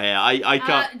out here. I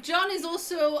can't... John is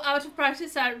also out of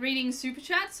practice at reading Super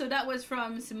Chat, so that was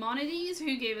from Simonides,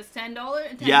 who gave us $10,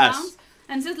 £10.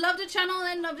 And says, love the channel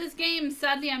and love this game.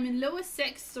 Sadly, I'm in lower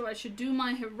 6, so I should do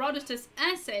my Herodotus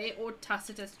essay or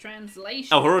Tacitus translation.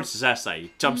 Oh, Herodotus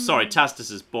essay. I'm sorry,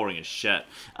 Tacitus is boring as shit.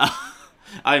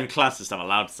 I'm classist, I'm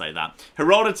allowed to say that.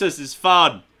 Herodotus is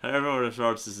fun.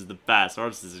 Herodotus is the best.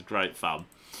 Herodotus is great fun.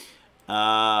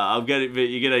 You're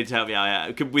gonna tell me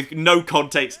with no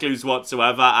context clues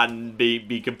whatsoever and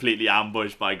be completely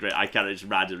ambushed by Greek. I can't just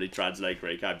randomly translate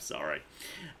Greek. I'm sorry.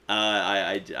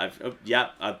 Yeah,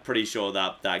 I'm pretty sure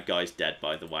that guy's dead.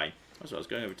 By the way, I was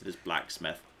going over to this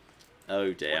blacksmith.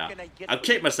 Oh dear. I'll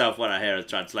kick myself when I hear a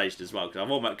translation as well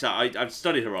because I've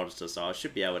studied Herodotus, so I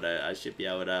should be able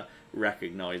to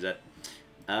recognize it.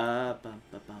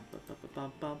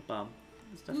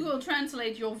 Google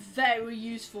Translate, you're very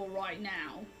useful right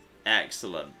now.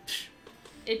 Excellent.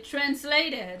 It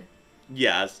translated.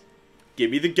 Yes.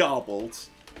 Give me the garbled.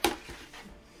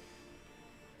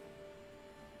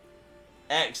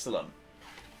 Excellent.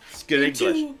 It's good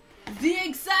English. The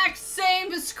exact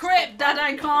same script that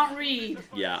I can't read.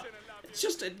 Yeah. It's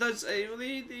just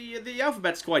the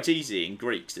alphabet's quite easy in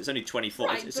Greek. It's only 24.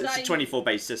 Right, it's a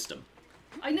 24-based system.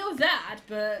 I know that,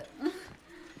 but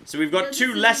so we've got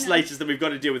two less letters that we've got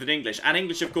to deal with in English, and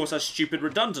English, of course, has stupid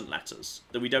redundant letters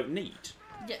that we don't need.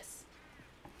 Yes.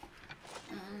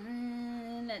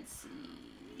 let's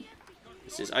see.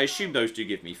 This is, I assume those do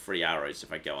give me free arrows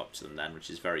if I go up to them then, which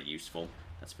is very useful.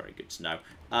 That's very good to know.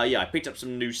 Yeah, I picked up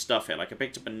some new stuff here. Like, I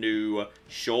picked up a new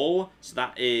shawl. So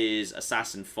that is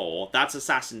Assassin 4. That's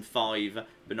Assassin 5,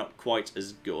 but not quite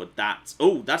as good. That's...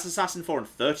 Oh, that's Assassin 4 and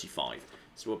 35.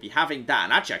 So we'll be having that.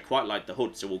 And actually, I quite like the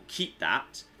hood, so we'll keep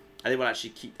that. I think we'll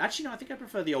actually keep... Actually, no, I think I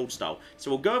prefer the old style.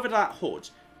 So we'll go over to that hood,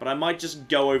 but I might just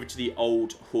go over to the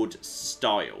old hood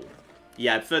style.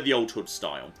 Yeah, I prefer the old hood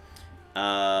style.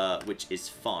 Which is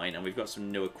fine. And we've got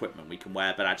some new equipment we can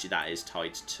wear, but actually that is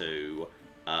tied to...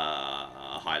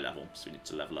 a high level, so we need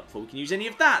to level up before we can use any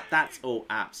of that. That's all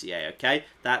absolutely okay.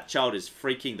 That child is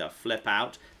freaking the flip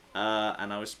out.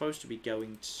 And I was supposed to be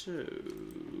going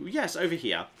to... Yes, over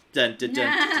here. Dun, dun,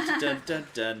 dun, dun, dun, dun,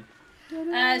 dun,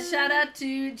 dun. Shout out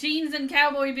to Jeans and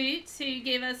Cowboy Boots, who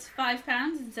gave us £5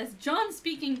 and says, John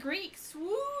speaking Greek,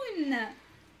 swoon!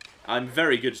 I'm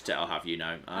very good at it, I'll have you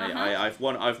know. I've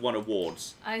won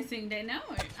awards. I think they know.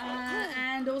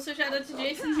 And also shout out to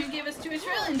Jason, who gave us $2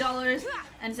 trillion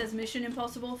and says Mission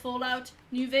Impossible Fallout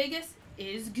New Vegas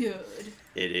is good.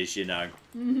 It is, you know.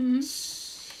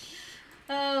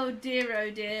 Oh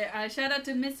dear. Shout out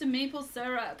to Mr. Maple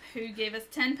Syrup, who gave us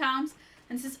 £10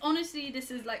 and says, honestly,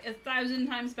 this is like 1,000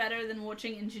 times better than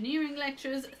watching engineering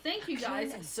lectures. Thank you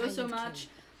guys so much.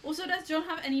 Also, does John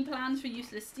have any plans for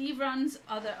Useless Steve runs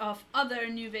of other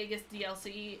New Vegas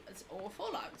DLCs or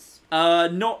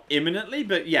Fallouts? Not imminently,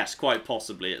 but yes, quite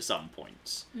possibly at some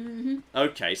point.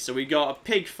 Okay, so we got a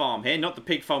pig farm here, not the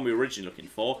pig farm we were originally looking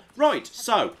for. Right,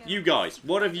 so, you guys,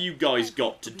 what have you guys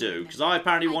got to do? Because I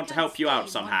apparently want to help you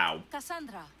out somehow.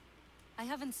 Cassandra, I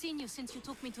haven't seen you since you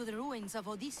took me to the ruins of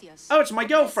Odysseus. Oh, it's my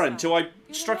girlfriend who I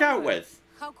struck out with.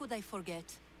 How could I forget?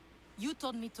 You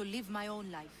told me to live my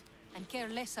own life and care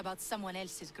less about someone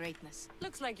else's greatness.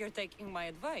 Looks like you're taking my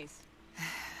advice.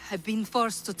 I've been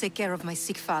forced to take care of my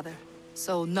sick father.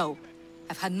 So no,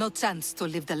 I've had no chance to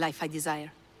live the life I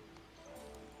desire.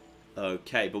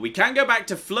 Okay, but we can go back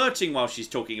to flirting while she's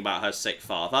talking about her sick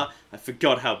father. I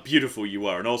forgot how beautiful you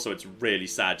were, and also it's really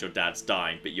sad your dad's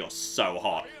dying, but you're so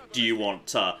hot. Do you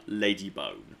want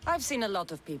Ladybone? I've seen a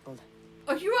lot of people.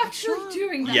 Are you actually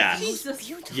doing that? Yes.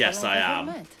 Jesus. Yes, I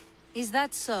am. Is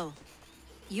that so?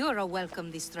 You're a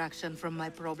welcome distraction from my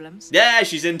problems. Yeah,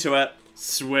 she's into it.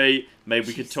 Sweet. Maybe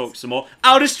we could talk some more.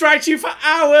 I'll distract you for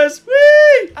hours.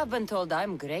 Whee! I've been told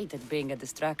I'm great at being a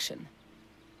distraction.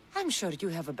 I'm sure you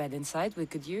have a bed inside we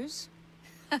could use.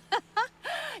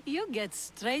 You get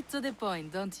straight to the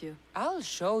point, don't you? I'll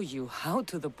show you how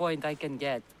to the point I can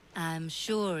get. I'm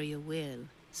sure you will.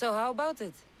 So how about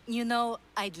it? You know,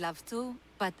 I'd love to,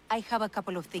 but I have a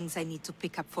couple of things I need to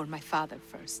pick up for my father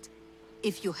first.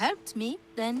 If you helped me,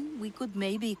 then we could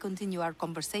maybe continue our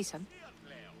conversation.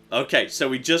 Okay, so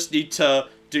we just need to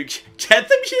get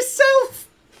them yourself.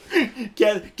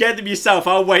 Get them yourself.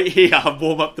 I'll wait here and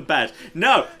warm up the bed.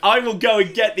 No, I will go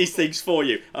and get these things for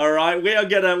you. All right, we are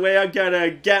gonna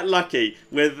get lucky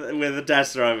with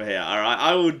Odessa over here. All right,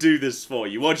 I will do this for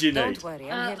you. What do you need? Don't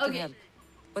worry, I'm here to help.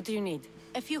 What do you need?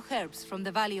 A few herbs from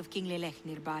the Valley of King Lelech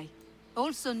nearby.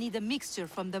 Also need a mixture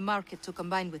from the market to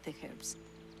combine with the herbs.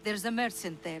 There's a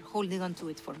merchant there holding on to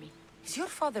it for me. Is your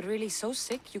father really so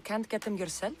sick you can't get them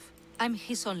yourself? I'm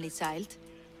his only child.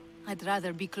 I'd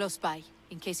rather be close by,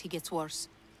 in case he gets worse.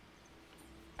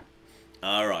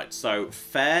 Alright, so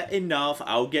fair enough.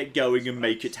 I'll get going and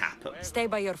make it happen. Stay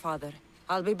by your father.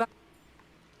 I'll be back.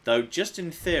 Though, just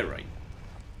in theory,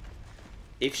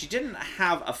 if she didn't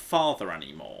have a father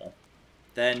anymore,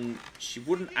 then she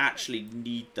wouldn't actually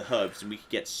need the herbs and we could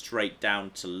get straight down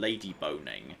to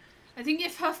ladyboning. I think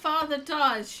if her father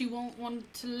dies, she won't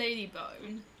want to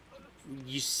ladybone.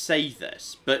 You say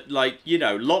this, but like, you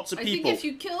know, lots of people... I think if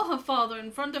you kill her father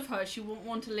in front of her, she won't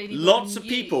want to ladybone Lots of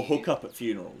people hook up at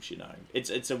funerals, you know.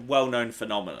 It's a well-known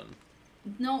phenomenon.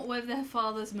 Not with their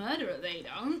father's murderer, they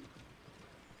don't.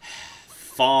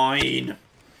 Fine.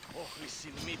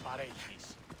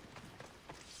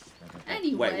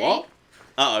 Anyway... Wait, what?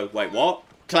 Uh-oh, wait, what?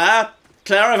 Claire,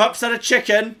 I've upset a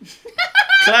chicken.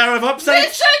 Claire, I've upset a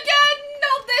This again!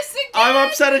 Not this again! I've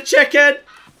upset a chicken!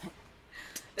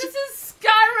 This is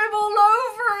Skyrim all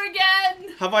over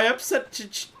again! Have I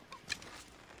upset...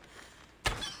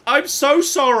 I'm so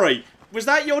sorry. Was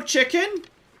that your chicken?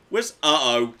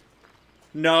 Uh-oh.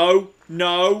 No.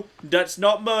 Let's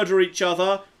not murder each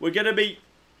other. We're gonna be...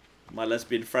 My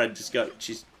lesbian friend just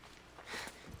she's...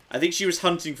 I think she was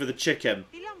hunting for the chicken.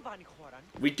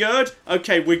 We good?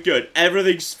 Okay, we're good.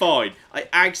 Everything's fine. I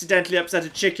accidentally upset a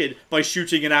chicken by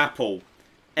shooting an apple.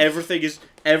 Everything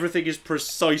is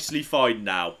precisely fine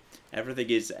now.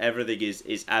 Everything is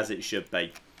as it should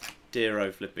be. Dear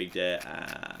oh flipping dear.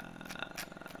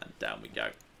 Down we go.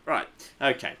 Right.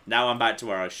 Okay. Now I'm back to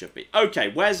where I should be.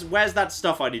 Okay. Where's that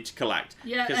stuff I need to collect?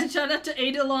 Yeah, and shout out to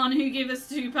Adalon who gave us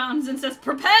 £2 and says,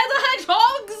 prepare the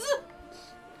hedgehogs!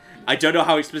 I don't know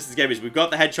how explicit this game is. We've got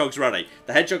the hedgehogs ready.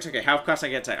 The hedgehogs, okay, how fast I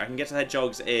get to? I can get to the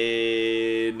hedgehogs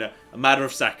in a matter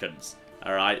of seconds.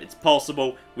 Alright, it's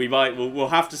possible. We'll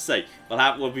have to see.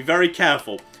 We'll be very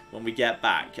careful when we get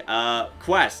back.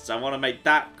 Quests. I want to make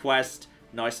that quest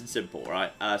nice and simple,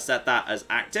 right? Set that as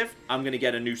active. I'm going to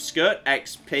get a new skirt,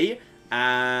 XP,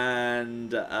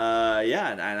 and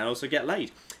yeah, and also get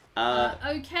laid.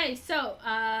 Okay, so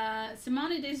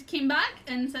Simonides came back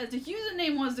and says the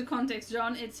username was the context,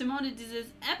 John. It's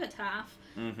Simonides' epitaph.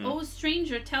 Oh,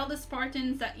 stranger, tell the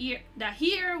Spartans that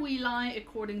here we lie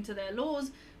according to their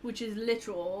laws, which is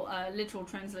literal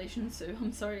translation. So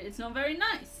I'm sorry, it's not very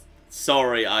nice.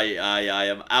 Sorry, I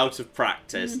am out of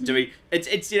practice.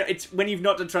 It's when you've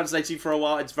not done translating for a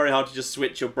while, it's very hard to just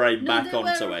switch your brain back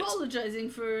onto it. Apologizing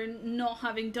for not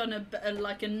having done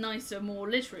a nicer, more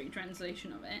literary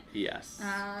translation of it. Yes.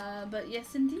 But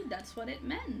yes, indeed, that's what it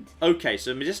meant. Okay,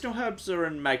 so medicinal herbs are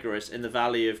in Megaris in the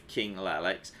Valley of King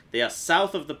Lelex. They are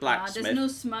south of the blacksmith. There's no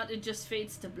smut; it just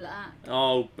fades to black.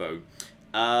 Oh, boo.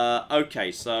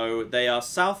 Okay, so they are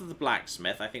south of the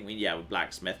blacksmith. I think we're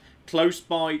blacksmith. Close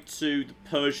by to the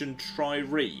Persian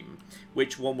trireme,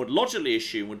 which one would logically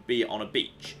assume would be on a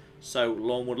beach. So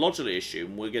one would logically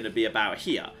assume we're going to be about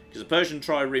here. Because the Persian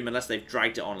trireme, unless they've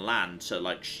dragged it on land to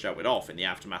like show it off in the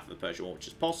aftermath of the Persian War, which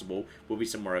is possible, will be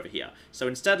somewhere over here. So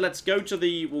instead,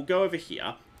 we'll go over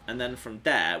here, and then from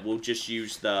there we'll just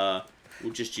use the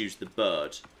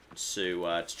bird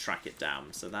to track it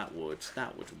down. So that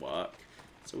would work.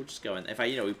 So we'll just go in. In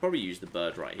fact, we'll probably use the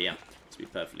bird right here, to be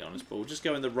perfectly honest, but we'll just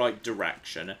go in the right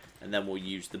direction, and then we'll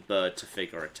use the bird to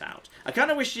figure it out. I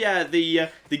kind of wish, the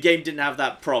game didn't have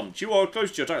that prompt. You are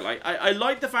close to your target. I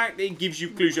like the fact that it gives you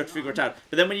clues you have to figure it out,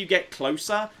 but then when you get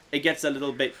closer, it gets a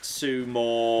little bit too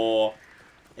more...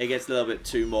 It gets a bit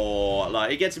too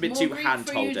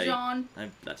hand-holdy. Oh,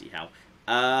 bloody hell.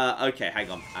 Okay,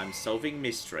 hang on. I'm solving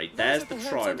mystery. There's the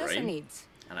trireme,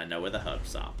 and I know where the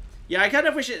herbs are. Yeah, I kind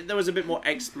of wish there was a bit more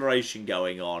exploration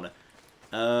going on.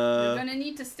 You're gonna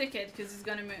need to stick it because it's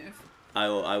gonna move. I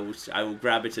will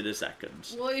grab it in a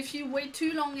second. Well, if you wait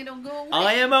too long, it'll go away.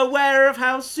 I am aware of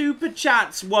how super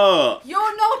chats work.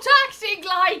 You're not acting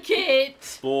like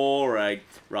it. Boring.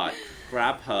 Right,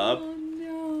 grab herb. Oh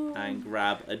no. And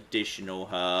grab additional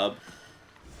herb.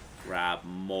 Grab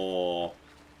more.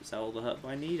 Is that all the herb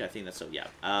I need? I think that's all. Yeah.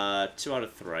 2 out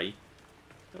of 3.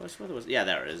 I swear there was. Yeah,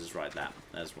 there it is. It's right there.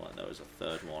 There's one. There was a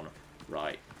third one.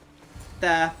 Right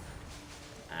there.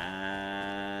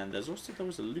 And there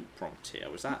was a loot prompt here.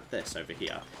 Was that this over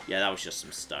here? Yeah, that was just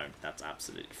some stone. That's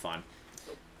absolutely fine.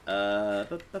 So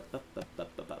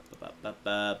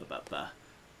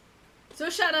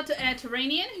shout out to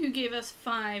Airterranian who gave us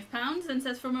 £5 and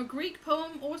says from a Greek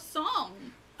poem or song.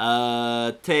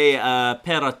 Te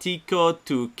peratiko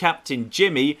to Captain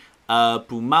Jimmy.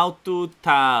 Pumautu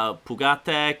ta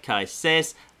pugate kai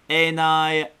ses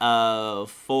enai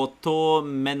photo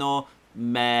meno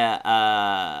me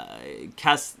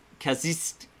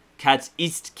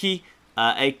kazistki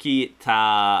eki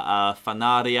ta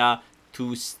fanaria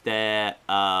tu ste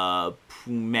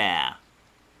prumer.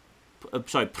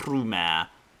 Sorry, prumer.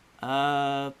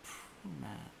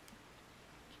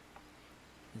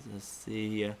 Let's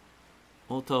see.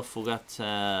 Auto forgot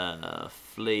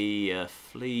flee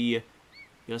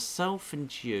yourself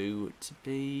and you to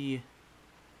be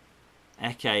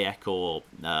Eke Echo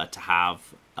to have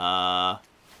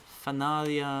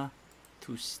Fanalia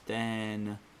to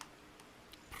stand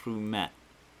Prumet.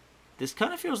 This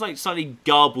kind of feels like slightly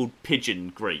garbled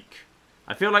pigeon Greek.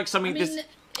 I feel like something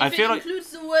If it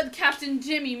includes the word Captain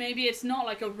Jimmy, maybe it's not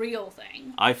like a real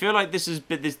thing. I feel like this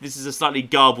is a slightly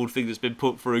garbled thing that's been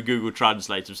put through a Google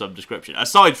Translate of some description.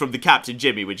 Aside from the Captain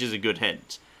Jimmy, which is a good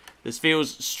hint. This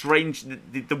feels strange.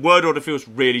 The word order feels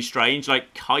really strange.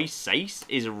 Like, Kai-Sace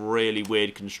is a really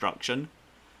weird construction.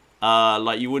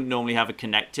 Like, you wouldn't normally have a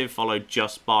connective followed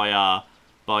just by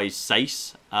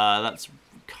Sace. That's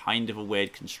kind of a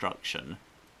weird construction.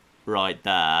 Right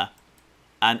there.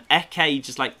 And Eke,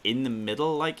 just like in the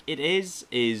middle, like it is.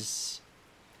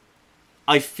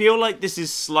 I feel like this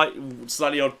is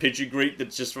slightly odd Pigeon Greek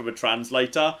that's just from a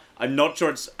translator. I'm not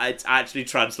sure it's actually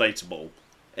translatable.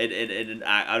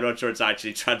 I'm not sure it's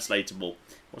actually translatable.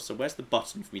 Also, where's the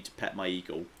button for me to pet my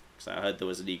eagle? Because I heard there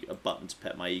was a button to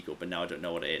pet my eagle, but now I don't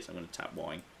know what it is. I'm going to tap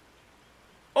Y.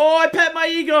 Oh, I pet my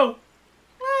eagle!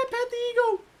 I pet the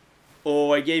eagle!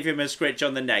 or I gave him a scratch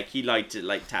on the neck. He liked it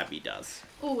like Tabby does.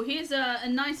 Oh, here's a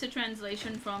nicer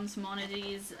translation from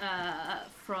Simonides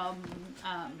from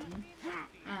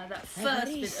that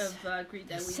first bit of Greek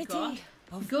that we got.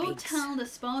 Go tell the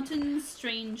Spartan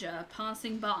stranger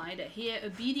passing by that here,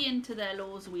 obedient to their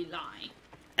laws, we lie.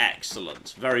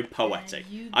 Excellent. Very poetic.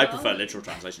 I prefer literal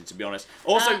translation, to be honest.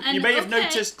 Also, you may have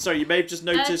noticed... Sorry, you may have just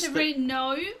noticed that...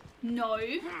 No.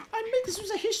 I mean, this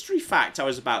was a history fact I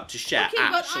was about to share,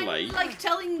 actually. But I'm, like,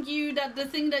 telling you that the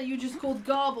thing that you just called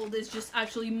garbled is just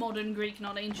actually modern Greek,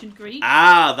 not ancient Greek.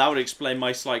 Ah, that would explain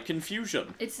my slight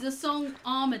confusion. It's the song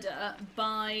Armada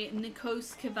by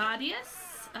Nikos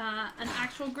Kavadias, an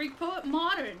actual Greek poet,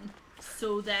 modern.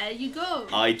 So there you go.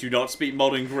 I do not speak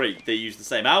modern Greek. They use the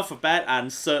same alphabet,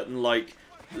 and certain, like,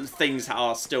 things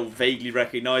are still vaguely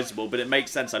recognisable, but it makes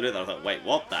sense. I looked at that, I thought, wait,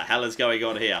 what the hell is going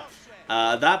on here?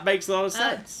 That makes a lot of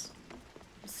sense.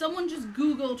 Someone just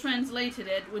Google translated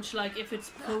it, which, like, if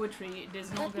it's poetry, it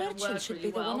is not going to work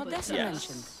really well. But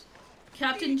Yes.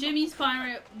 Captain Jimmy's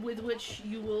pirate, with which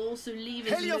you will also leave,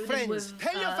 is Tell your loaded friends, with,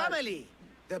 tell your family.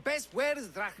 The best word is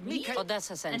drachmika.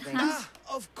 Odessa sent me. enhanced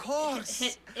Of course.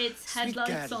 its Sweet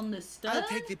headlights girl. on the stern. I'll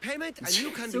take the payment and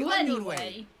you can be So on your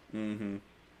way. anyway,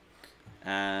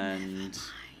 And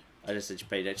I just said you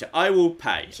paid extra. I will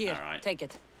pay. Here, All right. take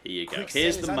it. Here you go. Quick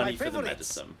Here's sales the are money my for the favorites.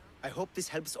 medicine. I hope this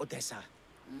helps Odessa.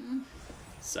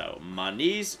 So,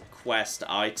 money's quest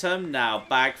item. Now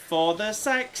back for the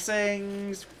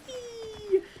sexings.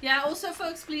 Whee! yeah. Also,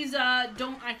 folks, please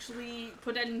don't actually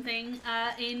put anything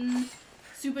in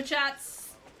super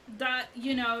chats that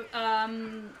we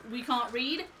can't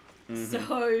read.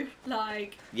 So,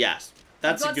 like, Yes,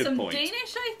 that's a I've got good some point.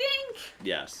 Danish, I think.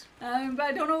 Yes. But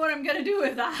I don't know what I'm gonna do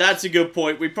with that. That's a good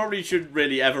point. We probably shouldn't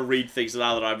really ever read things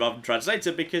now that I've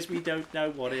translated because we don't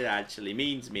know what it actually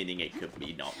means, meaning it could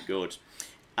be not good.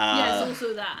 Yes,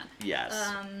 also that. Yes.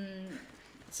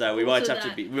 So we might also have to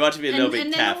that. be a little bit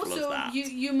and careful then also, of that.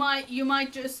 you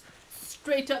might just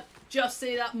straight up just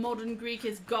say that modern Greek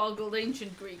is gargled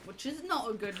ancient Greek, which is not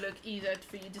a good look either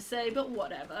for you to say, but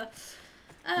whatever.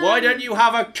 Why don't you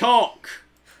have a cock?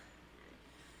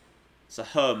 It's a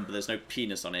but there's no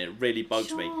penis on it. It really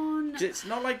bugs me. Sean. It's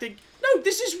not like they... No,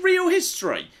 this is real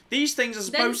history. These things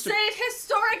are Then supposed say to... it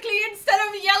historically instead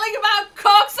of yelling about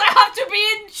cocks. I have to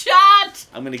be in chat.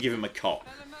 I'm going to give him a cock.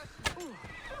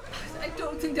 I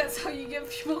don't think that's how you give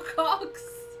people cocks.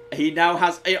 He now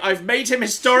has... I've made him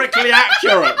historically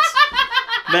accurate.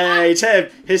 Made him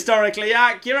historically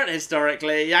accurate.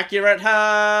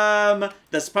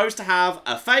 They're supposed to have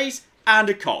a face and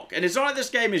a cock. And it's not like this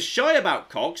game is shy about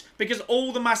cocks, because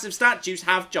all the massive statues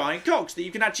have giant cocks that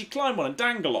you can actually climb on and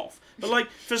dangle off. But, like,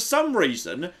 for some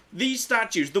reason, these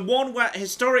statues, the one where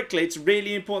historically it's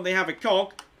really important they have a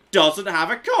cock, doesn't have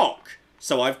a cock.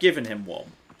 So I've given him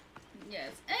one.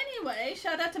 Yes. Anyway,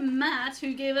 shout out to Matt,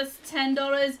 who gave us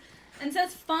 $10 and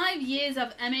says 5 years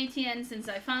of MATN since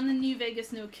I found the New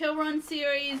Vegas No Kill Run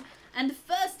series, and the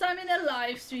first time in a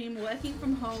live stream working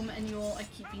from home, and you all are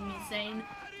keeping me sane.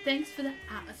 Thanks for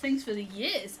the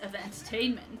years of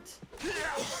entertainment.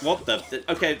 What the?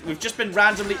 Okay, we've just been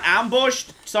randomly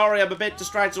ambushed. Sorry, I'm a bit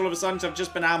distracted all of a sudden, so I've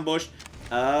just been ambushed.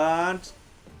 And...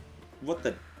 What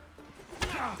the...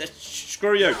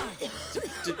 Screw you.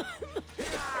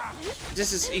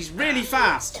 He's really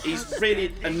fast. He's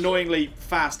really annoyingly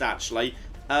fast, actually.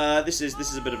 This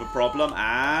is a bit of a problem,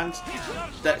 and...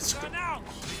 That's...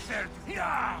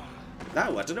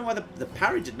 No, I don't know why the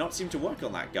parry did not seem to work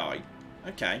on that guy.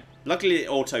 Okay. Luckily, it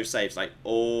auto-saves, like,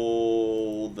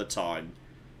 all the time.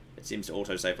 It seems to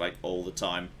auto-save, like, all the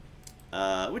time.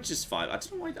 Which is fine. I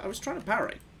don't know why I was trying to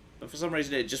parry. But for some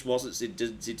reason, it just wasn't... It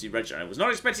didn't seem to register. I was not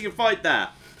expecting a fight there.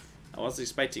 I was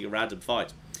expecting a random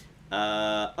fight.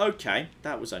 Okay.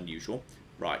 That was unusual.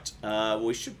 Right.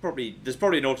 We should probably... There's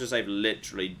probably an autosave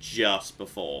literally just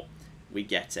before we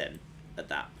get in at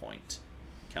that point.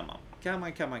 Come on. Come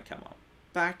on, come on, come on.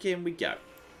 Back in we go.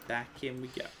 Back in we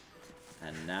go.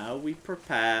 And now we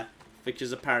prepare,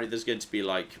 because apparently there's going to be,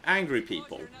 like, angry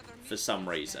people for some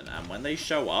reason. And when they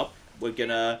show up, we're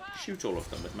going to shoot all of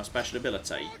them with my special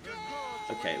ability.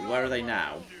 Okay, where are they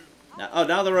now?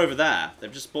 Now they're over there.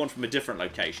 They've just spawned from a different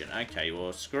location. Okay,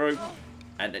 well, screw.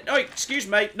 And oh, excuse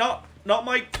me, not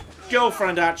my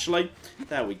girlfriend, actually.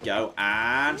 There we go.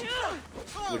 And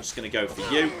we're just going to go for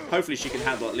you. Hopefully she can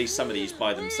handle at least some of these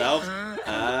by themselves.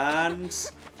 And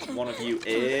one of you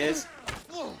is...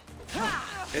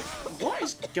 What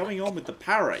is going on with the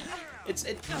parry? Why is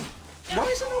it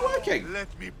not working?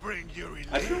 Let me bring you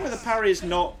I don't know why the parry is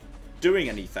not doing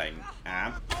anything.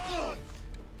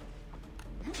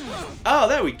 Oh,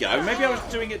 there we go. Maybe I was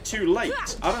doing it too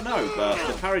late. I don't know, but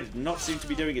the parry did not seem to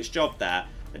be doing its job there.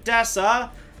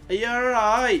 Odessa, are you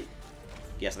alright?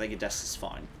 Yes, I think Odessa's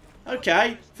fine.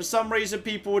 Okay, for some reason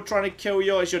people were trying to kill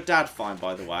you. Is your dad fine,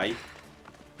 by the way?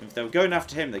 If they were going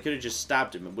after him, they could have just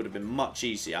stabbed him. It would have been much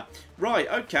easier. Right,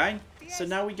 okay. So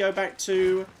now we go back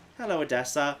to... Hello,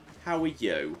 Odessa. How are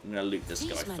you? I'm going to loot this guy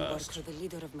These men work first. for the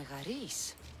leader of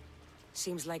Megaris.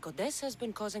 Seems like Odessa has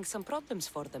been causing some problems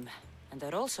for them. And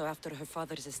they're also after her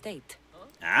father's estate.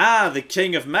 Ah, the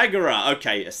king of Megara.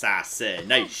 Okay,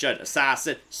 assassination.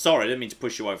 Assassin. Sorry, I didn't mean to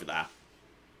push you over there.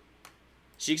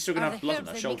 She's still going to have blood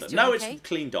on her shoulder. No, it's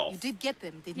cleaned off. You did get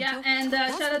them, didn't Yeah, you? and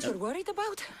That's shout out what to you're worried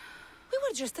about? We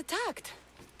were just attacked.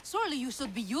 Surely you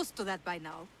should be used to that by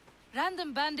now.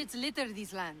 Random bandits litter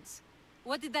these lands.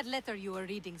 What did that letter you were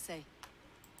reading say?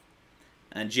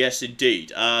 And yes, indeed.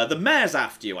 The mayor's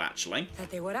after you, actually.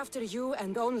 That they were after you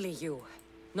and only you.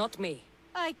 Not me.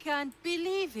 I can't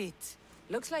believe it.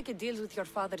 Looks like it deals with your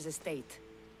father's estate.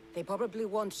 They probably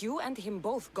want you and him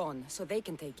both gone, so they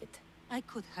can take it. I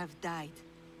could have died.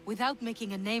 Without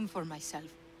making a name for myself.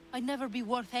 I'd never be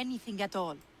worth anything at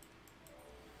all.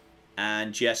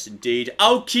 And yes, indeed.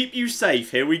 I'll keep you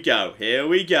safe. Here we go. Here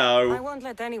we I go. won't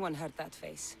let anyone hurt that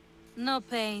face. No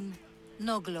pain,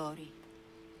 no glory.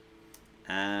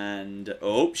 And...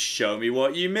 Oh, show me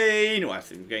what you mean. Oh, I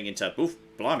think we're getting into... Oof,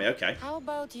 blimey, okay. How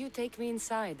about you take me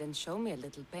inside and show me a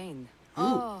little pain?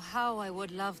 Oh, how I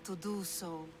would love to do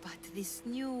so. But this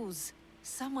news...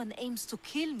 Someone aims to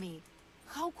kill me.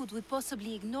 How could we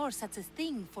possibly ignore such a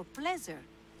thing for pleasure?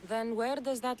 Then where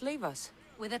does that leave us?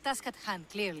 With a task at hand,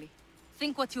 clearly.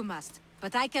 Think what you must,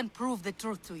 but I can prove the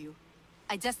truth to you.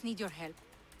 I just need your help.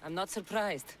 I'm not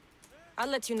surprised. I'll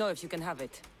let you know if you can have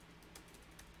it.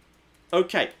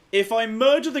 Okay, if I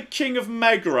murder the king of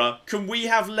Megara, can we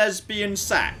have lesbian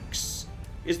sex?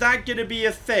 Is that going to be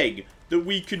a thing that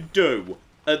we could do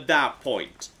at that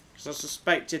point? Because I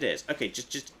suspect it is. Okay,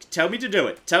 just tell me to do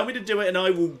it. Tell me to do it and I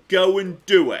will go and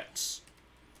do it.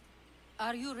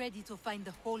 Are you ready to find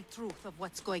the whole truth of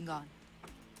what's going on?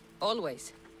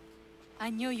 Always. I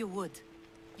knew you would.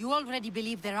 You already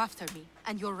believe they're after me,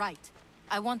 and you're right.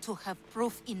 I want to have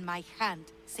proof in my hand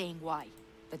saying why.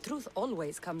 The truth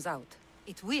always comes out.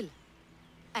 It will.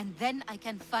 And then I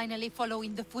can finally follow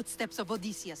in the footsteps of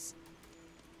Odysseus.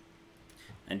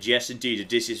 And yes, indeed,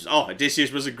 Odysseus... Oh,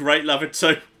 Odysseus was a great lover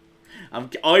too.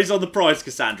 Eyes on the prize,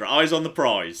 Cassandra. Eyes on the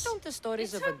prize. Don't the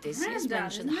stories It's of her Odysseus granddad,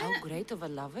 mention isn't how it? great of a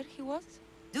lover he was?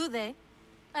 Do they?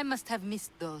 I must have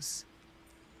missed those.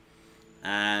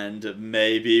 And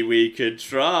maybe we could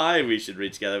try. We should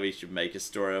read together. We should make a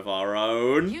story of our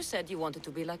own. You said you wanted to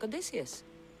be like Odysseus.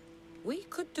 We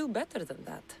could do better than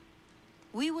that.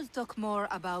 We will talk more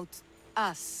about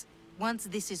us once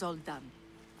this is all done.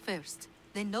 First,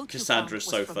 the note Cassandra you is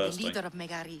found so was from the thirsty. leader of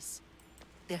Megaris.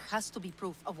 There has to be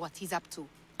proof of what he's up to.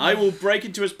 I will break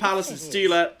into his palace and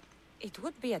steal it. It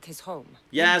would be at his home.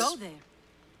 Yes, Then go there.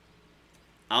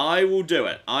 I will do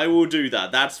it. I will do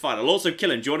that. That's fine. I'll also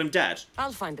kill him. Do you want him dead?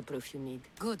 I'll find the proof you need.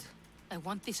 Good. I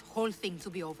want this whole thing to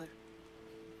be over.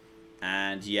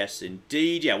 And yes,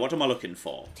 indeed. Yeah, what am I looking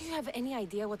for? Do you have any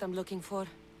idea what I'm looking for?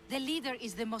 The leader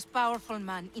is the most powerful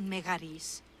man in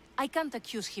Megaris. I can't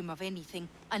accuse him of anything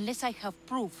unless I have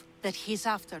proof that he's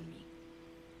after me.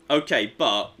 Okay,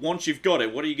 but once you've got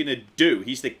it, what are you going to do?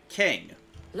 He's the king.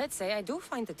 Let's say I do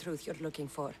find the truth you're looking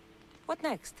for. What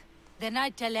next? Then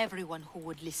I'd tell everyone who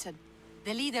would listen.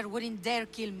 The leader wouldn't dare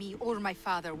kill me or my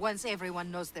father once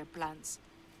everyone knows their plans.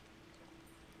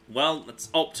 Well, that's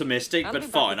optimistic, I'll but be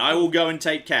back fine. with I you. will go and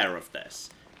take care of this.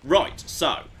 Right,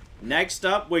 so, next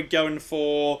up we're going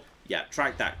for... Yeah,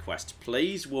 track that quest,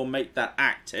 please. We'll make that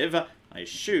active. I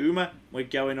assume we're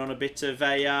going on a bit of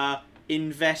a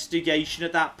investigation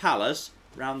at that palace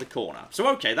round the corner. So,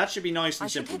 okay, that should be nice I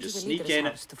and should simple. head to Just the sneak leader's in,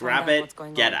 house to find grab out it, what's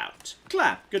going get on. out.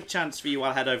 Claire, good chance for you.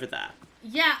 I'll head over there.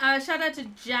 Yeah, shout out to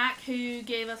Jack who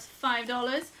gave us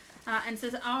 $5 and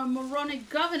says our moronic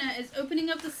governor is opening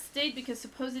up the state because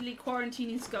supposedly quarantine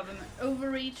is government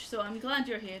overreach. So I'm glad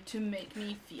you're here to make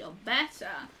me feel better.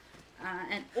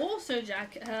 And also,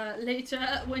 Jack,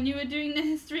 later when you were doing the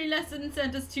history lesson,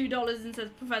 sent us $2 and says,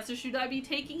 Professor, should I be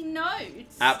taking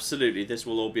notes? Absolutely, this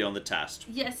will all be on the test.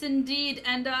 Yes, indeed.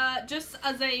 And just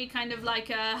as a kind of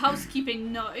like a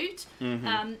housekeeping note,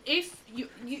 if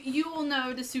you all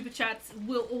know the super chats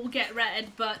will all get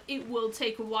read, but it will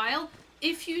take a while.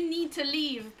 If you need to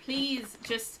leave, please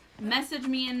just message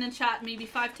me in the chat maybe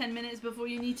 5-10 minutes before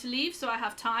you need to leave so I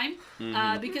have time.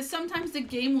 Because sometimes the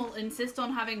game will insist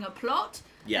on having a plot.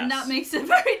 Yes. And that makes it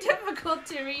very difficult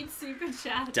to read Super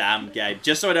Chat. Damn game.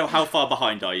 Just so I know, how far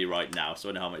behind are you right now? So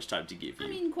I know how much time to give you. I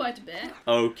mean, quite a bit.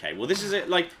 Okay, well this is it,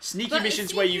 like, sneaky But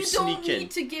missions see, where you you sneak don't in.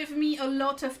 need to give me a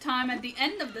lot of time at the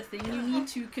end of the thing. You need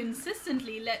to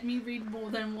consistently let me read more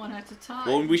than one at a time.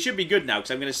 Well, we should be good now,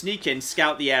 because I'm going to sneak in,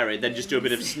 scout the area, then just do a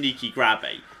bit of sneaky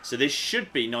grabby. So this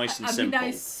should be nice and simple. I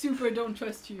mean, I super don't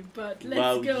trust you, but let's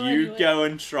well, go you anyway. go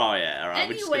and try it, alright?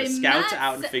 We're just going to scout it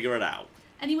out and figure it out.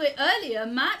 Anyway, earlier,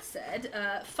 Matt said,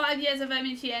 5 years of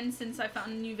MTN since I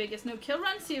found a New Vegas No Kill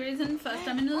Run series and first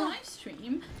time in a live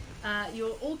stream.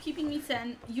 You're all keeping me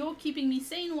sane. You're keeping me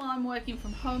sane while I'm working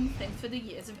from home. Thanks for the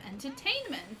years of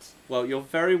entertainment. Well, you're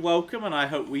very welcome, and I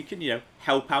hope we can, you know,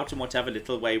 help out in whatever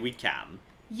little way we can.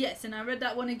 Yes, and I read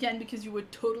that one again because you were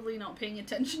totally not paying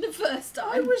attention the first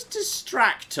time. I was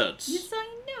distracted. Yes, I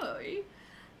know.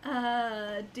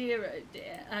 Dear oh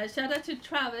dear. Shout out to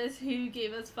Travis who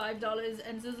gave us $5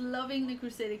 and says, loving the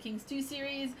Crusader Kings 2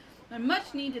 series. A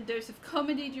much needed dose of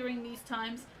comedy during these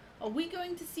times. Are we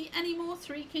going to see any more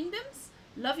Three Kingdoms?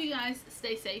 Love you guys.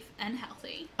 Stay safe and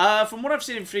healthy. From what I've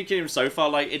seen in Three Kingdoms so far,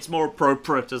 like, it's more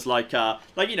appropriate as like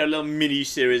you know, a little mini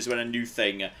series when a new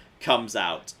thing comes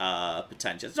out,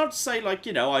 potentially. It's not to say, like,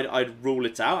 you know, I'd rule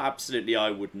it out. Absolutely, I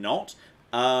would not.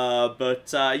 Yeah,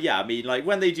 I mean, like,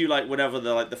 when they do, like, whatever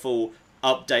the full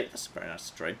update, that's a very nice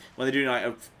stream, when they do, like,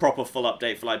 a proper full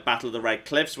update for, like, Battle of the Red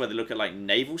Cliffs, where they look at, like,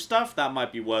 naval stuff, that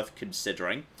might be worth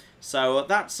considering. So,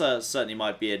 that's certainly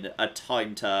might be a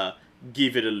time to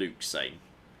give it a look-see.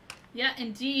 Yeah,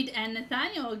 indeed, and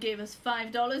Nathaniel gave us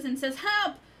 $5 and says,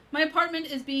 help! My apartment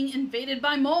is being invaded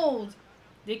by mold.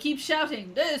 They keep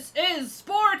shouting, this is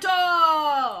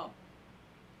Sparta!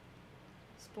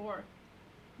 Spore.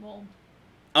 Mold.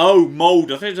 Oh,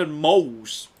 mold. I think it's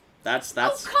moles. That's.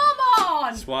 Oh, come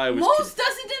on! That's why I was. Mold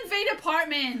doesn't invade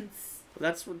apartments.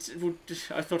 That's what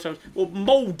I thought. Well,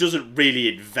 mold doesn't really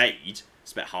invade.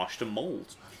 It's a bit harsh to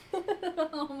mold.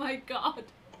 Oh my god.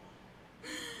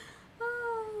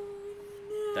 Oh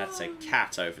no. That's a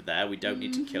cat over there. We don't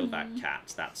need to kill that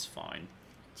cat. That's fine.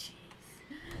 Jeez.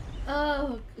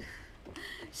 Oh.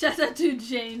 Shout out to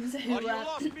James who.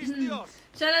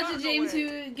 Shout out to James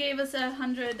who gave us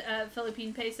 100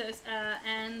 Philippine pesos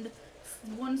and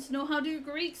wants to know, how do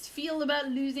Greeks feel about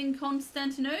losing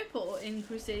Constantinople in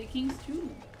Crusader Kings 2?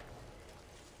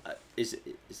 Is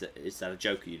that a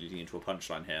joke? Are you leading into a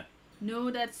punchline here? No,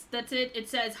 that's it. It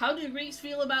says, how do Greeks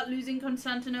feel about losing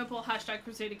Constantinople? #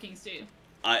 Crusader Kings 2.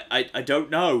 I don't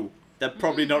know. They're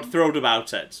probably not thrilled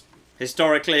about it.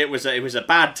 Historically, it was a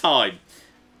bad time.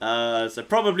 So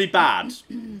probably bad.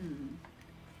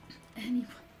 Anyway.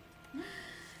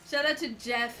 Shout out to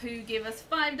Jeff who gave us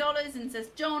 $5 and says,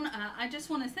 John, I just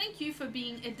want to thank you for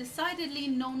being a decidedly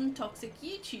non-toxic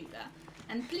YouTuber.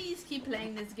 And please keep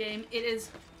playing this game. It is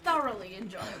thoroughly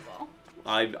enjoyable.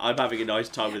 I'm having a nice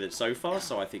time with it so far,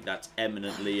 so I think that's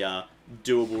eminently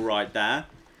doable right there.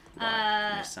 Right,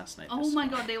 let me assassinate oh this my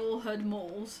guy. god, they all heard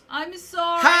moles. I'm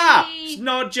sorry! Ha! It's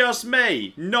not just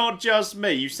me! Not just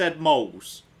me! You said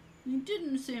moles. You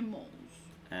didn't say moles.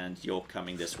 And you're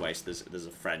coming this way, so there's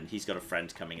a friend. He's got a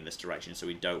friend coming in this direction, so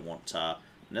we don't want to...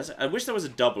 I wish there was a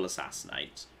double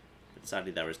assassinate. But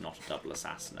sadly, there is not a double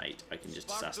assassinate. I can just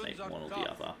assassinate one or the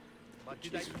other,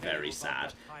 which is very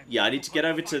sad. Yeah, I need to get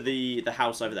over to the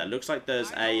house over there. Looks like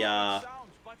there's a...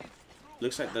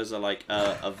 Looks like there's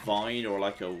a vine or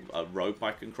like a rope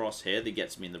I can cross here that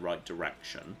gets me in the right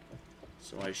direction.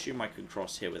 So I assume I can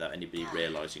cross here without anybody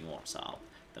realising what's up.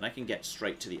 Then I can get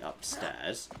straight to the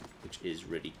upstairs, which is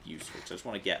really useful. So I just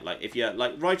want to get, like, if you're,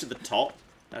 like, right at the top,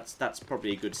 that's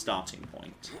probably a good starting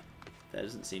point. There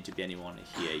doesn't seem to be anyone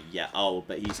here yet. Oh,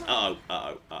 but he's,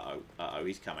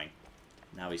 he's coming.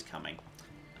 Now he's coming.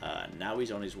 Now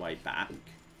he's on his way back,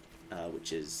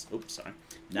 which is, oops, sorry.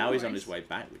 Now he's on his way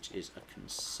back, which is a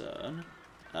concern.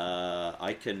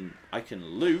 I can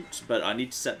loot, but I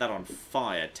need to set that on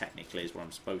fire, technically, is what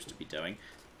I'm supposed to be doing.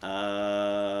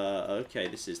 Okay,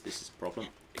 this is a problem.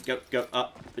 Go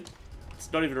up. But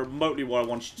it's not even remotely what I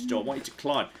want you to do. I want you to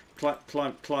climb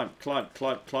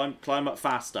up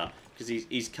faster, because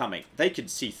he's coming. They can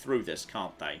see through this,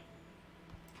 can't they?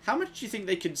 How much do you think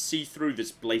they can see through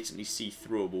this blatantly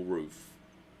see-throughable roof?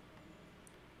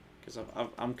 Because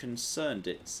I'm concerned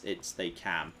they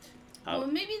can. Well,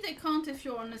 maybe they can't if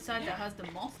you're on the side that has the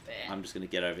moth bit. I'm just going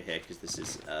to get over here because this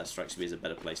is strikes me as a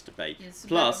better place to be. Yes,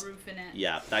 plus, roof in it.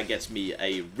 yeah, that gets me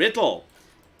a riddle.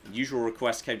 Usual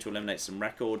request came to eliminate some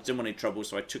records. Didn't want any trouble,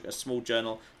 so I took a small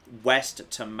journal west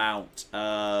to Mount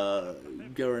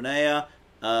Guranea.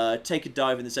 Take a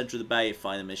dive in the centre of the bay,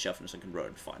 find them in a shelf in a sunken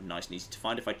road. Nice and easy to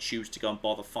find if I choose to go and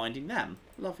bother finding them.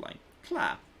 Lovely.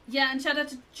 Claire. Yeah, and shout out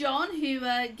to John, who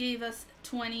gave us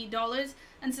 $20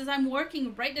 and says, I'm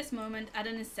working right this moment at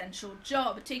an essential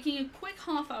job, taking a quick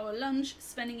half-hour lunch,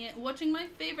 spending it watching my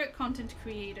favorite content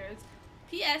creators.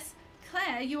 P.S.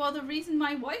 Claire, you are the reason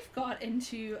my wife got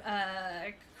into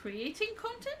creating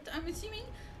content, I'm assuming.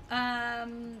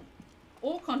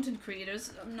 Or content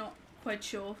creators, I'm not quite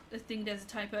sure. I think there's a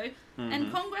typo.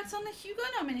 And congrats on the Hugo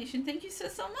nomination. Thank you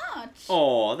so much.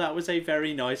 Oh, that was a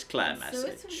very nice Claire So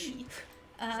message. sweet.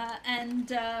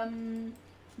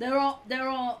 There are,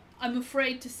 I'm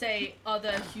afraid to say,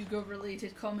 other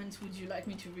Hugo-related comments. Would you like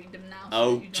me to read them now?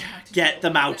 Oh, you don't have to get deal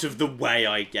them with out of the way,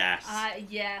 I guess.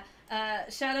 Yeah.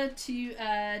 Shout out to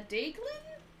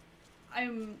Daglin.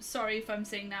 I'm sorry if I'm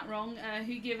saying that wrong.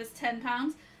 Who gave us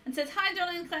 £10 and says, "Hi,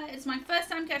 John and Claire. It's my first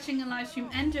time catching a live stream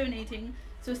and donating.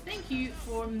 So thank you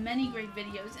for many great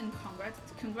videos and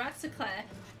congrats to Claire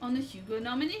on the Hugo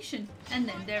nomination." And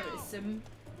then there is some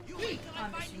Greek.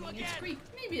 I'm assuming it's Greek.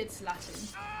 Maybe it's Latin.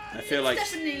 I feel like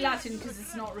It's definitely Latin because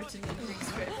it's not written in Greek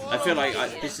script. I feel like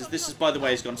this is by the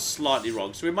way has gone slightly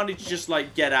wrong. So we might need to just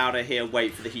like get out of here,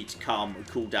 wait for the heat to calm,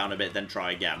 cool down a bit, then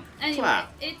try again. Anyway, Claire.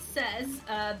 it says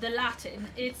the Latin.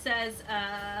 It says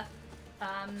are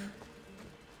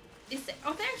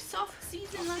there soft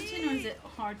C's in Latin or is it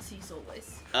hard C's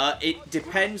always? It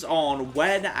depends on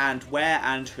when and where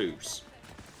and whose.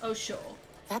 Oh sure.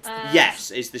 That's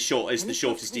Yes, is the shortest,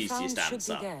 Anything we easiest found should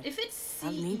answer. be there. If it's C,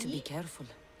 I'll need to be careful.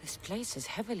 This place is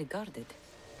heavily guarded.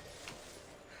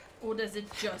 or does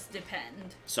it just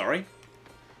depend? Sorry?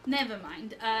 Never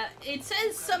mind. It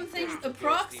says something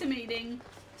approximating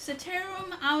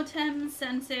Ceterum autem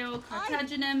senseo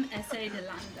Carthaginem esse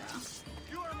delanda,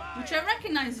 which I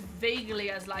recognize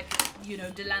vaguely as like, you know,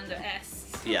 delanda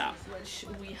est. Yeah. Which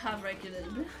we have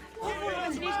regularly.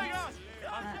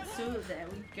 So there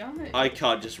we go. I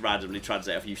can't just randomly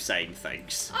translate off you saying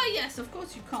things. Oh yes, of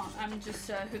course you can't. I'm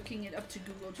just hooking it up to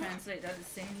Google Translate at the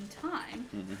same time.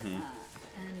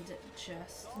 And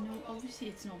just, no, obviously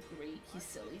it's not Greek, you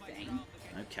silly thing.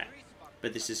 Okay.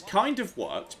 But this has kind of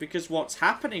worked because what's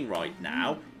happening right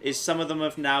now is some of them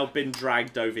have now been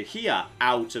dragged over here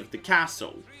out of the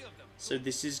castle. So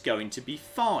this is going to be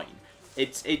fine.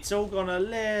 It's all gone a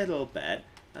little bit.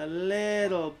 Yeah,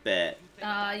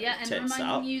 and Tits reminding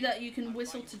up. you that you can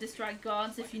whistle to distract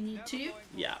guards if you need to.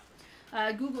 Yeah.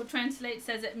 Google Translate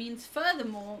says it means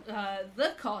furthermore,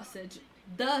 the Carthage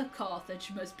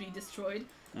must be destroyed.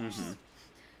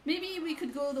 Maybe we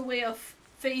could go the way of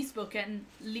Facebook and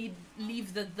leave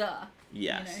the.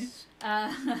 Yes. You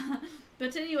know?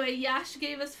 But anyway, Yash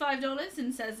gave us $5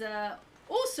 and says,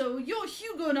 also, you're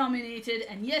Hugo nominated,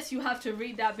 and yes, you have to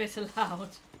read that bit aloud.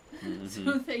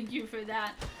 So thank you for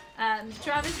that.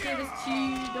 Travis gave us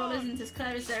 $2 and says,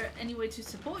 Claire, is there any way to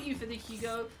support you for the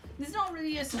Hugo? There's not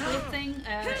really a support thing,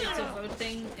 it's a vote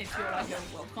thing if you're like a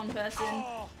Worldcon person.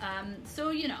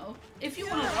 So, you know, if you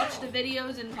want to watch the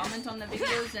videos and comment on the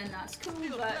videos, then that's cool,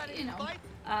 but, you know,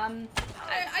 I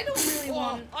don't really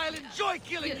want... I'll enjoy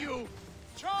killing you!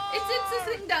 It's a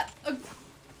thing that...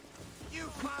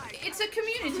 it's a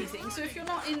community thing, so if you're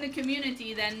not in the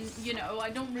community, then, you know,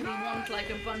 I don't really want, like,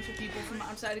 a bunch of people from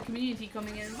outside the community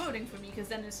coming in and voting for me, because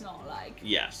then it's not, like...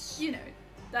 Yes. You know,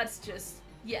 that's just...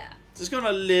 Yeah. This has gone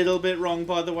a little bit wrong,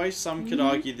 by the way. Some could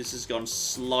argue this has gone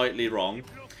slightly wrong.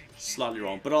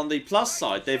 But on the plus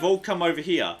side, they've all come over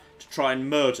here to try and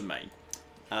murder me.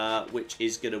 Which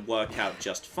is going to work out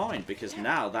just fine, because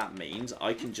now that means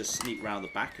I can just sneak round the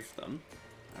back of them.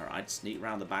 Alright, sneak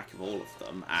round the back of all of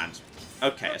them, and...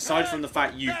 Okay, aside from the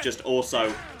fact you've just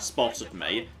also spotted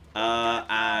me,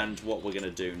 and what we're going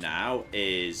to do now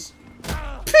is...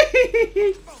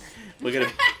 We're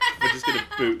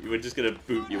just gonna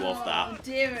boot you off that. Oh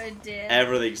dear, oh dear.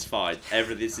 Everything's fine.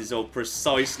 This is all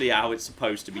precisely how it's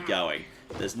supposed to be going.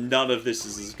 There's none of this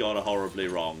has gone horribly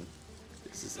wrong.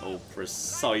 This is all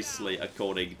precisely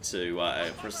according to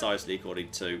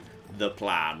the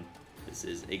plan. This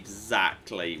is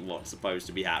exactly what's supposed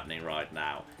to be happening right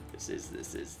now. This is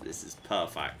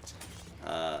perfect.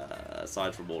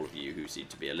 Aside from all of you who seem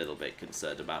to be a little bit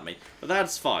concerned about me, but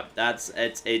that's fine. It's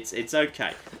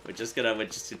okay. It's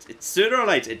sooner or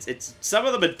later. It's some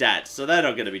of them are dead, so they're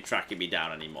not going to be tracking me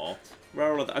down anymore.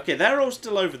 Okay, they're all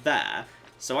still over there.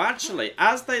 So actually,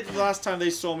 the last time they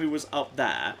saw me was up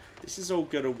there. This is all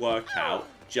going to work out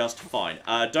just fine.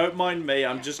 Don't mind me.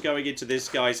 I'm just going into this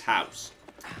guy's house.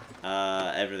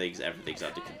 Everything's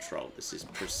under control. This is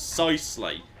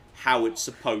precisely how it's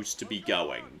supposed to be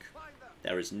going.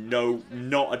 There is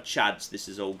not a chance this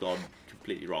has all gone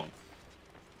completely wrong.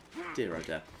 Dear oh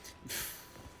dear.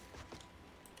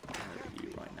 Where are you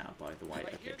right now, by the way?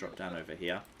 Okay, drop down over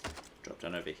here. Drop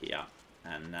down over here.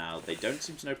 And now they don't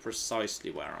seem to know precisely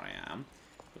where I am,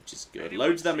 which is good.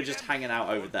 Loads of them are just hanging out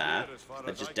over there.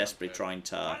 They're just desperately trying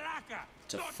to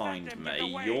find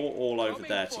me. You're all over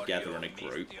there together in a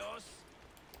group.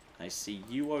 I see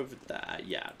you over there.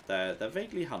 Yeah, they're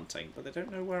vaguely hunting, but they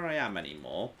don't know where I am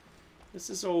anymore. This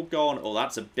is all gone. Oh,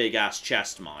 that's a big-ass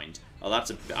chest, mind. Oh,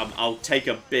 that's a... I'll take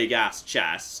a big-ass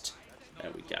chest.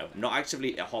 There we go. I'm not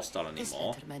actively hostile anymore. This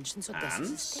letter mentions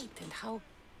Odessa's estate and how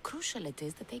crucial it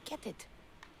is that they get it.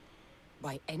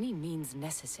 By any means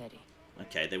necessary.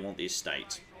 Okay, they want the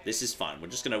estate. This is fine. We're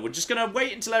just gonna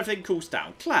wait until everything cools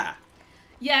down. Claire.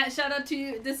 Yeah, shout out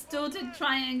to Distorted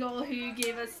Triangle who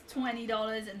gave us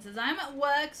 $20 and says, I'm at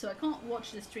work, so I can't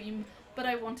watch the stream, but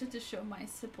I wanted to show my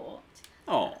support.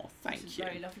 Oh, thank you.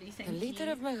 Very lovely, thank The you.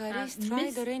 leader of Megaris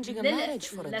tried arranging a marriage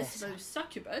for Odessa.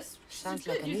 Succubus, Sounds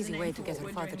like an easy way to get her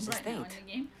father's estate.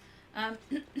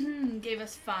 Gave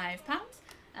us £5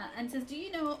 and says, do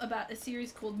you know about a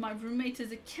series called My Roommate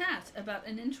is a Cat, about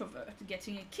an introvert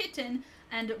getting a kitten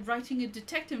and writing a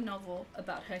detective novel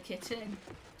about her kitten?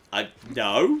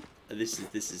 No. This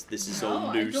is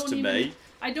all news to me.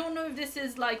 I don't know if this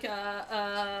is like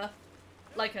a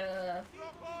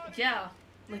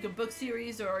book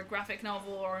series or a graphic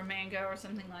novel or a manga or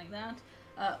something like that,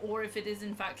 or if it is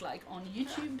in fact like on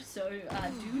YouTube. So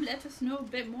do let us know a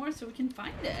bit more so we can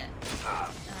find it.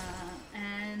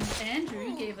 And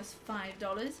Andrew gave us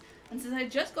 $5 and says, I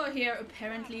just got here.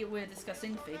 Apparently we're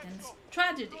discussing Phaeton's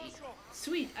tragedy.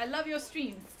 Sweet, I love your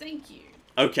stream. Thank you.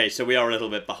 Okay, so we are a little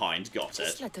bit behind. Got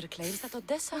This it. letter claims that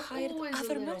Odessa hired Always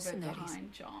other a little mercenaries. bit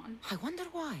behind, John. I wonder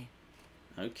why.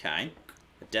 Okay.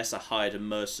 Odessa hired a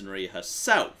mercenary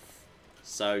herself.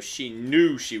 So she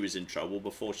knew she was in trouble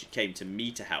before she came to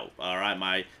me to help.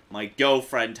 Alright, my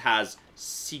girlfriend has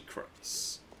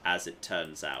secrets, as it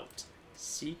turns out.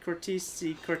 Secrety,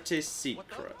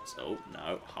 secrets. Oh,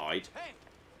 no, hide.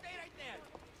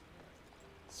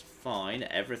 It's fine,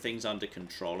 everything's under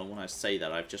control, and when I say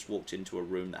that, I've just walked into a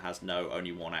room that has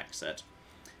only one exit.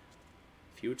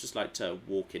 If you would just like to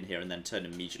walk in here and then turn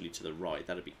immediately to the right,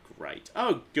 that'd be great.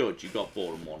 Oh, good, you got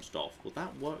bored and wandered off. Well,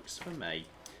 that works for me.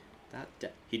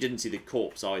 He didn't see the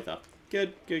corpse either.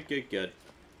 Good.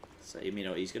 So, you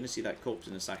know, he's going to see that corpse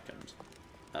in a second.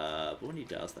 But when he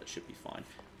does, that should be fine.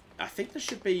 I think there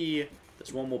should be...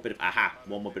 There's one more bit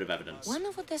of evidence. One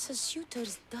of Odessa's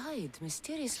suitors died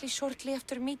mysteriously shortly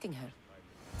after meeting her.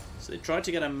 So they tried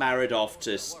to get her married off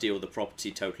to steal the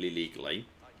property totally legally.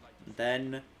 And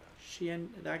then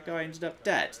that guy ended up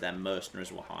dead. Their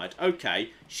mercenaries were hired.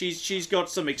 Okay, she's got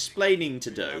some explaining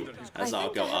to do. As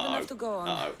I'll go.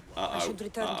 I should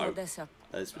return to Odessa.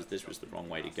 This was the wrong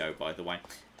way to go, by the way.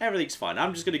 Everything's fine.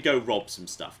 I'm just gonna go rob some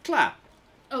stuff. Claire.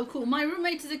 Oh, cool. My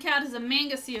Roommate is a Cat is a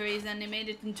manga series, and they made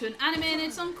it into an anime, and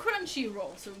it's on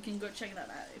Crunchyroll, so we can go check that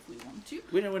out if we want to.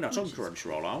 We're not on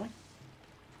Crunchyroll, are we?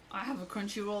 I have a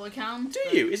Crunchyroll account.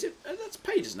 Do you? Is it? That's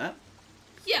paid, isn't it?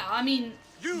 Yeah, I mean,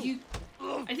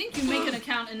 I think you make an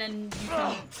account and then you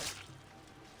can...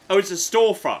 Oh, it's a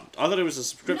storefront. I thought it was a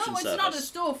subscription service. No, it's not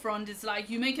a storefront. It's like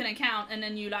you make an account and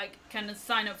then you like kind of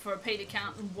sign up for a paid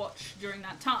account and watch during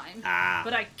that time. Ah.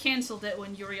 But I cancelled it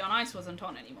when Yuri on Ice wasn't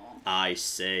on anymore. I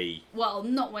see. Well,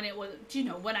 not when it was,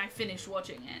 when I finished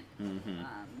watching it. Mm-hmm.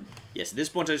 Yes, at this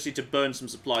point I just need to burn some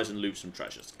supplies and loot some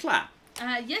treasures. Claire.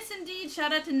 Yes, indeed.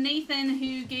 Shout out to Nathan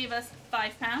who gave us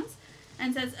 £5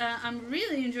 and says, I'm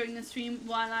really enjoying the stream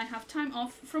while I have time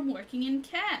off from working in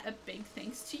care. A big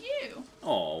thanks to you.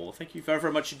 Oh, well, thank you very,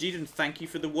 very much indeed, and thank you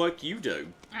for the work you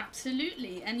do.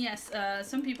 Absolutely. And yes,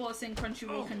 some people are saying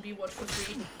Crunchyroll can be watched for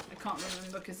free. I can't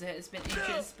remember because it has been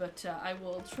ages, but I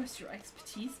will trust your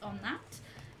expertise on that.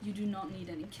 You do not need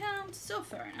an account, so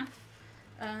fair enough.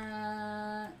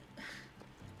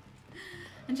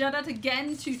 And shout out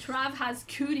again to Trav Has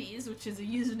Cooties, which is a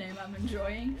username I'm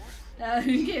enjoying,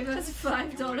 who gave us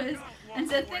 $5 and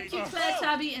said, thank you, Claire,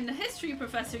 Tabby, and the history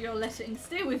professor you're letting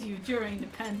stay with you during the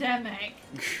pandemic.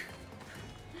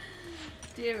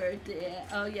 Dear, oh dear.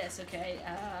 Oh, yes, okay.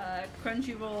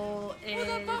 Crunchyroll is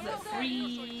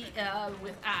free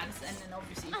with ads, and then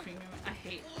obviously premium. I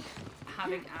hate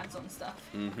having ads on stuff.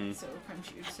 So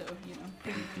Crunchy, so, premium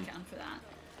account for that.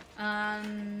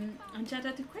 And shout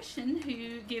out to Christian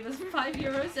who gave us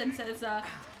 €5 and says,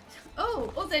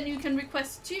 then you can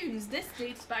request tunes. This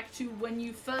dates back to when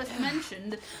you first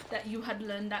mentioned that you had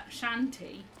learned that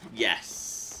shanty.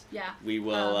 Yes. Yeah. We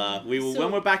will,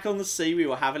 when we're back on the sea, we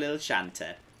will have a little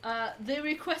shanty. They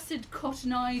requested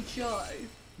Cotton Eye Joe.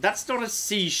 That's not a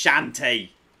sea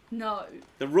shanty. No.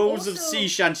 The rules of sea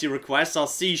shanty requests are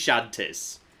sea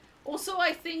shanties. Also,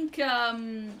 I think,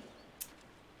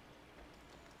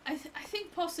 I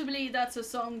think possibly that's a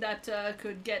song that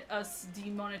could get us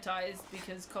demonetized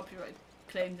because copyright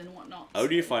claims and whatnot.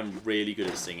 Only if I'm really good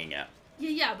at singing it.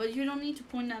 Yeah, but you don't need to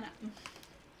point that out.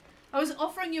 I was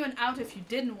offering you an out if you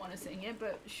didn't want to sing it,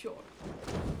 but sure.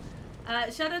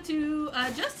 Shout out to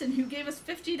Justin, who gave us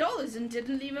 $50 and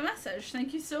didn't leave a message.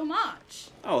 Thank you so much.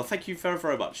 Oh, thank you very,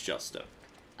 very much, Justin.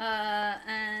 Yes,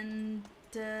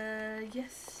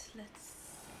 let's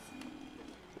see.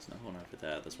 There's no one over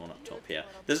there. There's one up top here.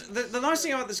 There's the nice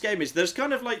thing about this game is there's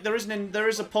kind of like there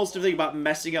is a positive thing about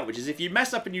messing up, which is if you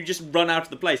mess up and you just run out of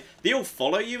the place, they all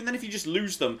follow you, and then if you just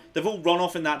lose them, they've all run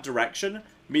off in that direction,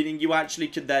 meaning you actually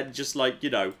could then just like, you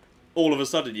know, all of a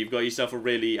sudden you've got yourself a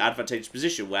really advantageous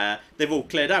position where they've all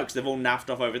cleared out because they've all naffed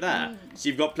off over there. So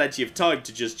you've got plenty of time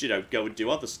to just, you know, go and do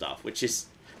other stuff, which is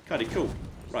kind of cool.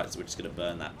 Right, so we're just going to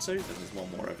burn that too. Then there's one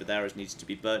more over there that needs to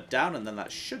be burnt down, and then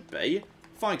that should be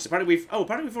fine. Because apparently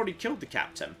we've already killed the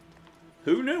captain.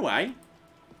 Who knew, eh?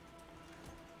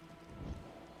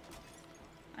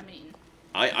 I mean,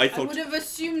 I thought... I would have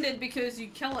assumed it because you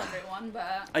kill everyone,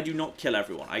 but... I do not kill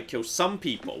everyone. I kill some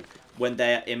people when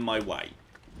they're in my way.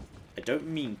 I don't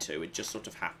mean to, it just sort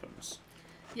of happens.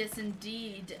 Yes,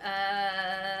 indeed.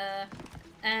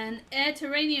 And Air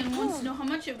Terranian wants to know how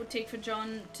much it would take for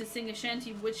John to sing a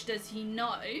shanty. Which does he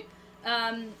know?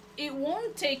 It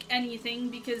won't take anything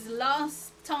because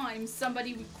last time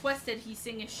somebody requested he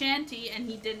sing a shanty and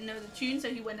he didn't know the tune, so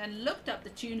he went and looked up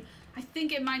the tune. I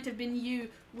think it might have been you.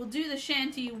 We'll do the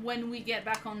shanty when we get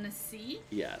back on the sea.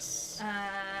 Yes.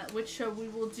 Which we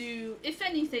will do, if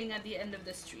anything, at the end of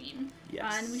the stream.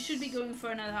 Yes. And we should be going for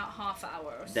another half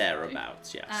hour or so.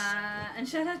 Thereabouts, yes. And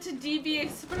shout out to DB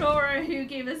Explorer who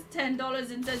gave us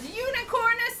 $10 and says,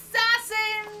 Unicorn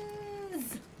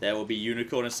Assassins! There will be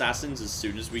Unicorn Assassins as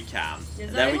soon as we can.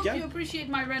 Yes, There I we hope go. you appreciate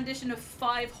my rendition of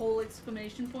 5 whole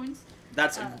exclamation points.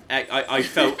 That's I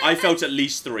felt at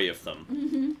least 3 of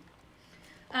them.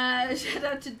 Shout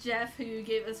out to Jeff who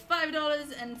gave us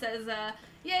 $5 and says,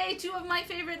 yay, 2 of my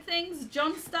favorite things,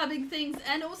 John stabbing things,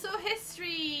 and also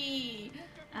history.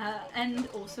 And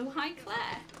also hi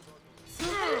Claire. So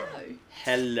hello.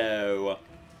 Hello.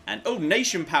 And oh,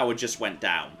 nation power just went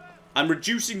down. I'm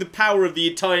reducing the power of the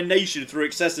entire nation through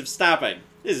excessive stabbing.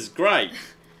 This is great.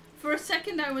 For a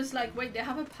second I was like, wait, they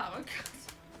have a power cut.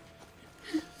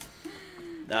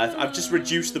 I've just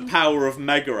reduced the power of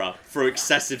Megara for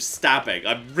excessive stabbing.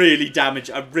 I'm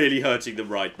really hurting them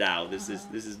right now. This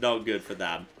is not good for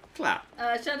them. Clap.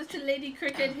 Shout out to Lady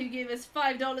Cricket who gave us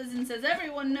 $5 and says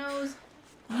everyone knows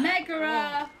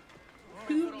Megara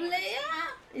Publia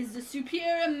is the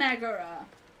superior Megara.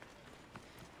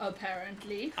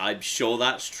 Apparently. I'm sure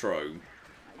that's true.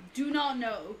 I do not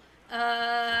know.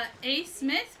 A.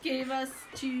 Smith gave us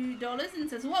 $2 and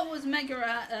says, what was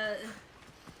Megara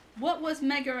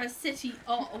city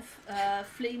of?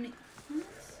 Flaming...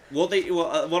 What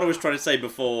I was trying to say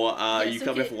before Yes, you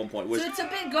cut me off at one point was... So it's a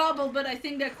bit garbled, but I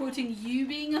think they're quoting you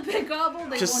being a bit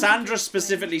garbled. Cassandra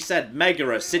specifically said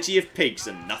Megara, city of pigs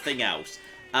and nothing else.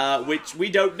 Which we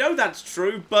don't know that's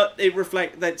true, but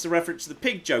that's a reference to the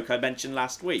pig joke I mentioned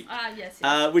last week. Yes.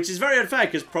 Which is very unfair,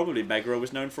 because probably Megara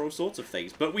was known for all sorts of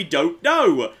things. But we don't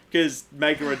know, because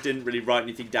Megara didn't really write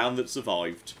anything down that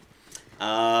survived.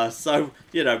 So,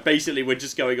 you know, basically we're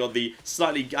just going on the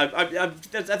slightly... I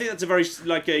think that's a very,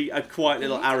 like, a quiet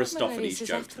little Aristophanes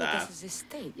joke there.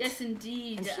 Yes,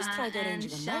 indeed. And he's tried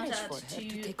arranging a marriage for her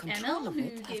to take control of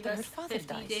it after her father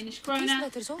dies. Danish These krona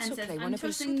letters also and says, play I'm one of her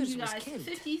trusting suitors you was guys killed.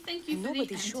 50. Thank you And for the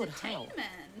nobody's sure how. entertainment.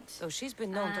 So she's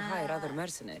been known to hire other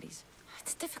mercenaries.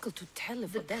 It's difficult to tell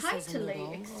if The Odessa's in the Kiteley wrong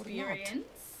or not. experience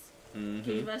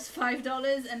gave us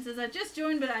 $5 and says, I just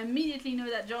joined, but I immediately know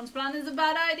that John's plan is a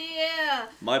bad idea.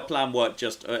 My plan worked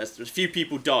just... a few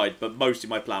people died, but most of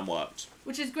my plan worked.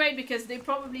 Which is great because they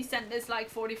probably sent this like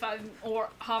 45 or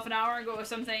half an hour ago or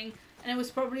something, and it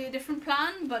was probably a different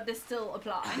plan, but they still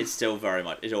apply. It's still very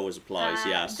much... It always applies,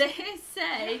 yes. They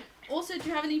say, also, do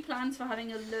you have any plans for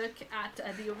having a look at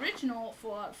the original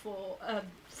Fallout 4,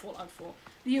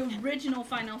 the original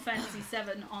Final Fantasy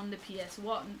VII on the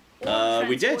PS1? Or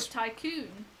we did. Transport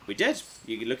Tycoon? We did.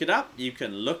 You can look it up. You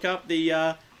can look up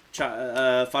the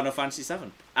Final Fantasy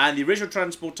VII. And the original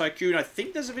Transport Tycoon, I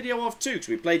think there's a video of too, because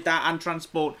we played that and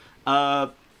Transport...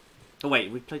 Oh wait,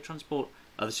 we played Transport...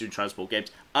 Other two Transport games.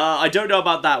 I don't know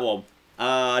about that one.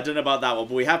 But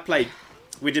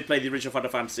we did play the original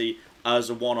Final Fantasy as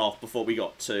a one-off before we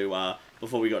got to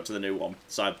the new one.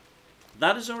 So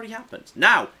that has already happened.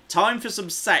 Now, time for some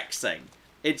sexing.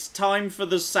 It's time for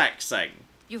the sexing.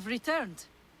 You've returned.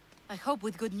 I hope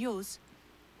with good news.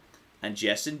 And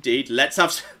yes, indeed, let's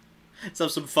have Let's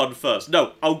have some fun first.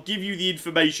 No, I'll give you the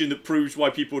information that proves why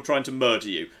people are trying to murder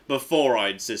you before I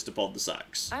insist upon the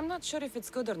sex. I'm not sure if it's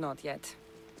good or not yet.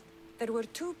 There were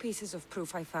 2 pieces of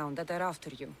proof I found that are after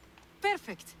you.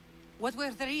 Perfect. What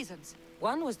were the reasons?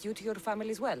 One was due to your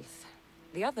family's wealth.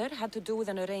 The other had to do with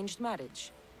an arranged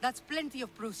marriage. That's plenty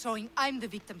of proof showing I'm the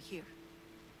victim here.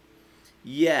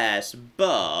 Yes,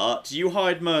 but you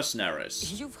hired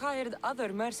mercenaries. You've hired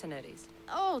other mercenaries.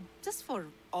 Oh, just for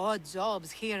odd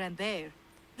jobs here and there.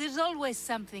 There's always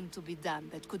something to be done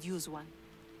that could use one.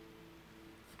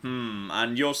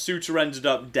 And your suitor ended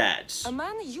up dead. A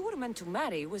man you were meant to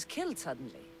marry was killed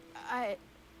suddenly.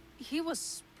 He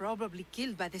was probably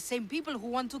killed by the same people who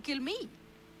want to kill me.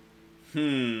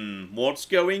 What's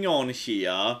going on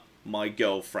here, my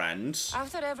girlfriend?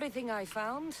 After everything I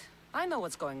found, I know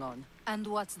what's going on. And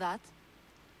what's that?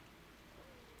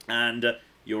 And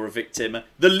you're a victim.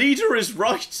 The leader is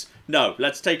right. No,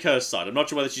 let's take her side. I'm not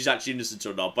sure whether she's actually innocent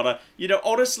or not, but, you know,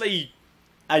 honestly,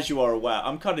 as you are aware,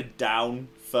 I'm kind of down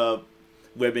for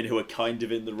women who are kind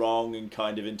of in the wrong and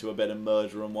kind of into a bit of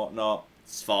murder and whatnot.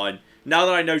 It's fine. Now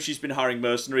that I know she's been hiring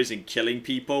mercenaries and killing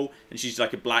people, and she's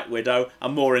like a Black Widow,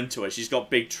 I'm more into her. She's got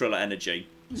big Triller energy.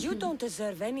 You don't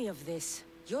deserve any of this.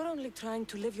 You're only trying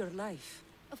to live your life.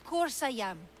 Of course I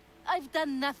am. I've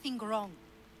done nothing wrong.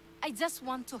 I just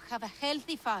want to have a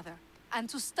healthy father and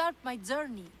to start my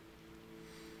journey.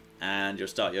 And you'll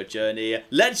start your journey.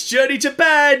 Let's journey to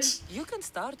bed! You can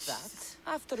start that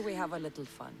after we have a little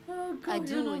fun. Oh, God, I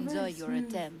do enjoy your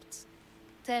attempts.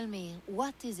 Tell me,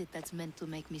 what is it that's meant to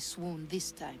make me swoon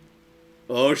this time?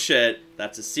 Oh shit,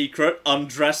 that's a secret.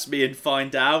 Undress me and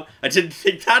find out. I didn't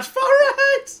think that far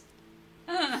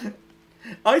ahead!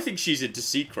 I think she's into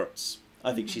secrets.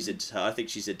 I think she's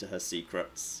into her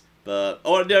secrets. But,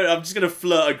 oh no, I'm just gonna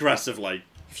flirt aggressively.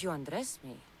 If you undress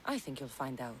me, I think you'll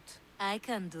find out. I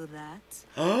can do that.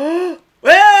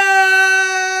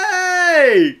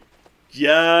 Hey!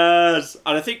 Yes!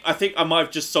 And I think I might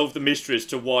have just solved the mystery as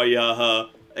to why her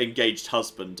engaged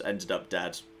husband ended up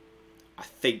dead. I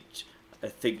think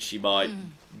she might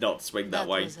not swing that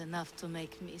way. That was enough to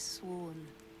make me swoon.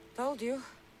 Told you.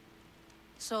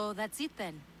 So that's it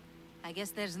then. I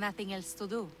guess there's nothing else to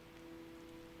do.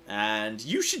 And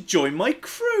you should join my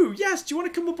crew. Yes, do you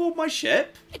want to come aboard my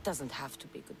ship? It doesn't have to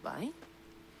be goodbye.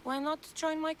 Why not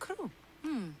join my crew?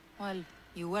 Well,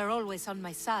 you were always on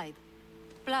my side.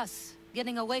 Plus,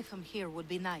 getting away from here would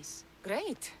be nice.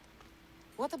 Great.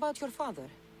 What about your father?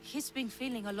 He's been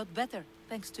feeling a lot better,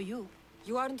 thanks to you.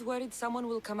 You aren't worried someone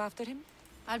will come after him?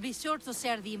 I'll be sure to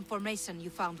share the information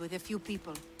you found with a few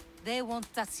people. They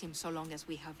won't touch him so long as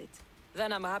we have it.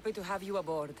 Then I'm happy to have you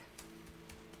aboard.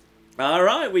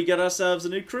 Alright, we get ourselves a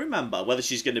new crew member. Whether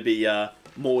she's going to be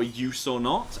more use or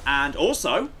not. And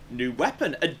also, new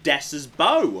weapon, Odessa's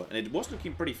bow. And it was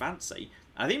looking pretty fancy.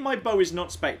 I think my bow is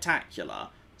not spectacular.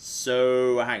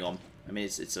 So, hang on. I mean,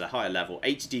 it's at a higher level.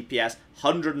 80 DPS,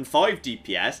 105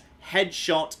 DPS,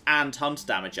 headshot and hunt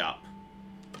damage up.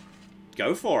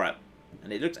 Go for it.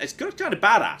 And it's kind of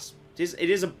badass. It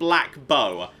is a black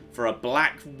bow for a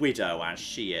Black Widow, as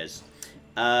she is.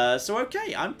 So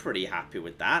okay, I'm pretty happy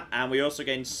with that. And we also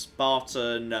gain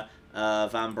Spartan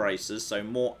Van Bracers, so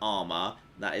more armor.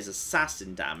 That is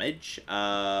assassin damage,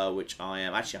 which I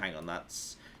am... Actually, hang on,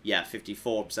 that's... Yeah,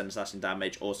 54% assassin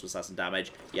damage, also assassin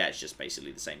damage. Yeah, it's just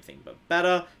basically the same thing, but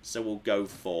better. So we'll go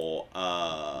for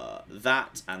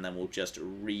that, and then we'll just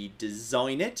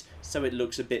redesign it so it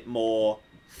looks a bit more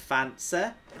fancy.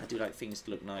 I do like things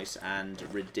to look nice and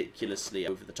ridiculously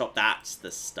over the top. That's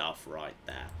the stuff right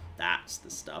there. That's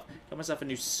the stuff. Got myself a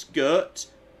new skirt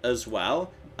as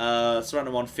well.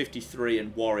 Surrounding 153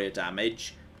 and warrior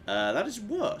damage. That is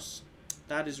worse.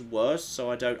 That is worse, so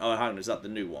I don't... Oh, hang on, is that the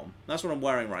new one? That's what I'm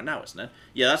wearing right now, isn't it?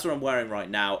 Yeah, that's what I'm wearing right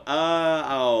now.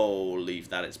 I'll leave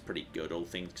that. It's pretty good, all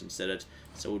things considered.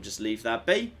 So we'll just leave that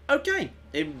be. Okay,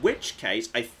 in which case,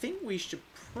 I think we should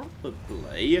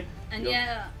probably... And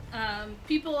yeah,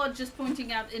 people are just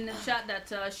pointing out in the chat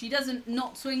that she doesn't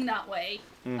not swing that way.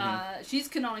 She's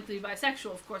canonically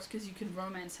bisexual, of course, because you can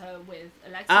romance her with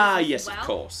Alexis as yes, well. Of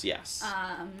course, yes.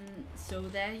 So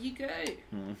there you go.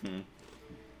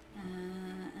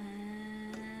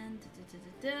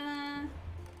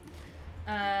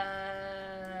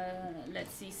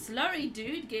 Let's see. Slurry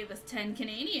Dude gave us 10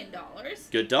 Canadian dollars.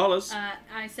 Good dollars.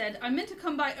 I said, I meant to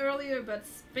come by earlier, but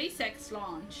SpaceX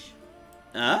launch.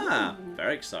 Ah, Ooh.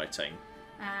 very exciting.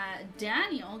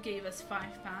 Daniel gave us £5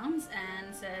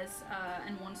 and says,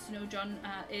 and wants to know, John,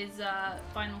 is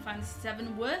Final Fantasy VII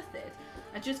worth it?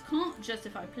 I just can't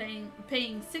justify paying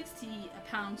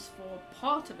 £60 for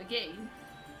part of a game.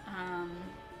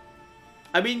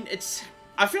 I mean,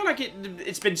 I feel like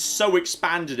it's been so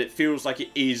expanded, it feels like it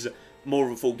is more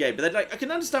of a full game. But then, like, I can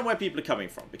understand where people are coming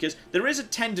from, because there is a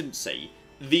tendency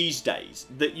these days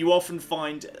that you often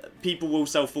find people will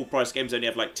sell full price games only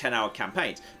have like 10-hour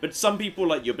campaigns, but some people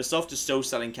like Ubisoft are still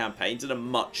selling campaigns that are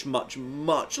much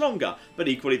longer, but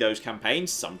equally those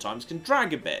campaigns sometimes can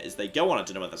drag a bit as they go on. I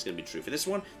don't know whether that's going to be true for this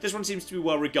one. This one seems to be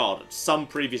well regarded. Some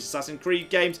previous Assassin's Creed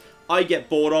games I get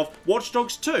bored of. Watch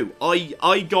Dogs 2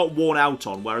 I got worn out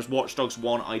on, whereas Watch Dogs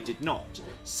 1 I did not.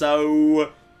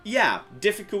 So yeah,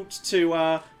 difficult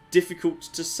to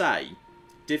say.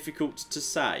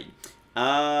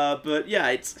 But yeah,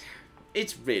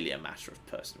 it's really a matter of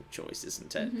personal choice,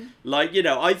 isn't it? Like, you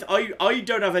know, I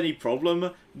don't have any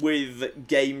problem with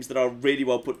games that are really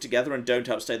well put together and don't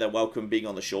outstay their welcome being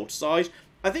on the shorter side.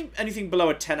 I think anything below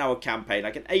a 10-hour campaign,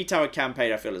 like an 8-hour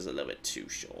campaign, I feel is a little bit too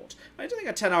short. I don't think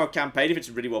a 10-hour campaign, if it's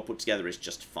really well put together, is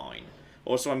just fine.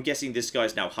 Also, I'm guessing this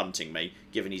guy's now hunting me,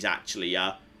 given he's actually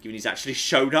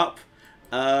showed up.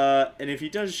 And if he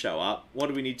does show up, what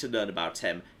do we need to learn about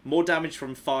him? More damage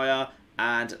from fire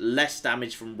and less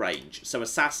damage from range. So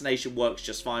assassination works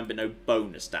just fine, but no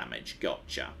bonus damage.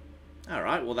 Gotcha.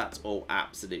 Alright, well that's all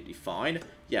absolutely fine.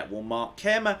 Yeah, we'll mark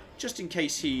him, just in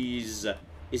case he's...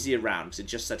 is he around? Because it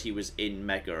just said he was in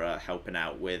Megara helping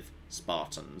out with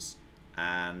Spartans.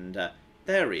 And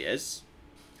there he is.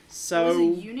 So... Was it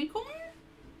a unicorn?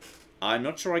 I'm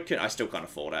not sure I can... I still can't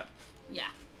afford it. Yeah.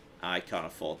 I can't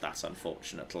afford that,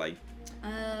 unfortunately.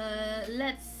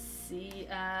 Let's see.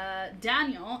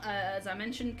 Daniel, as I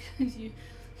mentioned,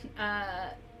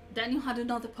 Daniel had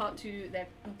another part to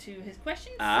his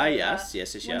question. Yes.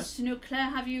 Wants to know,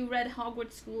 Claire, have you read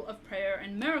Hogwarts School of Prayer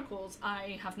and Miracles?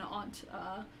 I have not.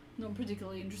 Not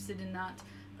particularly interested in that.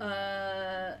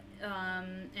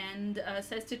 And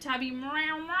says to Tabby,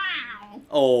 meow meow.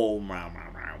 Oh, meow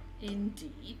meow meow.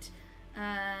 Indeed.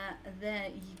 There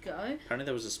you go. Apparently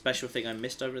there was a special thing I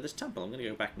missed over at this temple. I'm going to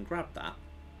go back and grab that.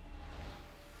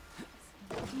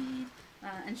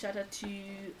 And shout out to...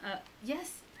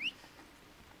 yes.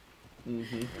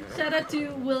 Shout out to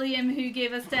William, who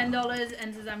gave us $10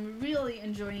 and says, I'm really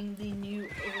enjoying the new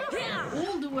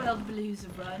Old World Blues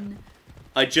run.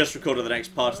 I just recorded the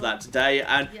next part of that today,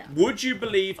 and would you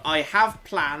believe I have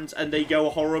plans and they go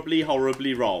horribly,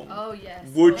 horribly wrong? Oh, yes.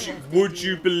 Would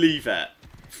you believe it?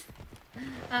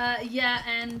 Yeah,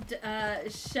 and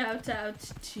shout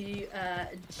out to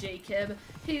Jacob,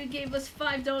 who gave us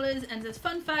 $5 and says,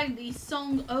 fun fact, the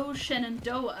song O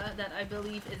Shenandoah, that I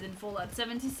believe is in Fallout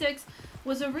 76,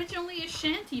 was originally a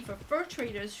shanty for fur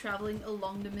traders traveling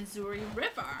along the Missouri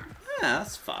River. Yeah,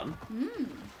 that's fun.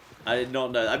 I did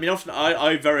not know that. I mean, often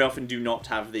I very often do not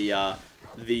have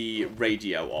the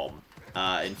radio on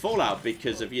in Fallout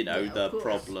because of, you know, the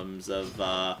problems of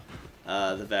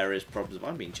the various problems.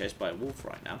 I'm being chased by a wolf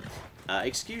right now.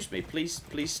 Excuse me, please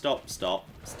stop.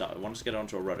 I want us to get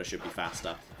onto a road. I should be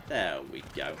faster. There we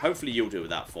go. Hopefully you'll do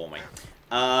that for me.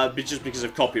 Just because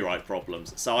of copyright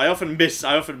problems. So I often miss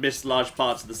large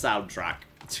parts of the soundtrack.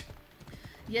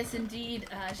 Yes, indeed.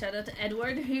 Shout out to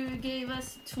Edward, who gave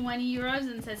us €20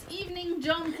 and says, evening,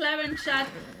 John, Claire, and chat.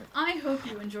 I hope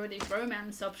you enjoy the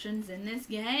romance options in this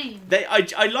game.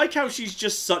 I like how she's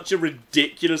just such a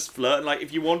ridiculous flirt. Like,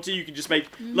 if you want to, you can just make,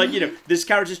 like, you know, this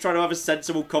character's trying to have a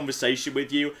sensible conversation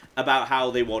with you about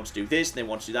how they want to do this, and they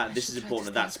want to do that, and this is important,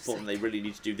 and that's important, and they really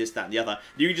need to do this, that, and the other.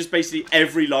 You can just basically,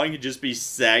 every line can just be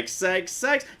sex, sex,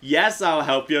 sex. Yes, I'll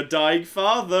help your dying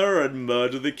father and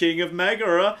murder the king of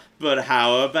Megara, but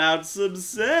how about some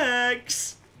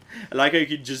sex? I like how you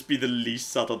can just be the least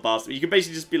subtle bastard. You can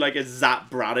basically just be like a Zap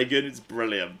Brannigan. It's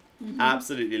brilliant.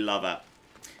 Absolutely love it.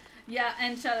 Yeah,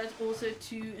 and shout out also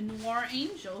to Noir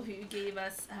Angel, who gave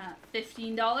us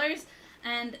 $15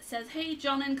 and says, hey,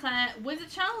 John and Claire, with the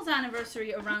channel's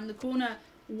anniversary around the corner,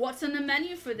 what's on the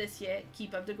menu for this year?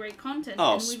 Keep up the great content.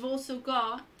 Oh, and we've also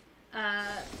got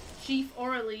Chief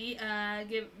Orally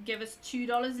give us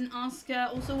 $2 and ask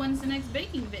also when's the next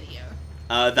baking video.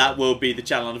 That will be the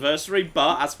channel anniversary,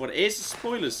 but as what it is,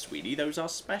 spoilers, sweetie, those are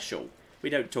special. We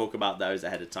don't talk about those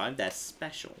ahead of time, they're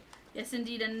special. Yes,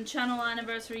 indeed, and channel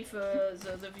anniversary for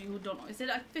those of you who don't know, is it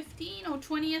like 15th or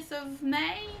 20th of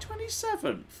May?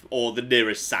 27th, or the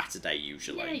nearest Saturday,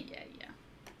 usually.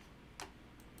 Yeah.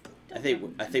 I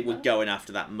think we're going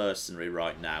after that mercenary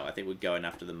right now. I think we're going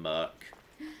after the merc.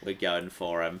 We're going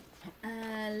for him.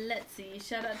 Let's see,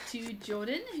 shout out to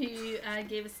Jordan, who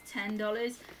gave us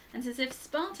 $10. And says, if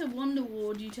Sparta won the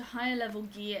war due to higher level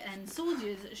gear and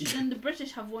soldiers, shouldn't the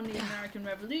British have won the American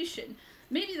Revolution?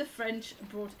 Maybe the French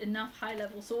brought enough high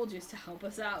level soldiers to help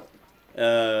us out.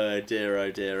 Oh dear,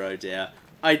 oh dear, oh dear.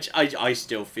 I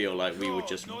still feel like we were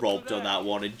just robbed on that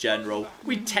one in general.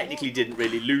 We technically didn't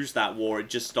really lose that war. It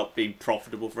just stopped being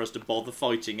profitable for us to bother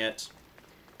fighting it.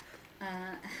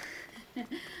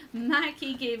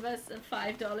 Mackie gave us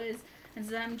 $5 and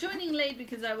said, I'm joining late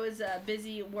because I was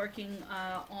busy working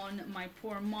on my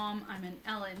poor mom. I'm an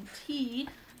LNT.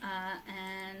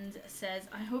 And says,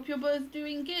 I hope you're both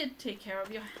doing good. Take care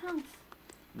of your health.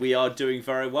 We are doing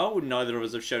very well. Neither of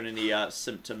us have shown any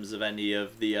symptoms of any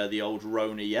of the old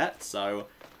Rona yet, so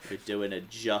we're doing it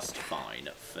just fine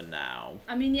for now.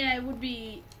 I mean, yeah, it would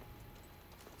be.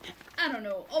 I don't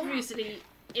know. Obviously,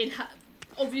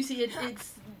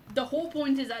 it's the whole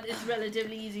point is that it's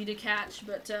relatively easy to catch,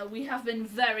 but we have been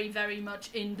very, very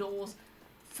much indoors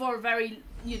for very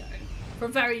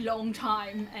long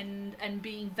time and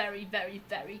being very, very,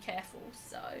 very careful.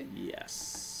 So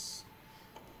yes.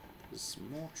 There's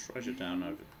some more treasure down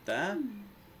over there.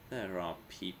 There are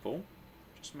people.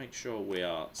 Just make sure we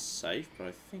are safe, but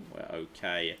I think we're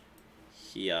okay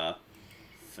here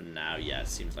for now. Yeah, it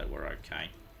seems like we're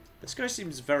okay. This guy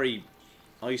seems very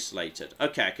isolated.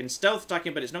 Okay, I can stealth attack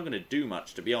him, but it's not going to do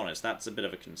much, to be honest. That's a bit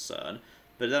of a concern.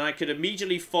 But then I could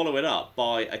immediately follow it up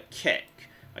by a kick.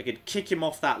 I could kick him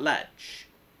off that ledge.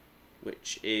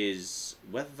 Which is...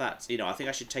 whether that's... I think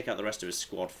I should take out the rest of his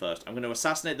squad first. I'm going to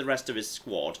assassinate the rest of his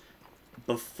squad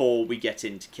before we get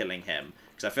into killing him.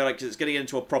 Because I feel like it's going to get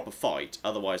into a proper fight.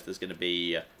 Otherwise, there's going to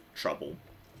be trouble.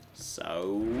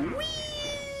 So...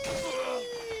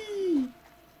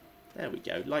 there we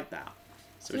go, like that.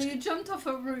 So you jumped off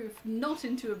a roof, not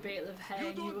into a bale of hay,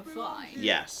 and you were fine.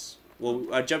 Yes.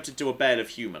 Well, I jumped into a bale of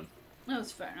human. That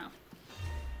was fair enough.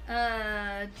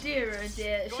 Dear oh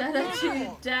dear. Shout out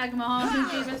to Dagmar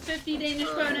who gave us 50 Danish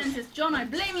kroner and says, John, I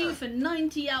blame you for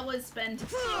 90 hours spent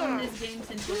on this game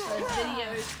since your first video.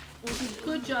 Which is a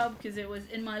good job because it was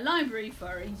in my library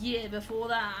for a year before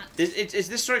that.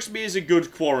 This strikes me as a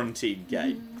good quarantine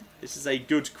game. This is a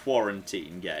good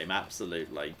quarantine game,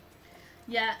 absolutely.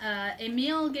 Yeah,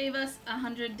 Emil gave us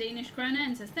 100 Danish kroner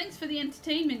and says, thanks for the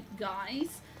entertainment,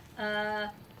 guys.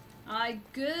 I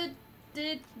good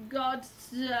did God,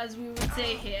 as we would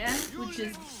say here, which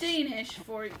is Danish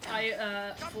for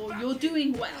you're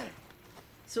doing well.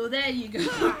 So there you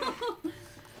go.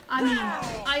 I mean,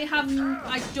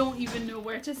 I don't even know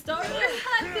where to start with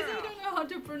that because I don't know how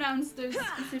to pronounce those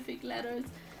specific letters.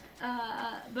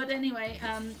 But anyway,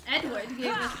 Edward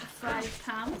gave us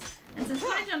 £5 and says,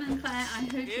 hi John and Claire, I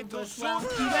hope you're both well.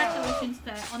 Congratulations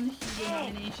Claire on the Hugo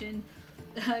nomination.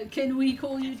 Can we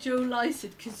call you Joe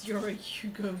Lycett because you're a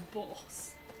Hugo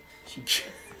boss?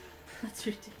 That's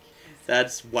ridiculous.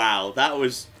 That's wow. That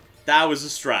was a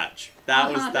stretch.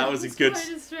 That was a good.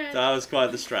 That was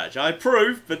quite the stretch. I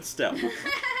approve, but still.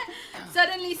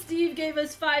 Suddenly, Steve gave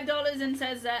us $5 and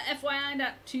says, FYI,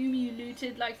 that tomb you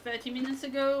looted like 30 minutes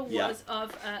ago was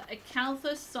of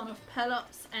Ecalthus, son of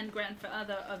Pelops and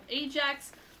grandfather of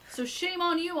Ajax. So shame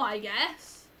on you, I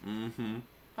guess. Mm-hmm.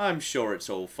 I'm sure it's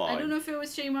all fine. I don't know if it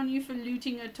was shame on you for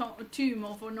looting a tomb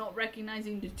or for not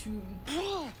recognizing the tomb.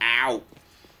 Ow!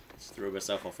 Just threw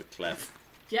myself off a cliff.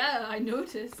 Yeah, I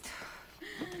noticed.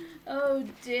 Oh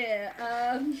dear.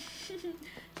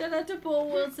 Shout out to Paul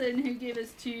Wilson who gave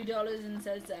us $2 and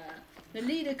says, the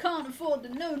leader can't afford the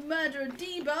known murderer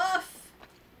debuff.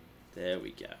 There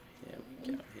we go.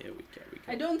 Here we go.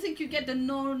 I don't think you get the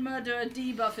known murderer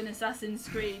debuff in Assassin's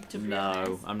Creed, to be honest.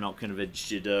 No, I'm not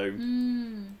convinced you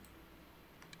do.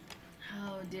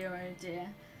 Oh dear.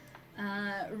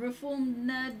 Reformed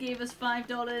Nerd gave us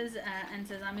 $5 and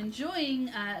says, I'm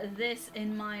enjoying this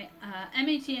in my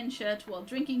M18 shirt while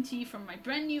drinking tea from my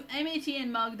brand new M18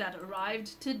 mug that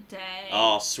arrived today.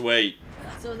 Oh, sweet.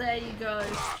 So there you go.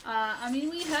 I mean,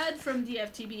 we heard from the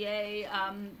FTBA,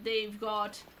 they've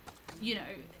got,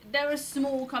 they're a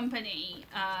small company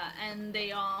and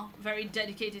they are very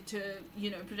dedicated to,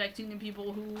 protecting the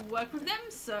people who work with them,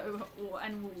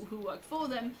 and who work for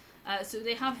them. So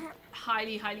they have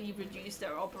highly reduced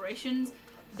their operations.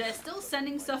 They're still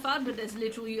sending stuff out, but there's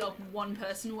literally like one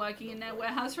person working in their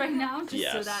warehouse right now,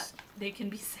 just so that they can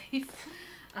be safe.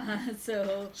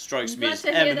 So strikes me as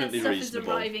eminently that reasonable. Stuff is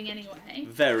arriving anyway.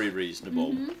 Very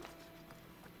reasonable.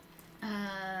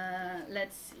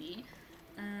 Let's see.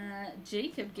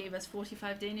 Jacob gave us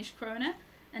 45 Danish kroner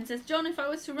and says, John, if I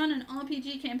was to run an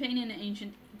RPG campaign in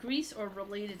ancient Greece or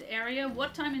related area,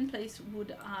 what time and place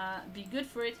would be good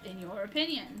for it in your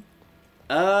opinion?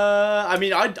 I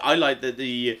mean, I like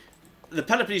the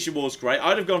Peloponnesian War is great.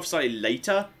 I'd have gone for slightly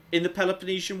later in the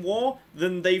Peloponnesian War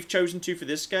than they've chosen to for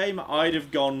this game. I'd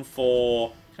have gone for...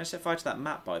 Can I set fire to that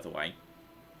map, by the way?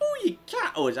 Oh, you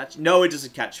can... Oh, it's actually... No, it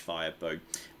doesn't catch fire, Boo.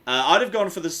 I'd have gone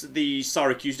for the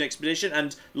Syracusan expedition,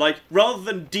 and, like, rather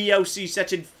than DLC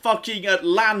set in fucking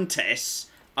Atlantis,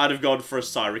 I'd have gone for a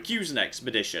Syracusan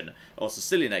expedition, or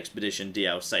Sicilian expedition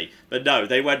DLC. But no,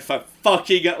 they went for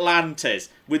fucking Atlantis,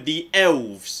 with the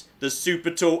elves, the super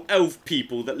tall elf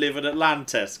people that live in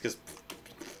Atlantis, because...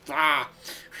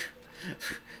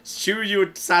 Sure, you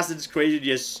Assassin's Creed and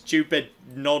your stupid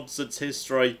nonsense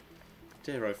history.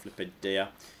 Dear oh flippin' dear.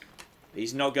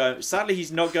 He's not going... Sadly,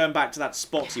 he's not going back to that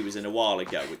spot he was in a while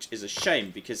ago, which is a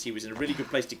shame, because he was in a really good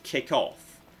place to kick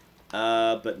off.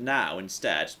 But now,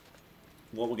 instead,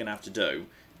 what we're going to have to do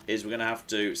is we're going to have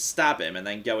to stab him and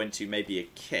then go into maybe a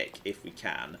kick, if we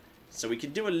can. So we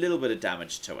can do a little bit of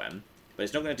damage to him, but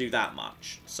it's not going to do that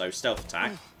much. So, stealth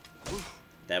attack.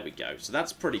 There we go. So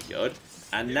that's pretty good.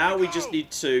 And now we just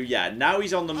need to... Yeah, now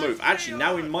he's on the move. Actually,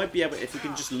 now we might be able... If we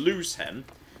can just lose him...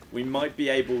 We might be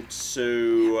able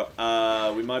to,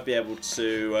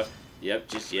 yep,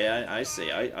 just, yeah, I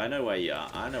see. I know where you are.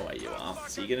 I know where you are.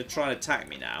 So you're going to try and attack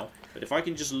me now. But if I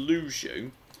can just lose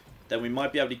you, then we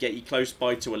might be able to get you close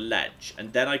by to a ledge.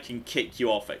 And then I can kick you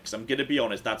off it. Because I'm going to be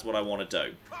honest, that's what I want to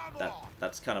do.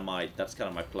 That's kind of my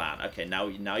plan. Okay, now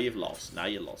you've lost. Now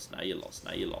you're lost. Now you're lost.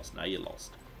 Now you're lost. Now you're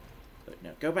lost. But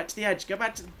no, go back to the edge. Go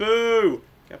back to the... Boo!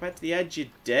 Go back to the edge, you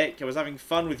dick. I was having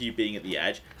fun with you being at the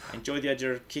edge. I enjoy the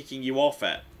idea of kicking you off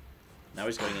it. Now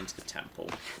he's going into the temple.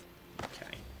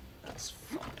 Okay, that's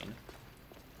fine.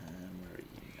 Where are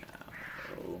you now?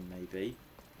 Oh, maybe.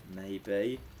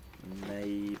 Maybe.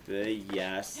 Maybe.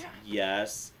 Yes.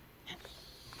 Yes.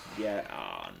 Yeah.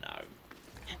 Oh, no.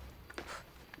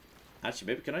 Actually,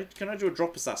 maybe can I do a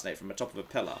drop assassinate from the top of a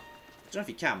pillar? I don't know if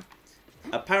you can.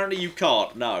 Apparently you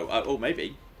can't. No. Oh,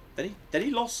 maybe. Then he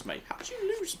lost me. How did you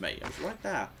lose me? I was right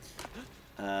there.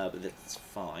 But that's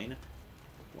fine.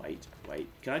 Wait.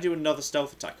 Can I do another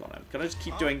stealth attack on him? Can I just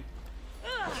keep doing...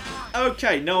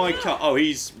 Okay, no I can't. Oh,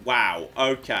 he's... Wow.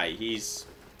 Okay, he's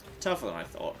tougher than I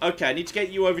thought. Okay, I need to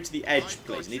get you over to the edge,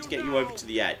 please. I need to get you over to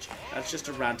the edge. That's just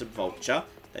a random vulture.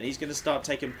 Then he's going to start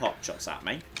taking pot shots at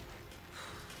me.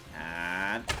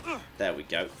 And... There we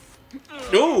go.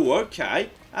 Oh, okay.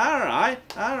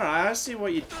 Alright. I see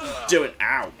what you're doing.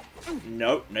 Ow.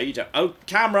 No, you don't. Oh,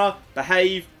 camera.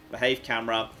 Behave. Behave,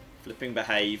 camera. Flipping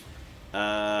behave.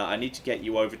 I need to get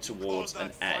you over towards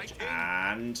an edge.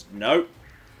 And... No.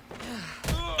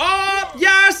 Oh,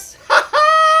 yes! Ha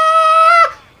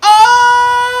ha!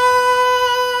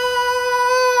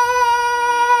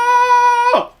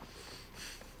 Oh!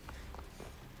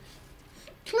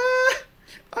 Claire!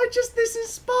 This is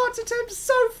Sparta Tim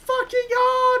so fucking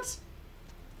hard!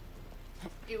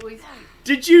 It was...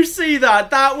 Did you see that?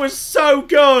 That was so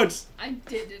good! I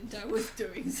didn't. I was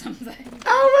doing something. That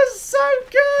was so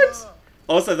good!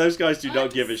 Also, those guys do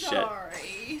not give a shit.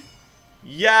 Sorry.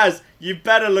 Yes! You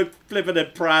better look flippin'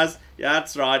 impressed. Yeah,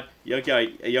 that's right. You're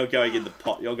going in the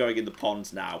pot. You're going in the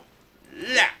pond now.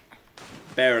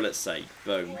 Barrel at sea.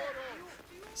 Boom.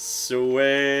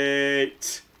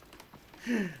 Sweet.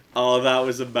 Oh, that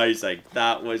was amazing.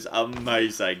 That was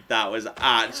amazing. That was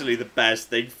actually the best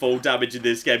thing. Full damage in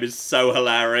this game is so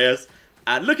hilarious.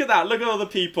 And look at that. Look at all the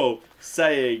people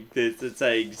saying this,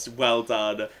 saying, well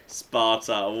done,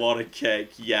 Sparta. What a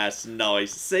kick. Yes,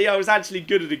 nice. See, I was actually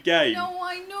good at a game. No,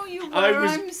 I know you were.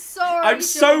 I'm sorry. I'm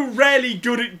so rarely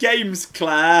good at games,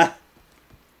 Claire.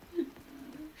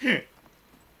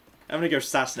 I'm going to go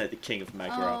assassinate the king of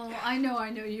Megara. Oh, I know.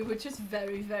 You were just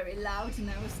very, very loud and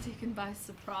I was taken by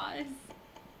surprise.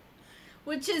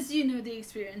 Which is, you know, the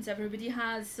experience everybody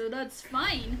has, so that's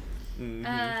fine.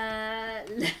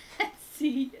 Mm-hmm. Let's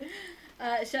see.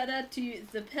 Shout out to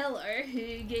The Pillar,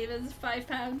 who gave us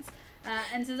 £5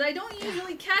 and says, I don't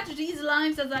usually catch these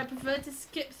lives as I prefer to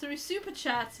skip through super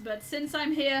chats, but since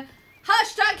I'm here,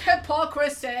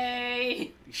 #hypocrisy!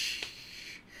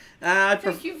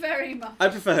 Thank you very much. I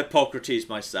prefer Hippocrates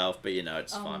myself, but you know,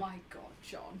 it's fine. Oh my god,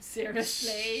 John,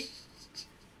 seriously?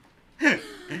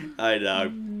 I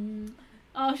know.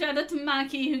 Oh, shout out to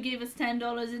Mackie, who gave us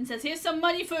 $10 and says, here's some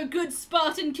money for a good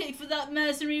Spartan kick for that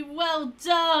mercenary. Well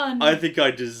done. I think I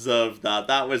deserved that.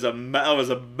 That was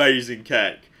amazing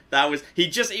kick. That was he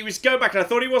was going back and I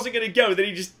thought he wasn't going to go, and then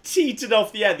he just teetered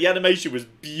off the end. The animation was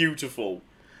beautiful.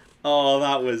 Oh,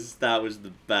 that was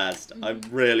the best. I'm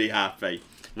really happy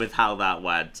with how that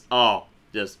went. Oh,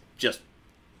 just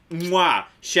mwah,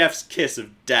 chef's kiss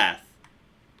of death.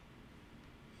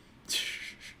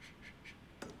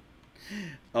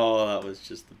 Oh, that was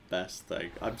just the best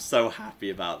thing. I'm so happy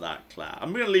about that, Claire.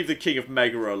 I'm going to leave the King of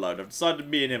Megara alone. I've decided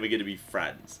me and him are going to be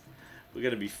friends. We're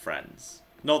going to be friends.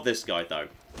 Not this guy, though.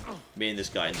 Me and this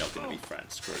guy are not going to be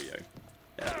friends. Screw you.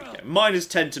 There we go.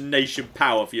 -10 to nation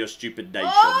power for your stupid nation.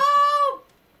 Oh!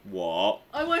 What?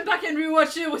 I went back and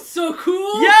rewatched it. It was so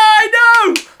cool. Yeah,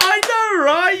 I know,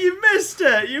 right? You missed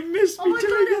it. You missed Oh me my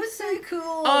doing god, it it. was so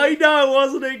cool. I know,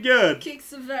 wasn't it good?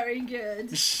 Kicks are very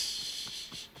good.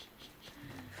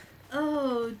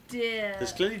 Oh dear.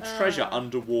 There's clearly treasure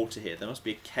underwater here. There must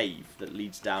be a cave that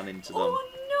leads down into them. Oh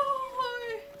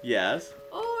no. Yes.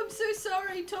 Oh, I'm so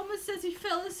sorry. Thomas says he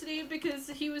fell asleep because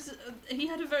he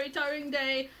had a very tiring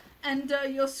day, and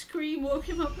your scream woke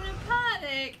him up in a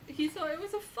panic. He thought it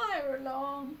was a fire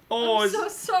alarm. Oh, I'm so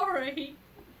sorry.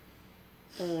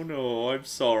 Oh no, I'm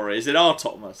sorry. Is it our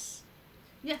Thomas?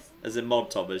 Yes. As in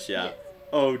Mod Thomas, yeah. Yes.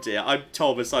 Oh dear, I'm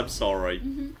Thomas, I'm sorry.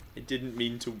 Mm-hmm. I didn't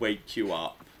mean to wake you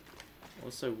up.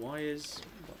 Also, why is...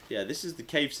 Yeah, this is the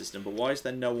cave system, but why is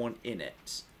there no one in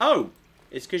it? Oh!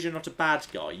 It's because you're not a bad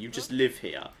guy. You just live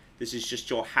here. This is just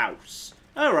your house.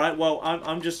 Alright, well,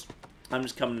 I'm just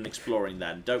coming and exploring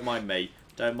then. Don't mind me.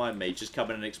 Don't mind me. Just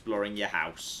coming and exploring your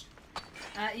house.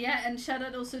 Yeah, and shout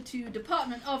out also to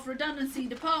Department of Redundancy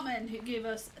Department, who gave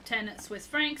us 10 Swiss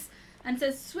francs. And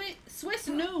says, Swiss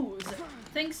news.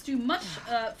 Thanks to much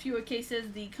fewer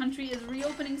cases, the country is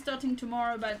reopening starting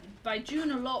tomorrow. But by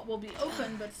June, a lot will be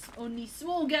open, but only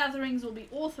small gatherings will be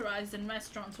authorized, and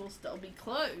restaurants will still be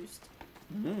closed.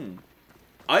 Hmm.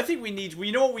 I think we need...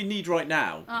 You know what we need right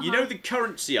now? You know the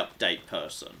currency update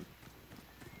person?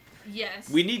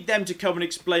 Yes. We need them to come and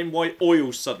explain why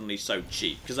oil's suddenly so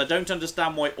cheap. Because I don't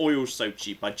understand why oil's so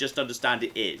cheap. I just understand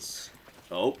it is.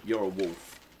 Oh, you're a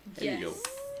wolf. Hello. Yes.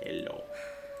 Hello.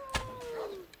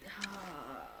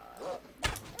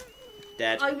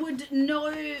 Dead. I would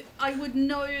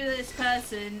know this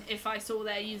person if I saw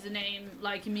their username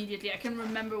like immediately. I can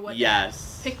remember what their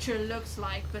picture looks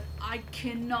like, but I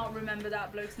cannot remember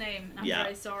that bloke's name. I'm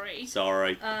very sorry.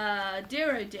 Sorry.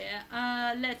 Dear oh dear.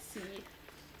 Let's see.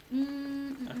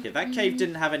 Okay, that cave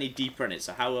didn't have any deeper in it,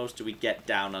 so how else do we get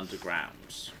down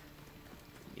underground?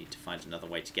 We need to find another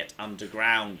way to get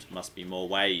underground. Must be more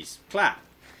ways. Clap.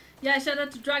 Yeah, shout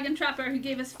out to Dragon Trapper who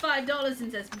gave us $5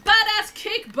 and says, badass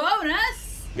kick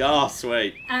bonus! Oh,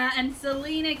 sweet. And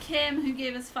Selena Kim who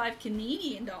gave us $5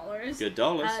 Canadian. Good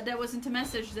dollars. There wasn't a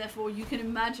message, therefore you can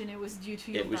imagine it was due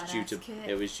to your badass kick.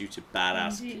 It was due to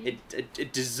badass.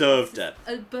 It deserved it.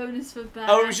 A bonus for badass.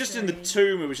 Oh, it was just in the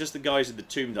tomb. It was just the guys in the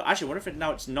tomb. Actually, I wonder if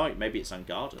now it's night. Maybe it's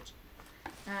unguarded.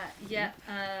 Yeah.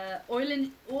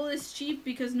 Oil is cheap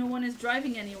because no one is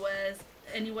driving anywhere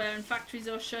and factories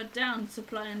are shut down.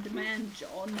 Supply and demand,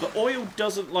 John. But oil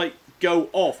doesn't like go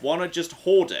off. Why not just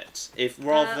hoard it? If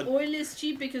rather than... oil is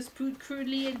cheap because put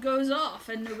crudely it goes off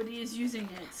and nobody is using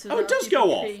it. So it does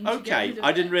go off. Okay,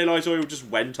 I didn't realise oil just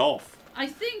went off. I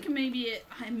think maybe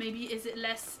is it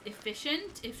less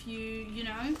efficient if you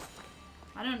know,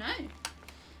 I don't know.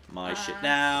 My shit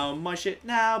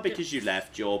now, because you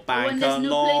left your bank and there's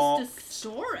unlocked. no place to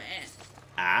store it.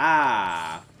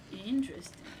 Ah.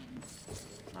 Interesting.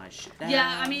 My shit now.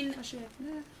 Yeah, I mean,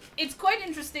 it's quite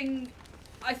interesting,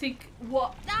 I think,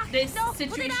 what this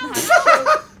situation has shown.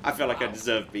 I feel like I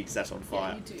deserve being set on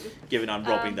fire, Yeah, you do. given I'm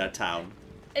robbing their town.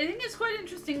 I think it's quite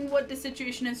interesting what the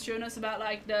situation has shown us about,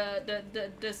 like,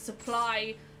 the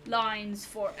supply lines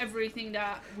for everything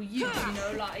that we use, you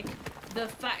know, like, the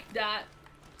fact that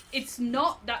it's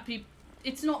not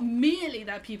merely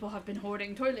that people have been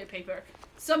hoarding toilet paper.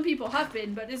 Some people have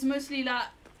been, but it's mostly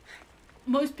that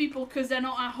most people, because they're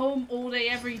not at home all day,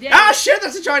 every day. Ah, shit,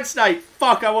 that's a giant snake!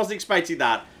 Fuck, I wasn't expecting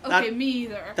that. Okay, me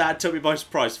either. That took me by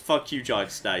surprise. Fuck you,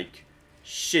 giant snake.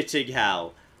 Shitting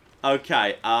hell.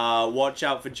 Okay, watch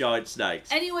out for giant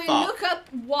snakes. Anyway, look up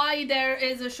why there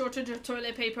is a shortage of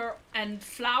toilet paper and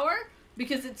flour.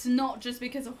 Because it's not just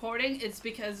because of hoarding, it's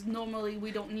because normally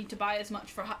we don't need to buy as much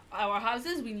for our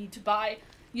houses. We need to buy,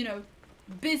 you know,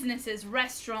 businesses,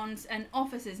 restaurants, and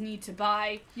offices need to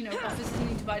buy, you know, offices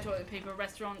need to buy toilet paper,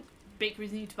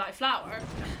 bakeries need to buy flour.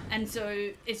 And so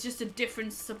it's just a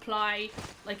different supply,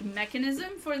 like,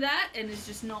 mechanism for that, and it's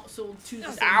just not sold to the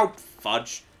same. Ow,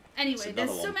 fudge. Anyway,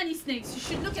 there's so many snakes. You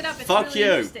should look it up. It's Fuck really you.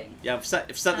 Interesting. Yeah, I've set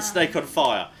the snake on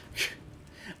fire.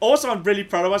 Also, I'm really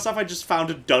proud of myself. I just found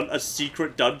a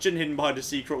secret dungeon hidden behind a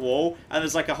secret wall, and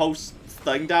there's like a whole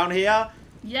thing down here.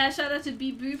 Yeah, shout out to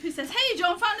B Boop who says, "Hey,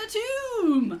 John found a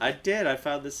tomb." I did. I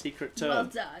found the secret tomb. Well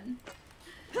done.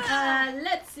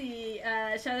 Let's see.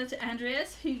 Shout out to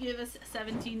Andreas who gave us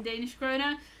 17 Danish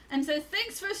krona and says,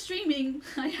 "Thanks for streaming.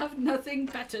 I have nothing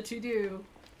better to do."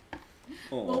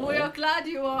 Aww. Well, we are glad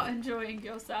you are enjoying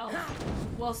yourself,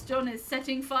 whilst John is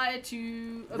setting fire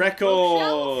to a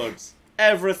records.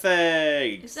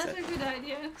 Everything! Is that a good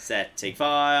idea? Setting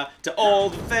fire to all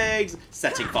the things.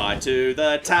 Setting fire to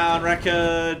the town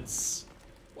records.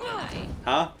 Why?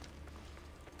 Huh?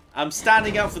 I'm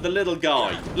standing up for the little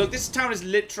guy. Look, this town is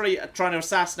literally trying to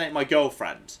assassinate my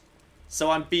girlfriend.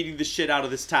 So I'm beating the shit out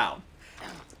of this town.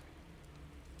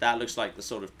 That looks like the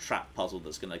sort of trap puzzle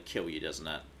that's going to kill you, doesn't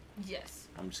it? Yes.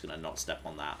 I'm just going to not step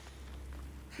on that.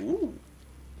 Ooh.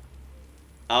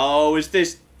 Oh, is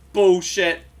this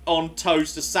bullshit on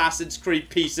toast Assassin's Creed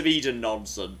Piece of Eden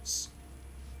nonsense?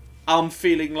 I'm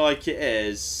feeling like it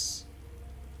is.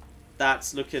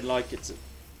 That's looking like it's...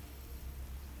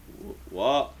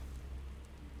 What?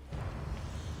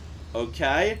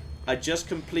 Okay. I just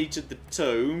completed the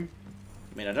tomb.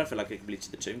 I mean, I don't feel like I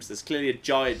completed the tomb, because there's clearly a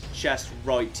giant chest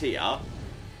right here.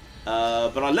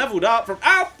 But I leveled up from...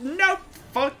 Oh, no!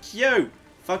 Fuck you!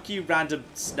 Fuck you, random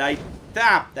snake.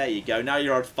 Ah, there you go. Now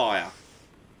you're on fire.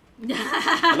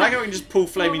 I like how we can just pull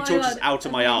flaming torches out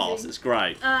of my arse. It's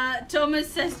great. Thomas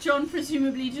says John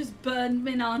presumably just burned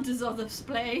Minanta's other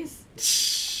place.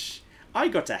 Shh. I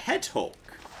got a head hook.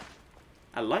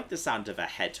 I like the sound of a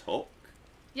head hook.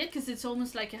 Yeah, because it's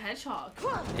almost like a hedgehog.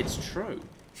 It's true.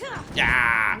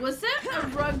 Yeah. Was there a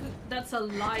rug that's a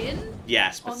lion?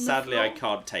 Yes, but sadly I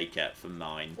floor? can't take it for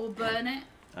mine. Or burn it?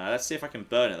 Let's see if I can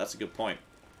burn it. That's a good point.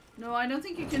 No, I don't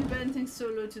think you can burn things so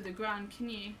low to the ground, can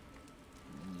you?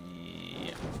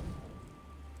 Yeah.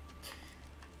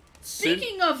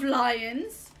 Speaking of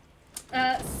lions,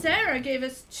 Sarah gave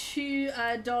us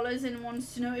 $2 and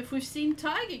wants to know if we've seen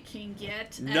Tiger King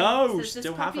yet. No, says still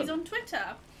there's puppies haven't. on Twitter.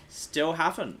 Still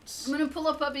haven't. I'm gonna pull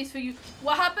up puppies for you.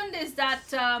 What happened is that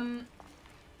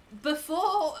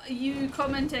before you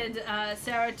commented,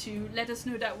 Sarah, to let us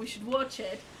know that we should watch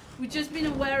it, we've just been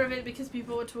aware of it because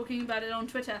people were talking about it on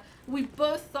Twitter. We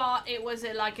both thought it was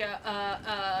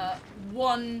a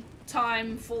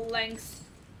one-time full-length,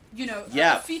 you know,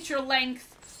 yeah, a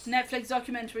feature-length Netflix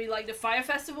documentary like the Fire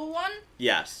Festival one.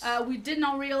 Yes. We did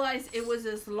not realize it was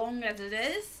as long as it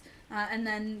is. And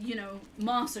then, you know,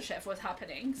 MasterChef was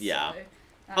happening. So, yeah.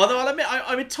 Although I'll admit,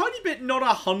 I'm a tiny bit not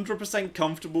 100%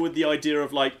 comfortable with the idea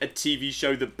of, like, a TV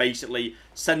show that basically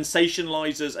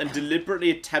sensationalizes and deliberately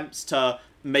attempts to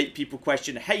make people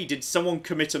question, hey, did someone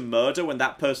commit a murder when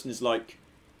that person is, like,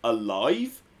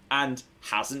 alive and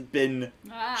hasn't been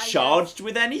charged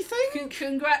with anything?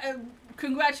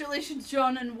 Congratulations,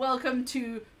 John, and welcome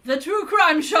to the true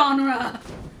crime genre.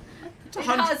 It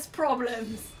has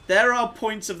problems. There are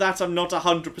points of that I'm not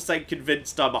 100%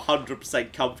 convinced I'm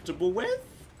 100% comfortable with.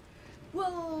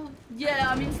 Well, yeah,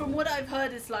 I mean, from what I've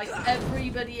heard, it's like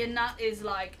everybody in that is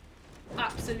like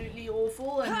absolutely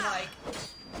awful, and like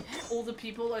all the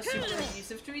people are super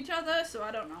abusive to each other, so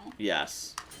I don't know.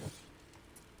 Yes.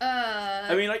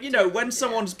 I mean, like, you know, when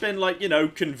someone's been, like, you know,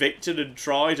 convicted and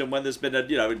tried, and when there's been a,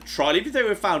 you know, trial, even if they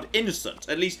were found innocent,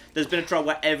 at least there's been a trial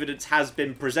where evidence has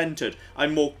been presented,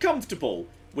 I'm more comfortable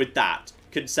with that.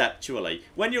 Conceptually,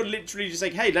 when you're literally just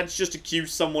saying, hey, let's just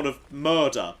accuse someone of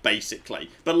murder, basically,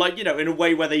 but, like, you know, in a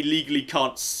way where they legally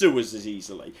can't sue us as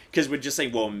easily, because we're just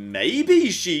saying, well, maybe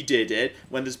she did it,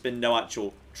 when there's been no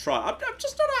actual trial. I'm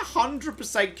just not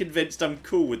 100% convinced I'm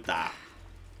cool with that.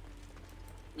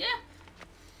 Yeah.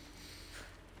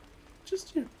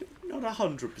 Just, you know, not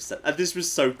 100%. And this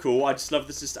was so cool. I just love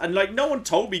this. And, like, no one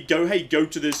told me, go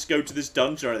to this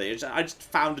dungeon or anything. I just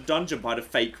found a dungeon behind a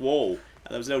fake wall.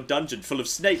 There was a little dungeon full of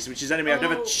snakes, which is an enemy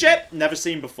I've never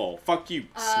seen before. Fuck you,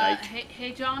 snake.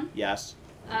 Hey, John? Yes?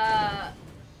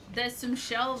 There's some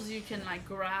shelves you can, like,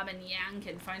 grab and yank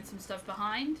and find some stuff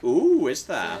behind. Ooh, is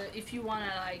there? So if you want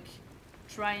to, like,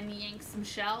 try and yank some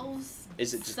shelves,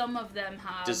 is it just, some of them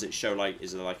have... Does it show, like,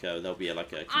 is it like a, there'll be a,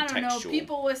 like a contextual... I don't know,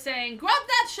 people were saying, grab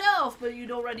that shelf, but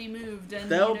you'd already moved, and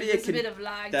there'll be a bit of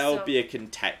lag. There'll be a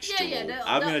contextual. Yeah,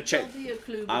 I'm going to check... There'll be a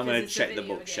clue I'm going to it's check the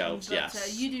bookshelves, but,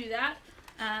 yes. You do that.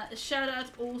 Shout out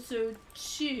also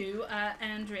to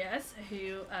Andreas,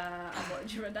 who, I've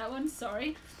already read that one,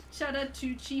 sorry. Shout out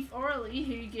to Chief Orally,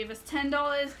 who gave us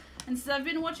 $10, and says, I've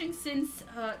been watching since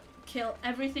Kill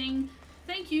Everything.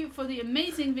 Thank you for the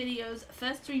amazing videos.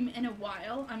 First stream in a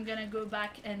while. I'm gonna go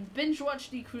back and binge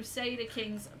watch the Crusader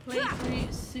Kings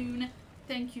playthrough soon.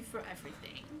 Thank you for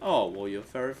everything. Oh, well, you're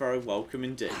very, very welcome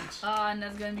indeed. And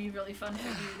that's going to be really fun to do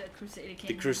the Crusader Kings.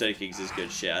 The Crusader Kings is good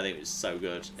shit. I think it's so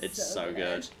good. It's so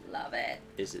good. Love it.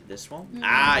 Is it this one?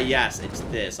 Ah, yes, it's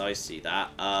this. I see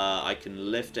that. I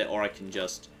can lift it, or I can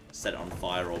just set it on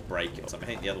fire or break it. So I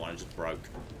think the other one just broke.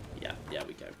 Yeah, there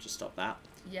we go. Just stop that.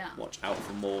 Yeah. Watch out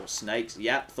for more snakes.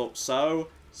 Yep, thought so.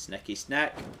 Snacky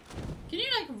snack. Can you,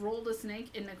 like, roll the snake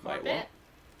in the carpet? Wait, what?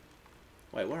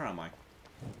 Wait, where am I?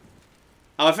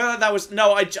 Oh, I feel like that was...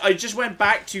 No, I just went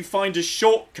back to find a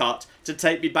shortcut to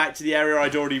take me back to the area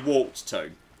I'd already walked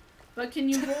to. But can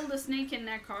you roll the snake in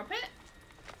their carpet?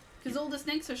 Because all the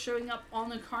snakes are showing up on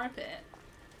the carpet.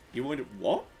 You want...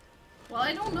 What? Well,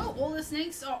 I don't know. All the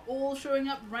snakes are all showing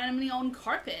up randomly on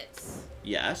carpets.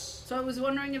 Yes. So I was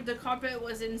wondering if the carpet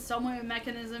was in some way a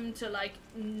mechanism to, like,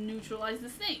 neutralize the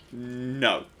snake.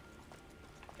 No.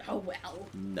 Oh, well.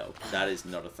 No, that is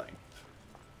not a thing.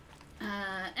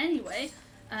 Anyway,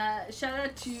 shout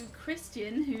out to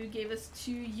Christian, who gave us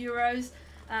 €2,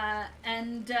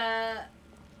 and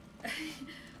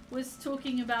was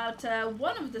talking about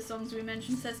one of the songs we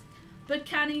mentioned, says, but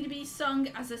can it be sung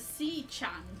as a sea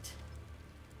chant?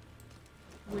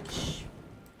 Which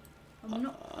I'm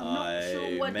not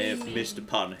sure what I may they have mean. missed a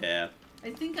pun here. I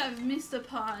think I've missed a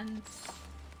pun. I'm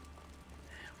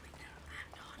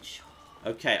not sure.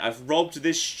 Okay, I've robbed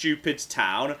this stupid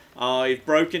town. I've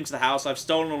broken into the house. I've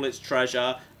stolen all its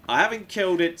treasure. I haven't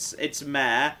killed its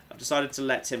mayor. I've decided to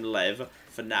let him live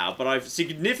for now. But I've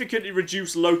significantly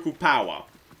reduced local power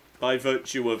by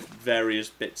virtue of various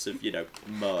bits of, you know,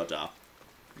 murder.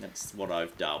 That's what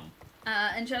I've done.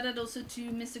 And shout out also to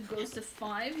Mr. Ghost of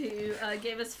 5, who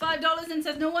gave us $5 and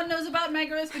says no one knows about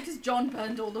Megaris because John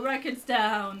burned all the records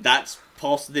down. That's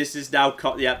this is now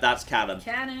yep, that's canon.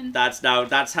 Canon. That's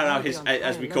how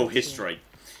as we call history.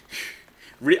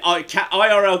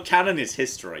 IRL canon is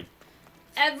history.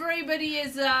 Everybody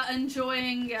is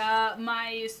enjoying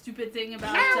my stupid thing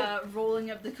about rolling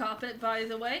up the carpet, by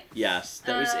the way. Yes,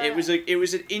 it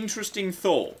was an interesting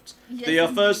thought. Yes,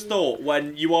 The first indeed. thought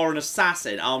when you are an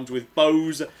assassin armed with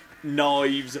bows,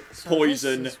 knives,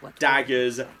 poison, this is what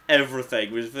daggers,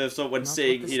 everything. Was the first thought when Not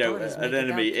seeing, what the you know, stories an make it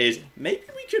enemy out to is be. maybe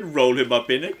we could roll him up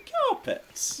in a carpet.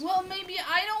 Well, maybe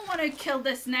I don't want to kill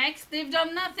the snakes. They've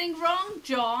done nothing wrong,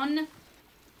 John.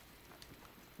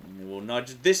 Well, not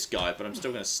just this guy, but I'm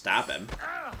still going to stab him.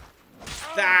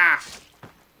 Ah!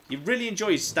 He really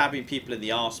enjoys stabbing people in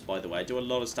the arse, by the way. I do a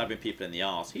lot of stabbing people in the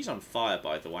arse. He's on fire,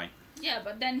 by the way. Yeah,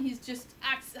 but then he's just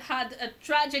had a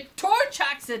tragic torch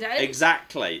accident.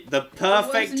 Exactly. The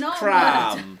perfect not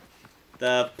cram.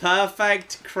 The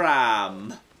perfect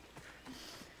cram.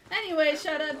 Anyway,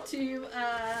 shout out to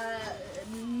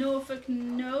Norfolk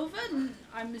Nova.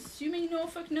 I'm assuming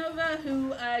Norfolk Nova,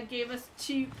 who gave us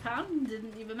 £2,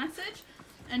 didn't leave a message.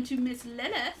 And to Miss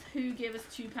Lilith, who gave us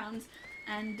 £2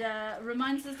 and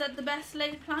reminds us that the best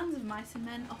laid plans of mice and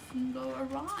men often go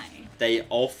awry. They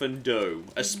often do.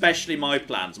 Especially my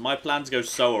plans. My plans go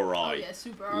so awry. Oh yeah,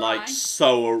 super awry. Like,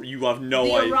 so... You have no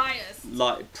the idea. awryest.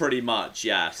 Like, pretty much,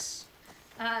 yes.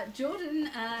 Jordan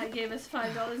gave us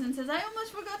 $5 and says, I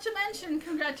almost forgot to mention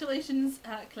congratulations,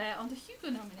 Claire, on the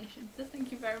Hugo nomination. So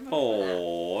thank you very much for that.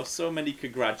 Oh, so many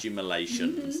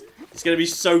congratulations. It's going to be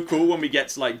so cool when we get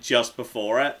to, like, just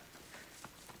before it.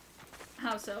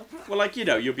 How so? Well, like, you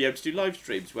know, you'll be able to do live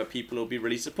streams where people will be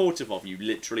really supportive of you,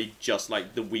 literally just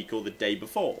like the week or the day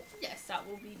before. Yes, that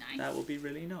will be nice. That will be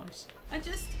really nice. I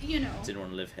just, you know. Didn't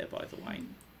want to live here, by the way.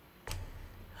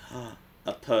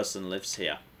 A person lives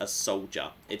here. A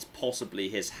soldier. It's possibly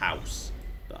his house.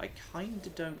 But I kinda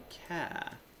don't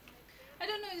care. I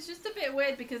don't know, it's just a bit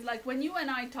weird because, like, when you and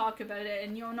I talk about it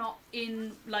and you're not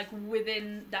in, like,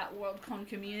 within that Worldcon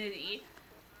community,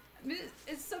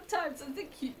 it's sometimes, I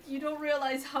think you don't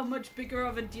realize how much bigger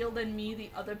of a deal than me the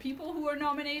other people who are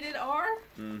nominated are.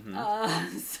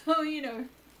 So, you know,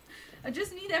 I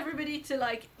just need everybody to,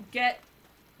 like, get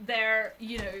their,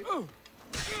 you know,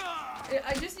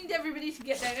 I just need everybody to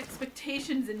get their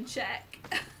expectations in check.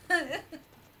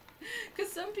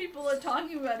 Because some people are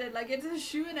talking about it like it's a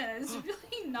shoe-in and it's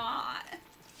really not.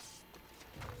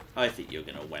 I think you're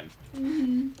gonna win.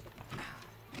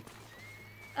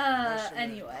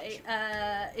 Anyway,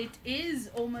 it is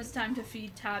almost time to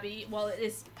feed Tabby. Well, it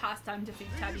is past time to feed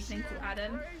Tabby. Thank you,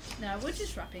 Adam. No, we're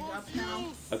just wrapping up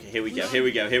now. Okay, here we go, here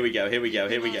we go, here we go, here we go,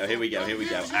 here we go, here we go, here we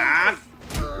go. Ah!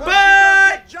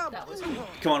 Bye! That was cool.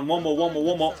 Come on, one more, one more,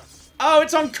 one more. Oh,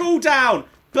 it's on cooldown!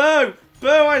 Boo! Boo,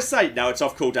 I say! No, it's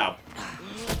off cooldown.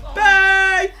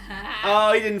 Bye!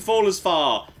 Oh, he didn't fall as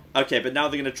far. Okay, but now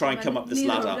they're going to try and come up this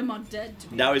Neither of ladder. them are dead, to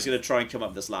be Now he's going to try and come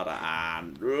up this ladder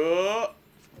and...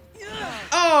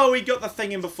 Oh, he got the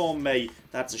thing in before me.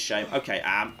 That's a shame. Okay,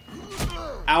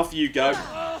 Alpha, you go.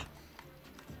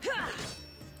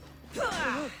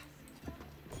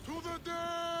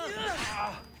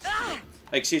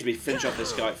 Excuse me, finish off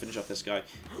this guy, finish off this guy.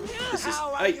 This is...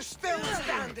 How are you still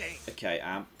standing? Okay,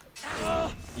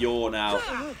 you're now...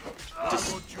 This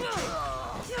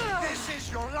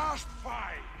is your last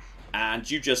fight. And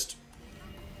you just...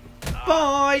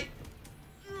 Bye!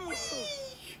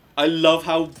 I love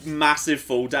how massive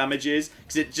fall damage is,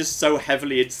 because it just so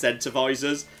heavily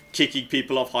incentivizes kicking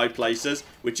people off high places,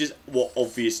 which is what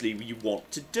obviously you want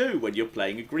to do when you're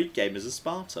playing a Greek game as a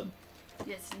Spartan.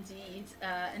 Yes, indeed.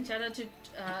 And shout out to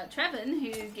Trevin,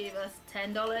 who gave us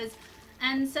 $10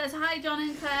 and says, "Hi, John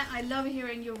and Claire. I love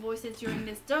hearing your voices during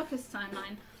this darkest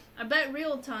timeline. I bet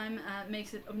real time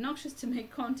makes it obnoxious to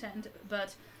make content,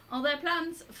 but are there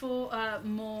plans for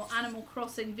more Animal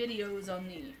Crossing videos on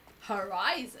the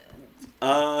horizon?"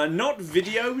 Not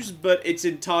videos, but it's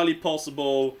entirely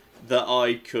possible that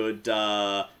I could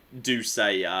do,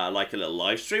 say, like a little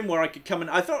live stream where I could come and...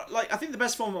 I think the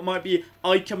best format might be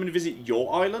I come and visit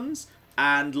your islands,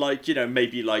 and, like, you know,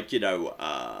 maybe, like, you know,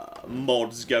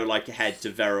 mods go, like, ahead to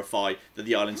verify that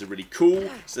the islands are really cool,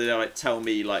 so they, like, tell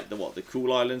me, like, what the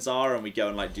cool islands are, and we go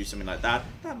and, like, do something like that.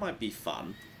 That might be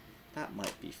fun. That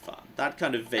might be fun. That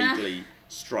kind of vaguely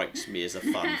strikes me as a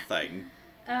fun thing.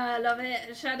 Love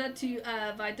it. Shout out to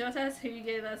Vidotas, who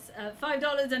gave us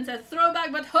 $5 and says,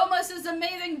 "Throwback, but hummus is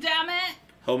amazing, damn it!"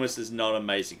 Hummus is not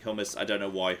amazing. Hummus, I don't know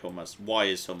why hummus. Why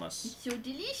is hummus? It's so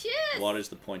delicious! What is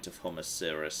the point of hummus,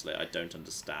 seriously? I don't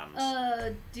understand.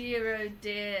 Oh dear.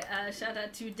 Shout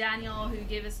out to Daniel, who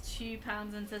gave us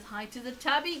 £2 and says, "Hi to the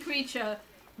tabby creature.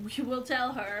 We will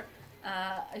tell her."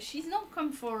 She's not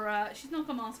come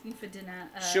asking for dinner.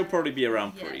 She'll probably be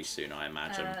around pretty soon, I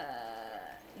imagine.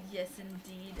 Yes,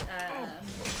 indeed.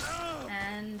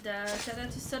 And shout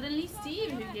out to Suddenly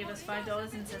Steve, who gave us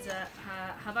 $5 and says,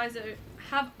 have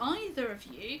either of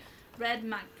you read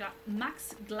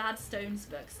Max Gladstone's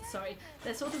books? Sorry,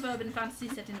 they're sort of urban fantasy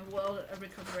set in a world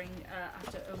recovering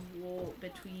after a war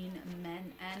between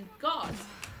men and gods.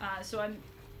 So I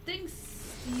think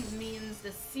Steve means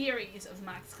the series of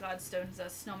Max Gladstone's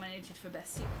that's nominated for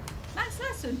Best Series. Max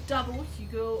Gladstone, double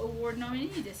Hugo Award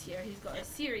nominee this year. He's got a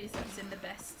series that's in the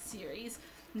Best Series,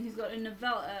 and he's got a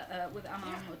novella with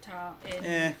Amal Motar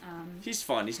in... he's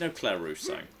fine. He's no Claire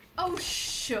Rousseau. Oh,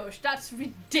 shush. That's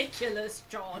ridiculous,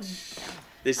 John.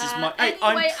 This is my... Hey,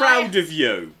 Anyway, I'm proud of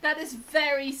you. That is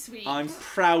very sweet. I'm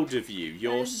proud of you.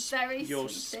 You're very you're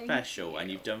sweet, special, and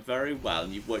you've done very well,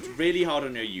 and you've worked really hard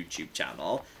on your YouTube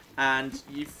channel, and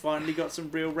you've finally got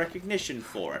some real recognition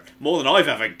for it. More than I've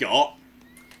ever got.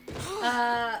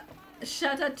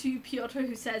 Shout out to Piotr,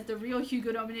 who says the real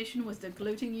Hugo nomination was the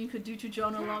gloating you could do to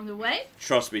John along the way.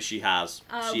 Trust me, she has.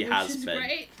 She has been.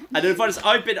 Great. And in fact,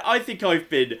 I think I've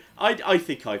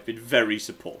been very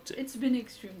supportive. It's been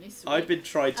extremely sweet. I've been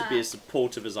trying to be as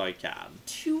supportive as I can.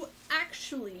 To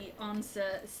actually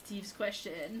answer Steve's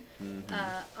question,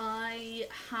 I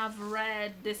have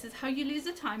read This Is How You Lose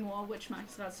a Time War, which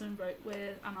Max Gladstone wrote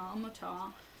with Amal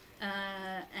Motar.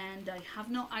 And I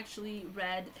have not actually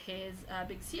read his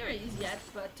big series yet,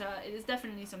 but it is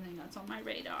definitely something that's on my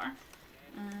radar.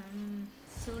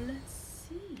 So let's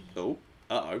see. Oh,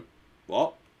 uh-oh.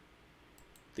 What?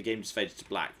 The game just faded to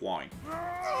black. Why?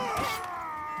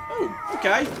 Oh,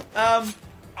 okay.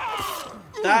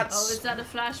 That's... Oh, is that a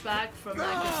flashback from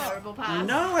like a terrible past?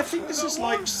 No, I think this is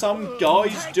like some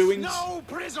guys doing... No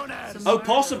prisoners! Oh,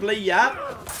 possibly,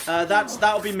 yeah.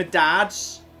 That'll be my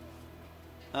dad's.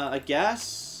 I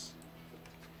guess.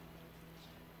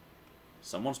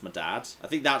 Someone's my dad. I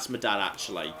think that's my dad,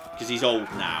 actually. Because he's old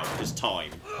now. Because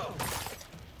time.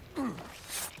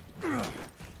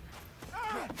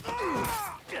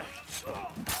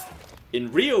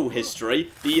 In real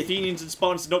history, the Athenians and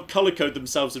Spartans did not colour code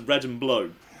themselves in red and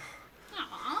blue.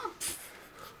 Aww.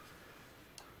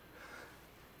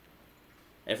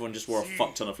 Everyone just wore a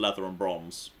fuck ton of leather and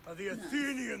bronze. The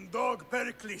Athenian dog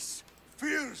Pericles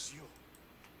fears you.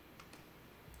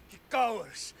 He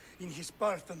cowers in his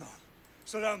Parthenon,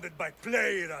 surrounded by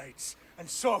playwrights and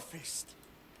sophists.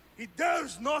 He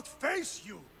dares not face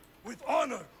you with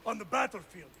honor on the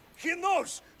battlefield. He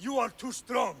knows you are too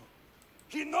strong.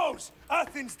 He knows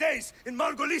Athens' days in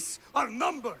Margolis are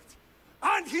numbered.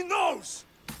 And he knows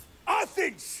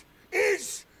Athens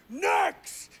is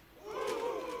next!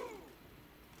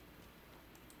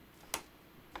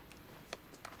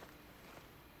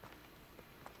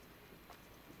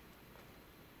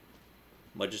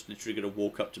 Am I just literally going to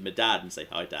walk up to my dad and say,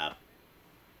 "Hi, Dad"?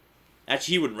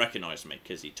 Actually, he wouldn't recognise me,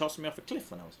 because he tossed me off a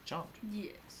cliff when I was a child.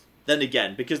 Yes. Then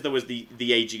again, because there was the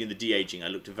aging and the de-aging, I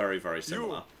looked very, very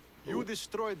similar. You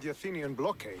destroyed the Athenian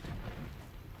blockade.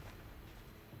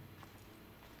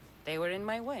 They were in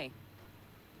my way.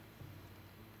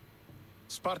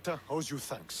 Sparta owes you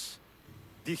thanks.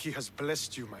 Dichi has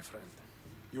blessed you, my friend.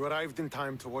 You arrived in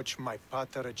time to watch my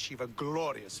pater achieve a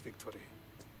glorious victory.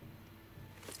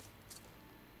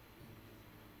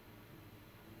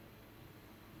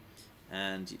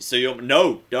 And so you're...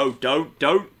 No,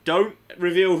 don't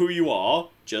reveal who you are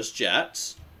just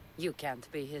yet. You can't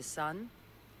be his son.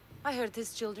 I heard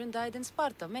his children died in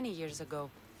Sparta many years ago.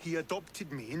 He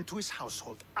adopted me into his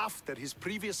household after his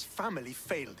previous family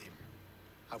failed him.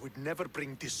 I would never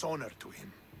bring dishonor to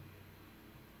him.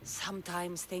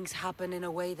 Sometimes things happen in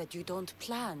a way that you don't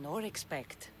plan or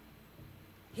expect.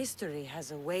 History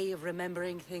has a way of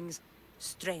remembering things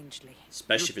strangely.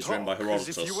 Especially if it's written by As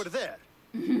if you were Herodotus. there.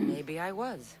 Maybe I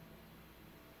was.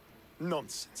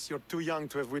 Nonsense. You're too young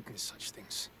to have witnessed such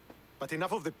things. But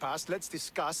enough of the past, let's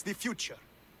discuss the future.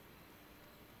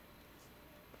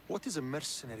 What is a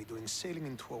mercenary doing sailing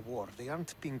into a war they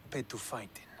aren't being paid to fight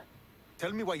in?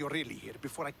 Tell me why you're really here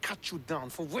before I cut you down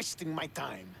for wasting my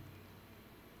time.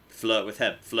 Flirt with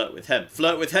him, flirt with him,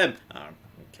 flirt with him! Oh,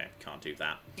 okay, can't do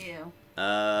that. Ew.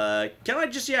 Can I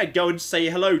just, go and say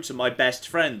hello to my best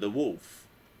friend, the wolf?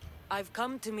 I've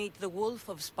come to meet the Wolf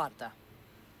of Sparta.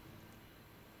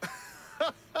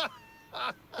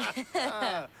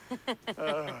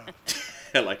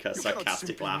 Like a You cannot sarcastic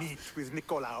simply laugh. meet with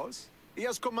Nikolaos. He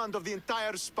has command of the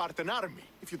entire Spartan army.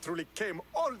 If you truly came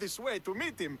all this way to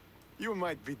meet him, you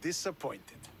might be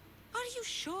disappointed. Are you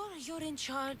sure you're in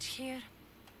charge here?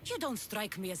 You don't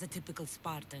strike me as a typical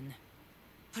Spartan.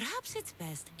 Perhaps it's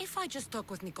best if I just talk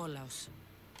with Nikolaos.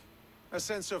 A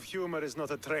sense of humor is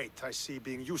not a trait I see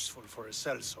being useful for a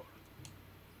sellsword.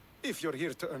 If you're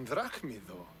here to earn drachmi,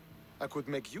 though, I could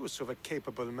make use of a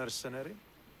capable mercenary.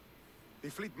 The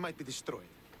fleet might be destroyed,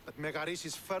 but Megaris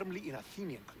is firmly in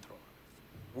Athenian control.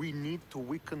 We need to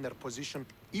weaken their position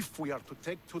if we are to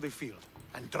take to the field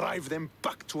and drive them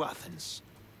back to Athens.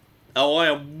 Oh, I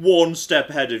am one step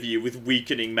ahead of you with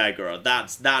weakening Megara.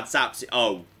 That's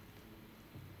absolutely...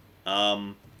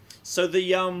 Oh. So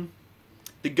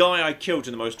the guy I killed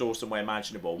in the most awesome way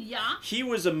imaginable. Yeah. He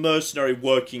was a mercenary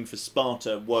working for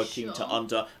Sparta, working to Sure.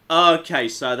 under... Okay,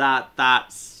 so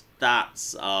that's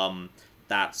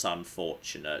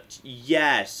unfortunate.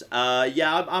 Yes,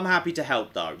 yeah, I'm happy to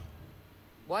help, though.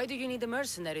 Why do you need a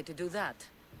mercenary to do that?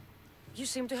 You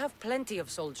seem to have plenty of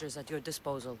soldiers at your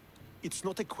disposal. It's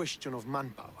not a question of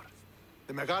manpower.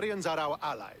 The Megarians are our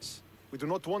allies. We do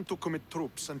not want to commit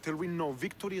troops until we know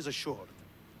victory is assured.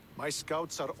 My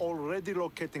scouts are already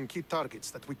locating key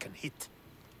targets that we can hit.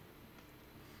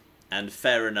 And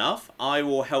fair enough, I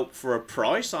will help for a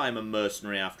price. I am a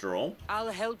mercenary after all.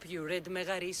 I'll help you rid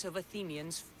Megaris of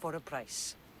Athenians for a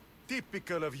price.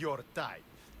 Typical of your type.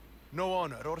 No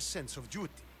honor or sense of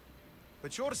duty.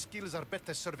 But your skills are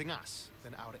better serving us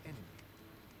than our enemy.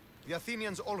 The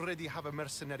Athenians already have a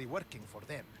mercenary working for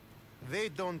them. They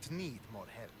don't need more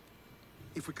help.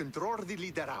 If we can draw the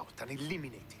leader out and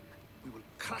eliminate him, we will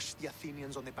crush the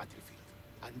Athenians on the battlefield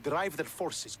and drive their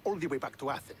forces all the way back to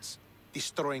Athens,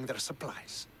 destroying their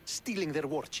supplies, stealing their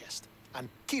war chest, and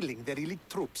killing their elite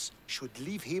troops should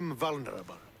leave him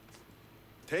vulnerable.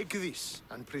 Take this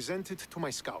and present it to my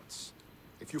scouts.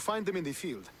 If you find them in the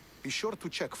field, be sure to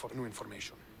check for new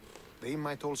information. They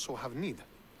might also have need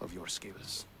of your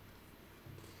skills.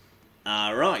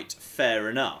 Alright, fair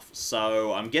enough.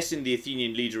 So, I'm guessing the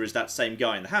Athenian leader is that same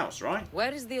guy in the house, right?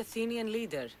 Where is the Athenian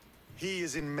leader? He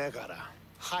is in Megara,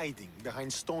 hiding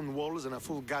behind stone walls and a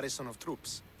full garrison of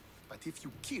troops. But if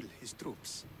you kill his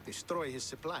troops, destroy his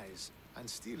supplies, and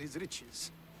steal his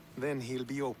riches, then he'll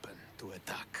be open to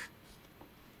attack.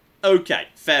 Okay,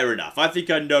 fair enough. I think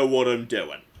I know what I'm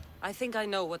doing. I think I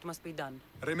know what must be done.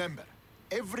 Remember,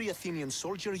 every Athenian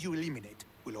soldier you eliminate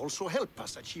will also help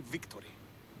us achieve victory.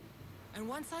 And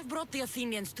once I've brought the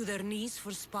Athenians to their knees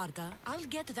for Sparta, I'll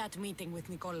get that meeting with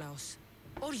Nikolaos.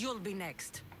 Or you'll be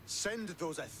next. Send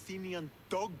those Athenian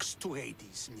dogs to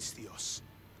Hades, Misthios.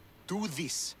 Do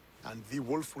this, and the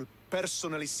wolf will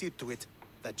personally see to it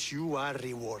that you are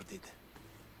rewarded.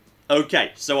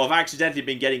 Okay, so I've accidentally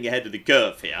been getting ahead of the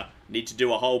curve here. Need to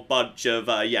do a whole bunch of,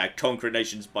 conquering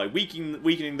nations by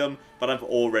weakening them, but I've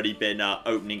already been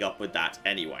opening up with that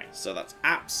anyway. So that's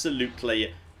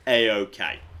absolutely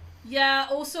a-okay. Yeah,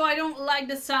 also I don't like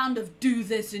the sound of do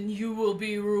this and you will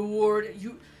be rewarded.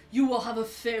 You will have a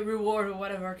fair reward or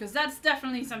whatever, because that's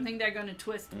definitely something they're going to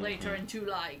twist later into,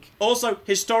 like... Also,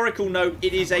 historical note,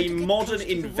 it is a modern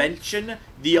invention,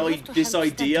 this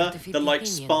idea that, like,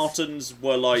 Spartans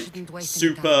were, like,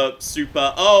 super,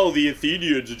 oh, the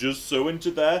Athenians are just so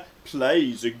into their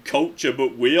plays and culture,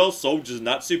 but we are soldiers and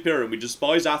that's superior, and we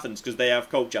despise Athens because they have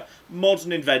culture.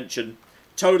 Modern invention.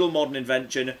 Total modern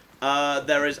invention.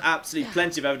 There is absolutely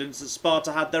plenty of evidence that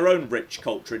Sparta had their own rich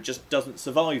culture. It just doesn't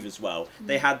survive as well.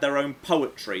 They had their own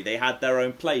poetry. They had their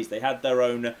own plays. They had their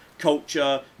own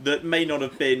culture that may not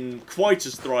have been quite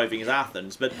as thriving as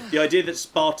Athens. But the idea that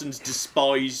Spartans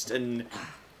despised and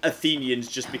Athenians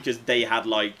just because they had,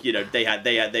 like, you know, they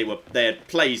had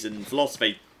plays and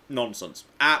philosophy. Nonsense.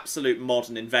 Absolute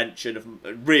modern invention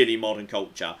of really modern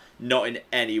culture. Not in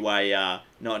any way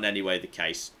the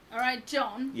case. Alright,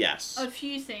 John. Yes. A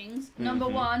few things. Number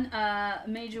one,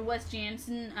 Major West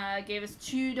Jansen gave us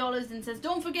 $2 and says,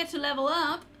 don't forget to level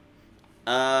up.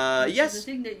 Yes. Is a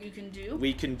thing that you can do.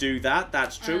 We can do that.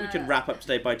 That's true. We can wrap up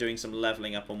today by doing some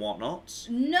leveling up and whatnot.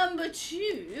 Number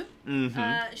two,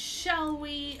 shall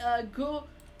we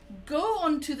go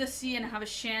onto the sea and have a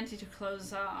shanty to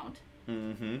close out?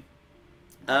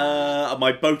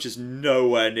 My boat is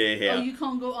nowhere near here. Oh, you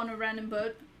can't go on a random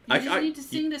boat? You just need to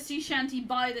sing the sea shanty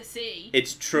by the sea.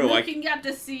 It's true. Looking at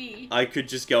the sea. I could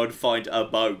just go and find a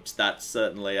boat. That's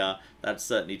certainly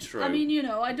true. I mean, you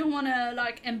know, I don't want to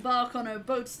like embark on a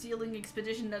boat stealing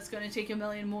expedition that's going to take a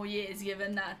million more years,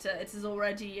 given that it is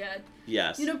already.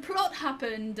 Yes. You know, plot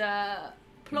happened.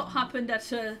 Plot happened at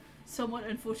a somewhat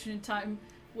unfortunate time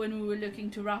when we were looking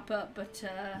to wrap up. But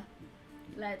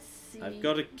let's see. I've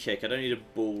got a kick. I don't need a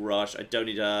bull rush. I don't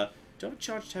need a. Do I have a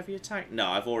charged heavy attack? No,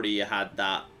 I've already had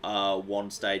that one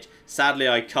stage. Sadly,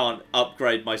 I can't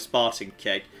upgrade my Spartan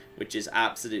kick, which is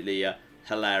absolutely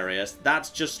hilarious. That's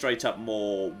just straight up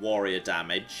more warrior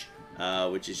damage,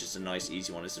 which is just a nice,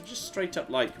 easy one. It's just straight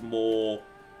up like more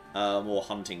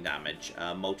hunting damage.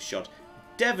 Multi-shot,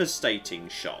 devastating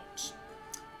shot,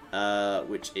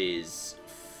 which is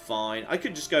fine. I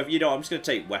could just go. You know, I'm just going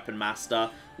to take Weapon Master.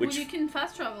 Which well, you can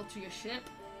fast travel to your ship.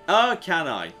 Oh, can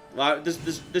I? Well,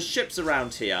 there's ships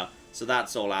around here, so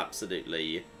that's all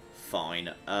absolutely fine.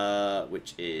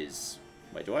 Which is...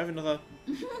 Wait, do I have another...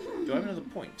 do I have another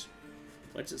point?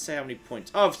 Where does it say how many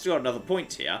points? Oh, I've still got another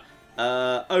point here.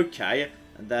 Okay.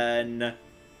 And then...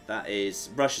 That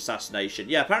is Rush Assassination.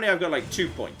 Yeah, apparently I've got like 2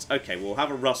 points. Okay, we'll have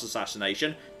a Rush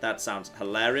Assassination. That sounds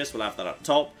hilarious. We'll have that up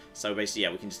top. So basically,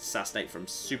 yeah, we can just assassinate from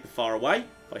super far away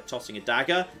by tossing a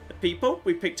dagger at people.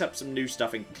 We picked up some new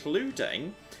stuff,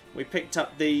 including... We picked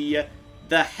up the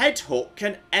head hook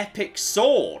and epic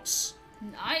swords.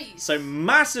 Nice. So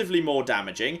massively more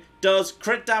damaging. Does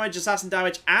crit damage, assassin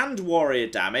damage, and warrior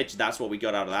damage. That's what we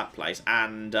got out of that place.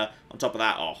 And on top of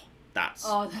that, that's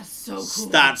so cool.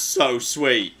 That's so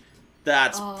sweet.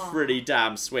 That's pretty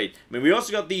damn sweet. I mean, we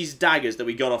also got these daggers that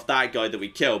we got off that guy that we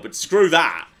killed, but screw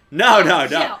that. No.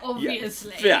 Yeah,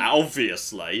 obviously. Yeah,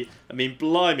 obviously. I mean,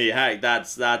 blimey, heck,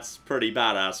 that's pretty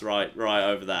badass right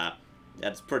over there.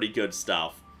 That's pretty good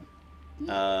stuff.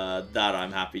 That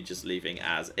I'm happy just leaving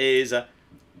as is.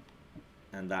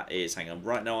 And that is, hang on,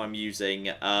 right now I'm using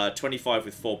 25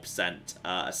 with 4%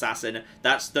 Assassin.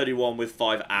 That's 31 with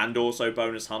 5 and also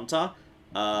bonus Hunter.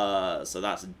 So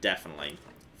that's definitely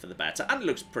for the better. And it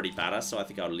looks pretty badass, so I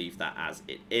think I'll leave that as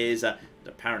it is.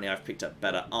 Apparently I've picked up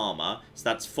better armor. So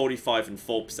that's 45 and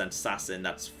 4% Assassin.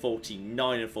 That's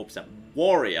 49 and 4%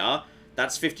 Warrior.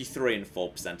 That's 53 and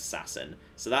 4% Assassin.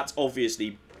 So that's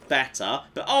obviously better.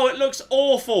 But, oh, it looks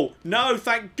awful. No,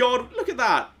 thank God. Look at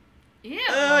that. Ew.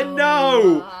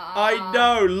 No. I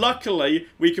know. Luckily,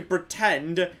 we can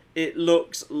pretend it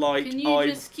looks like Can you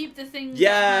just keep the thing...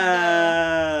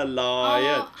 Yeah,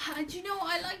 lion. Do you know,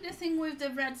 I like the thing with the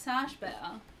red sash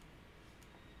better.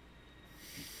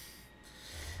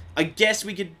 I guess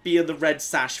we could be on the red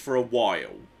sash for a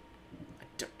while.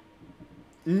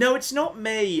 No, it's not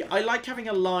me. I like having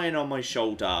a lion on my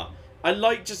shoulder. I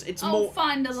like just it's more. Oh,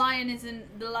 fine. The lion isn't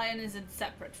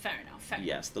separate. Fair enough.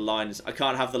 Yes, the lion is. I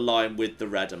can't have the lion with the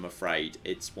red. I'm afraid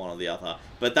it's one or the other.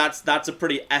 But that's a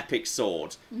pretty epic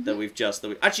sword that we've just.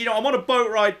 Actually, you know, I'm on a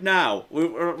boat ride now.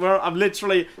 I'm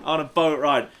literally on a boat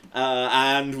ride.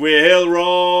 And we'll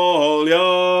roll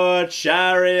your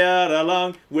chariot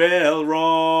along. We'll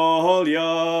roll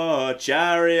your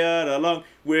chariot along.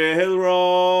 We'll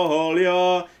roll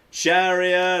your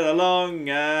chariot along.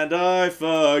 And I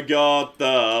forgot the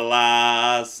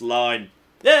last line.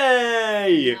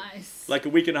 Yay! Nice. Like a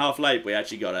week and a half late, we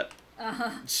actually got it.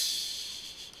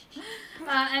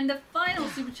 And the final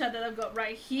super chat that I've got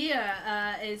right here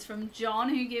is from John,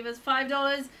 who gave us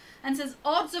 $5 and says,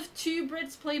 odds of 2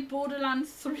 Brits play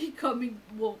Borderlands 3 coming...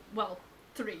 Well,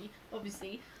 3,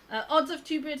 obviously. Odds of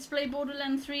 2 Brits play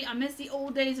Borderlands 3. I miss the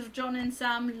old days of John and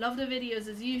Sam. Love the videos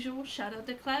as usual. Shout out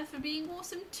to Claire for being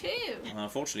awesome too.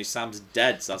 Unfortunately, Sam's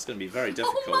dead, so that's going to be very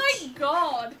difficult. Oh my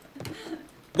god!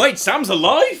 Wait, Sam's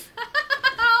alive?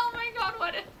 Oh my god,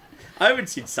 what I haven't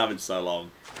seen Sam in so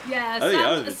long. Yeah,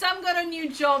 Sam got a new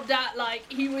job that, like,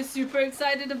 he was super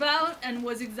excited about and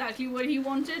was exactly what he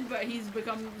wanted, but he's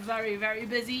become very, very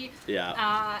busy.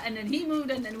 Yeah. And then he moved,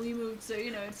 and then we moved, so,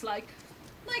 you know, it's like,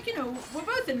 you know, we're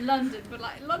both in London, but,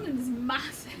 like, London is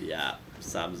massive. Yeah,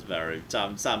 Sam's very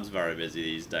busy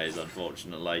these days,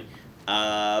 unfortunately.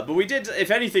 But we did,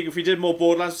 if anything, if we did more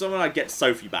Borderlands with someone, I'd get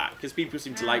Sophie back, because people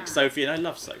seem to like Sophie, and I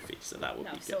love Sophie, so that would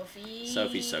be good. Sophie.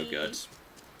 Sophie's so good.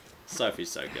 Sophie's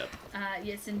so good.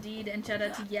 Yes, indeed. And shout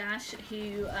out to Yash,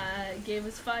 who gave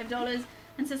us $5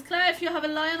 and says, Claire, if you have a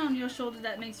lion on your shoulder,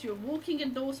 that makes you a walking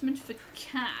endorsement for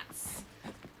cats.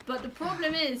 But the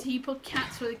problem is, he put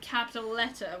cats with a capital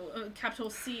letter, capital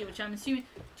C, which I'm assuming...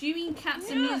 Do you mean cats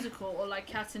the musical, or like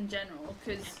cats in general?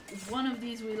 Because one of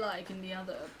these we like, and the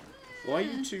other... Why are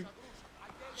you two...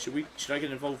 Should I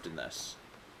get involved in this?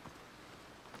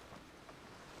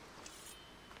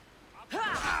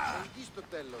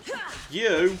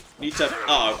 You need to...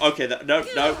 Oh, okay. No.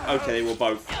 Okay, they were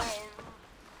both.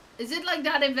 Is it like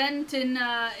that event in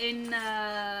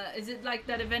is it like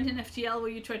that event in FTL where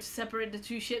you tried to separate the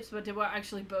two ships, but they were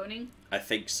actually boning? I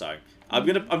think so.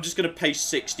 I'm just gonna pay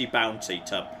 60 bounty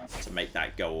to make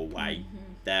that go away.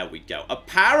 There we go.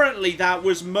 Apparently that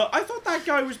was... I thought that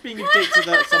guy was being a dick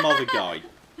to some other guy.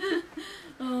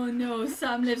 Oh no,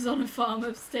 Sam lives on a farm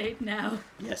upstate now.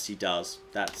 Yes, he does.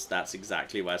 That's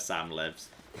exactly where Sam lives.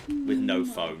 With no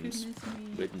phones.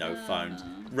 With no phones.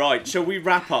 Right, shall we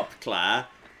wrap up, Claire?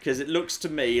 Because it looks to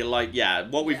me like, yeah,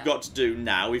 what we've got to do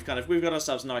now, we've got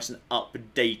ourselves nice and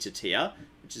updated here,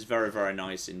 which is very, very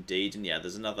nice indeed. And yeah,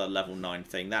 there's another level 9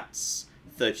 thing. That's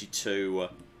 32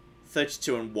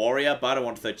 and warrior, but I don't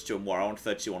want 32 and warrior. I want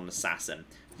 32 on assassin.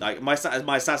 Like, my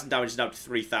assassin damage is now to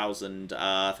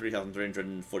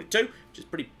 3,342, which is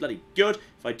pretty bloody good,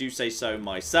 if I do say so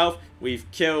myself. We've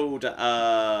killed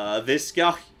this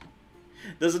guy.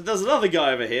 There's another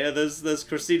guy over here. There's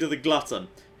Cressida the Glutton,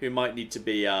 who might need to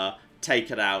be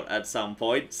taken out at some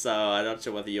point. So I'm not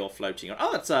sure whether you're floating on.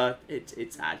 Oh, it's a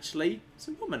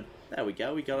woman. There we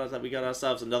go. We got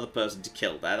ourselves another person to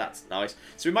kill there. That's nice.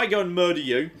 So we might go and murder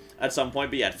you at some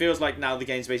point. But yeah, it feels like now the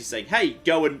game's basically saying, hey,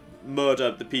 go and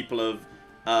murder the people of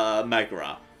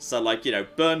Megara. So like, you know,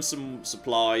 burn some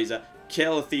supplies,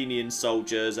 kill Athenian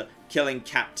soldiers, killing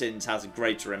captains has a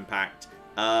greater impact.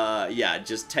 Yeah,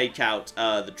 just take out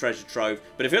the treasure trove.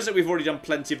 But it feels like we've already done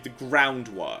plenty of the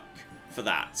groundwork for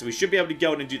that. So we should be able to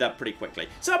go in and do that pretty quickly.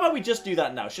 So how about we just do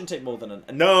that now? Shouldn't take more than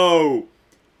No!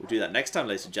 We'll do that next time,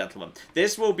 ladies and gentlemen.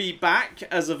 This will be back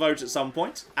as a vote at some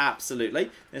point.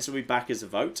 Absolutely. This will be back as a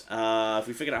vote. Have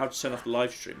we figured out how to turn off the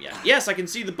live stream yet? Yes, I can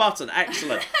see the button.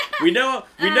 Excellent. We know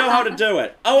how to do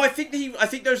it. Oh, I think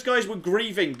those guys were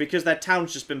grieving because their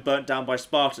town's just been burnt down by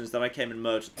Spartans. Then I came and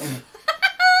murdered them.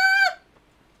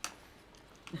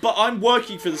 But I'm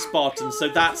working for the Spartans, so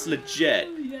that's legit.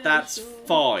 Yeah, that's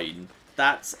fine.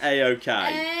 That's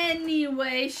a-okay.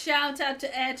 Anyway, shout out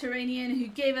to Air Terranian, who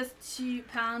gave us £2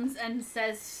 and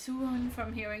says, swoon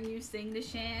from hearing you sing the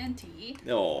shanty.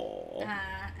 Aww.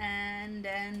 And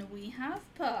then we have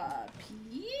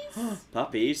puppies.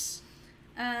 Puppies.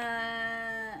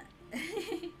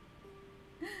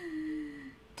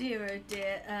 Dear oh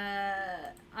dear.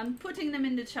 I'm putting them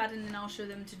in the chat and then I'll show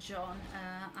them to John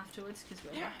afterwards because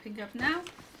we're wrapping up now.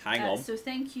 Hang on. So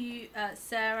thank you,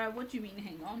 Sarah. What do you mean,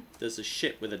 hang on? There's a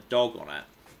ship with a dog on it.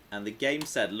 And the game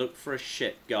said, look for a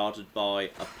ship guarded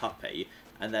by a puppy.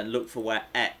 And then look for where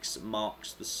X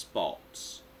marks the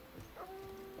spot.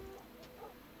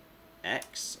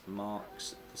 X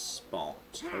marks the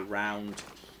spot around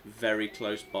very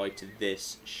close by to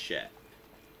this ship.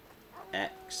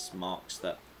 X marks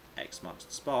the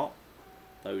spot.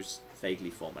 Those vaguely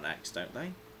form an X, don't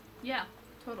they? Yeah,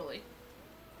 totally.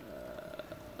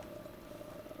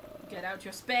 Get out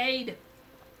your spade.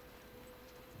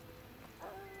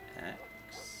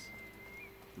 X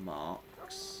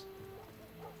marks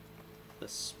the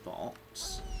spot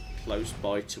close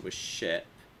by to a ship.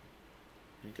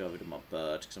 Let me go over to my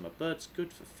bird, because my bird's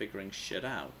good for figuring shit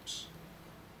out.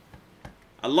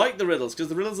 I like the riddles, because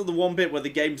the riddles are the one bit where the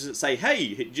game doesn't say, hey,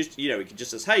 it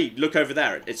just says, hey, look over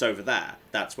there, it's over there.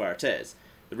 That's where it is.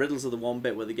 The riddles are the one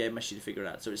bit where the game asks you to figure it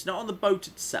out. So it's not on the boat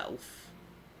itself.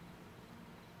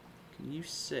 Can you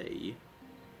see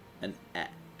an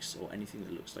X, or anything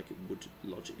that looks like it would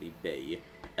logically be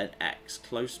an X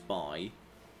close by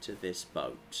to this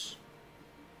boat?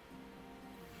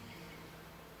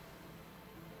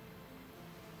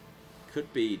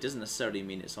 Could be, doesn't necessarily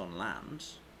mean it's on land.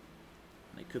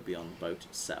 It could be on the boat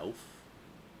itself.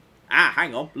 Ah,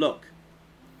 hang on, look.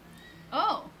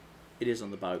 Oh. It is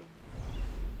on the boat.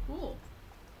 Cool.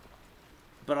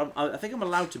 But I think I'm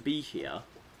allowed to be here.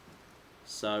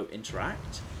 So,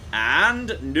 interact.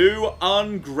 And new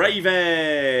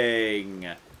engraving!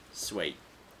 Sweet.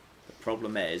 The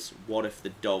problem is, what if the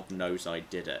dog knows I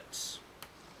did it?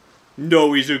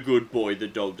 No, he's a good boy. The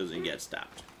dog doesn't get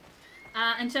stabbed.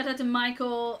 And shout out to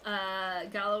Michael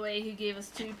Galloway who gave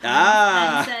us £2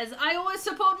 Ah. and says, I always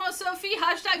support my Sophie,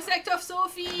 hashtag sect of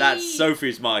Sophie. That's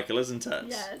Sophie's Michael, isn't it?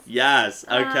 Yes. Yes,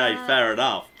 okay, fair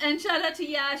enough. And shout out to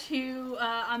Yash who,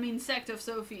 sect of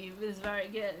Sophie is very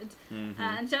good.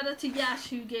 And shout out to Yash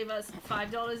who gave us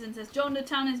 $5 and says, John, the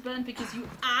town is burnt because you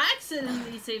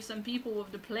accidentally saved some people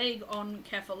with the plague on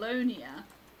Kefalonia.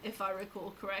 If I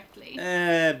recall correctly.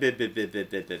 I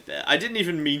didn't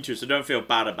even mean to, so don't feel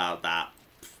bad about that.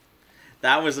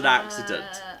 That was an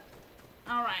accident.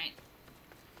 Alright.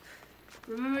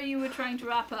 Remember you were trying to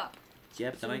wrap up.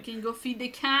 Yep, So then we can go feed the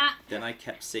cat. then I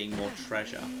kept seeing more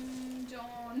treasure.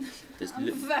 John, There's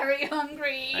I'm very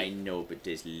hungry. I know, but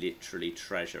there's literally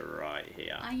treasure right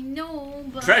here. I know,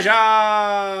 but... Treasure!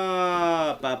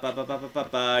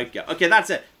 Go. Okay, that's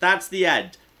it. That's the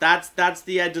end. That's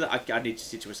the end of the... I need to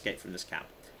see to escape from this camp.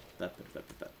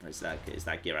 Is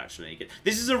that gear actually any good?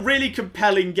 This is a really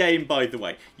compelling game, by the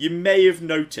way. You may have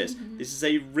noticed. This is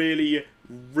a really,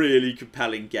 really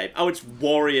compelling game. Oh, it's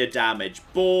warrior damage.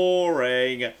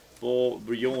 Boring.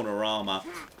 Bjornorama.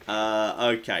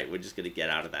 Okay, we're just going to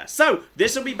get out of there. So,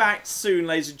 this will be back soon,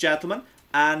 ladies and gentlemen.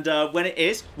 And when it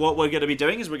is, what we're going to be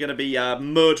doing is we're going to be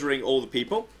murdering all the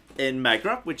people in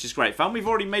Megra, which is great fun. We've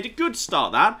already made a good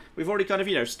start that. We've already kind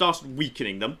of, started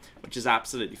weakening them, which is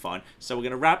absolutely fine. So we're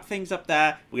going to wrap things up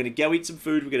there. We're going to go eat some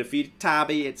food. We're going to feed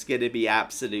Tabby. It's going to be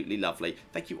absolutely lovely.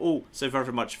 Thank you all so very,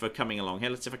 very much for coming along here.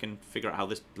 Let's see if I can figure out how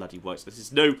this bloody works. This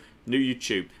is new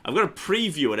YouTube. I've got a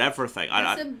preview and everything.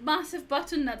 There's a massive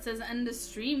button that says end the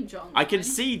stream, John. I can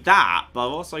see that, but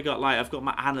I've also got, I've got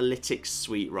my analytics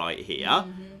suite right here,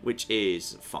 which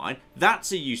is fine.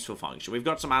 That's a useful function. We've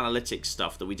got some analytics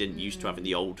stuff that we didn't used to have in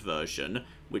the old version,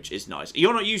 which is nice.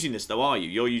 You're not using this, though, are you?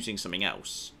 You're using something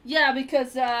else. Yeah,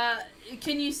 because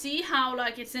can you see how,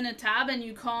 it's in a tab and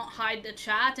you can't hide the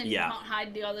chat and you can't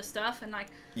hide the other stuff? And, I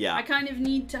kind of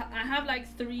need to... I have,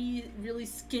 3 really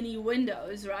skinny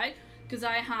windows, right? Because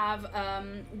I have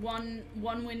one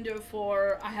window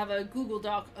for... I have a Google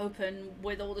Doc open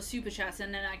with all the super chats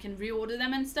and then I can reorder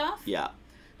them and stuff. Yeah.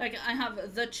 I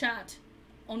have the chat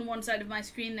on one side of my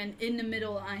screen, and in the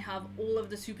middle I have all of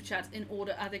the super chats in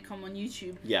order as they come on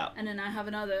YouTube. Yeah. And then I have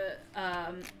another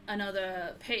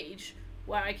page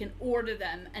where I can order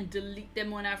them and delete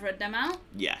them when I've read them out.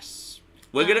 Yes.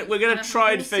 We're gonna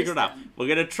try and figure it out. We're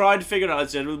gonna try and figure it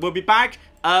out. We'll be back.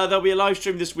 There'll be a live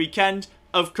stream this weekend,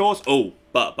 of course. Oh,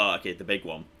 but okay, the big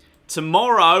one.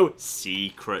 Tomorrow,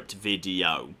 secret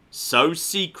video. So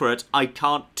secret, I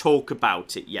can't talk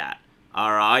about it yet.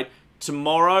 All right.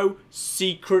 Tomorrow,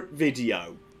 secret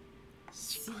video.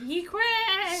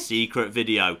 Secret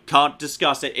video. Can't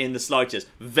discuss it in the slightest.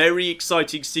 Very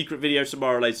exciting secret video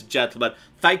tomorrow, ladies and gentlemen.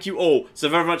 Thank you all so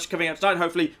very much for coming out tonight.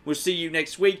 Hopefully, we'll see you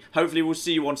next week. Hopefully, we'll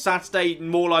see you on Saturday.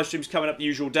 More live streams coming up the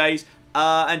usual days.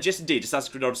 And just indeed,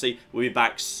 Assassin's Creed Odyssey will be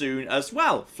back soon as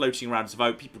well. Floating around as a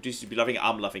vote. People do seem to be loving it.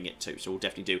 I'm loving it too. So we'll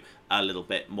definitely do a little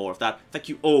bit more of that. Thank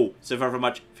you all so very, very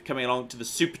much for coming along, to the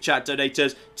Super Chat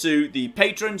donators, to the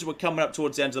patrons. We're coming up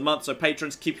towards the end of the month. So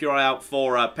patrons, keep your eye out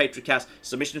for Patreoncast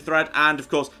submission thread. And of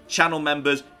course, channel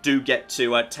members do get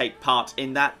to take part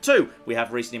in that too. We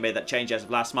have recently made that change as of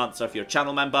last month. So if you're a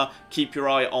channel member, keep your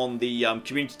eye on the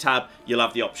community tab. You'll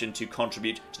have the option to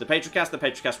contribute to the Patreoncast. The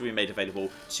Patreoncast will be made available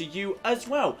to you as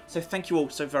well. So thank you all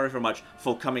so very, very much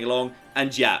for coming along.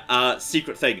 And yeah,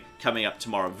 secret thing coming up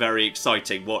tomorrow. Very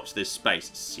exciting. Watch this space.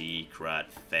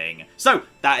 Secret thing. So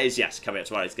that is, yes, coming up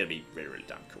tomorrow. It's going to be really, really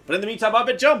damn cool. But in the meantime, I've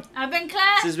been John. I've been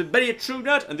Claire. This has been Benny, a true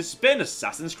nerd, and this has been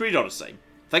Assassin's Creed Odyssey.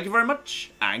 Thank you very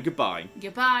much, and goodbye.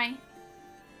 Goodbye.